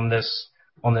person on this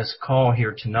call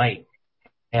here tonight.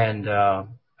 And I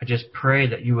just pray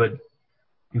that you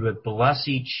would bless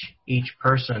each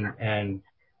person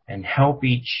and help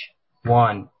each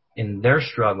one in their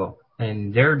struggle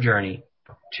and their journey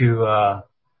to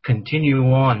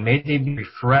continue on. May they be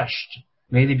refreshed.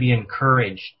 May they be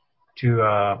encouraged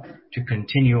to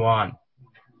continue on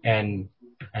and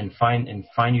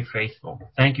find you faithful.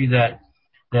 Thank you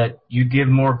that you give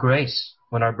more grace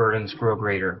when our burdens grow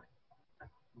greater.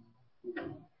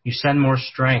 You send more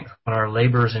strength when our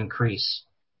labors increase.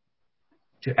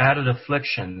 To added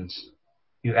afflictions,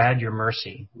 you add your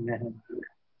mercy. Amen.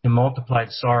 To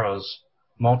multiplied sorrows,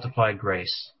 multiplied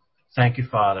grace. Thank you,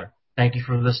 Father. Thank you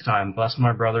for this time. Bless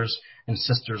my brothers and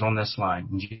sisters on this line.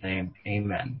 In Jesus' name,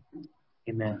 amen.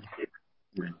 Amen.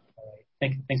 All right.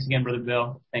 Thanks again, Brother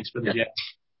Bill. Thanks, Brother Jeff.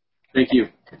 Thank you.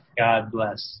 God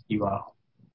bless you all.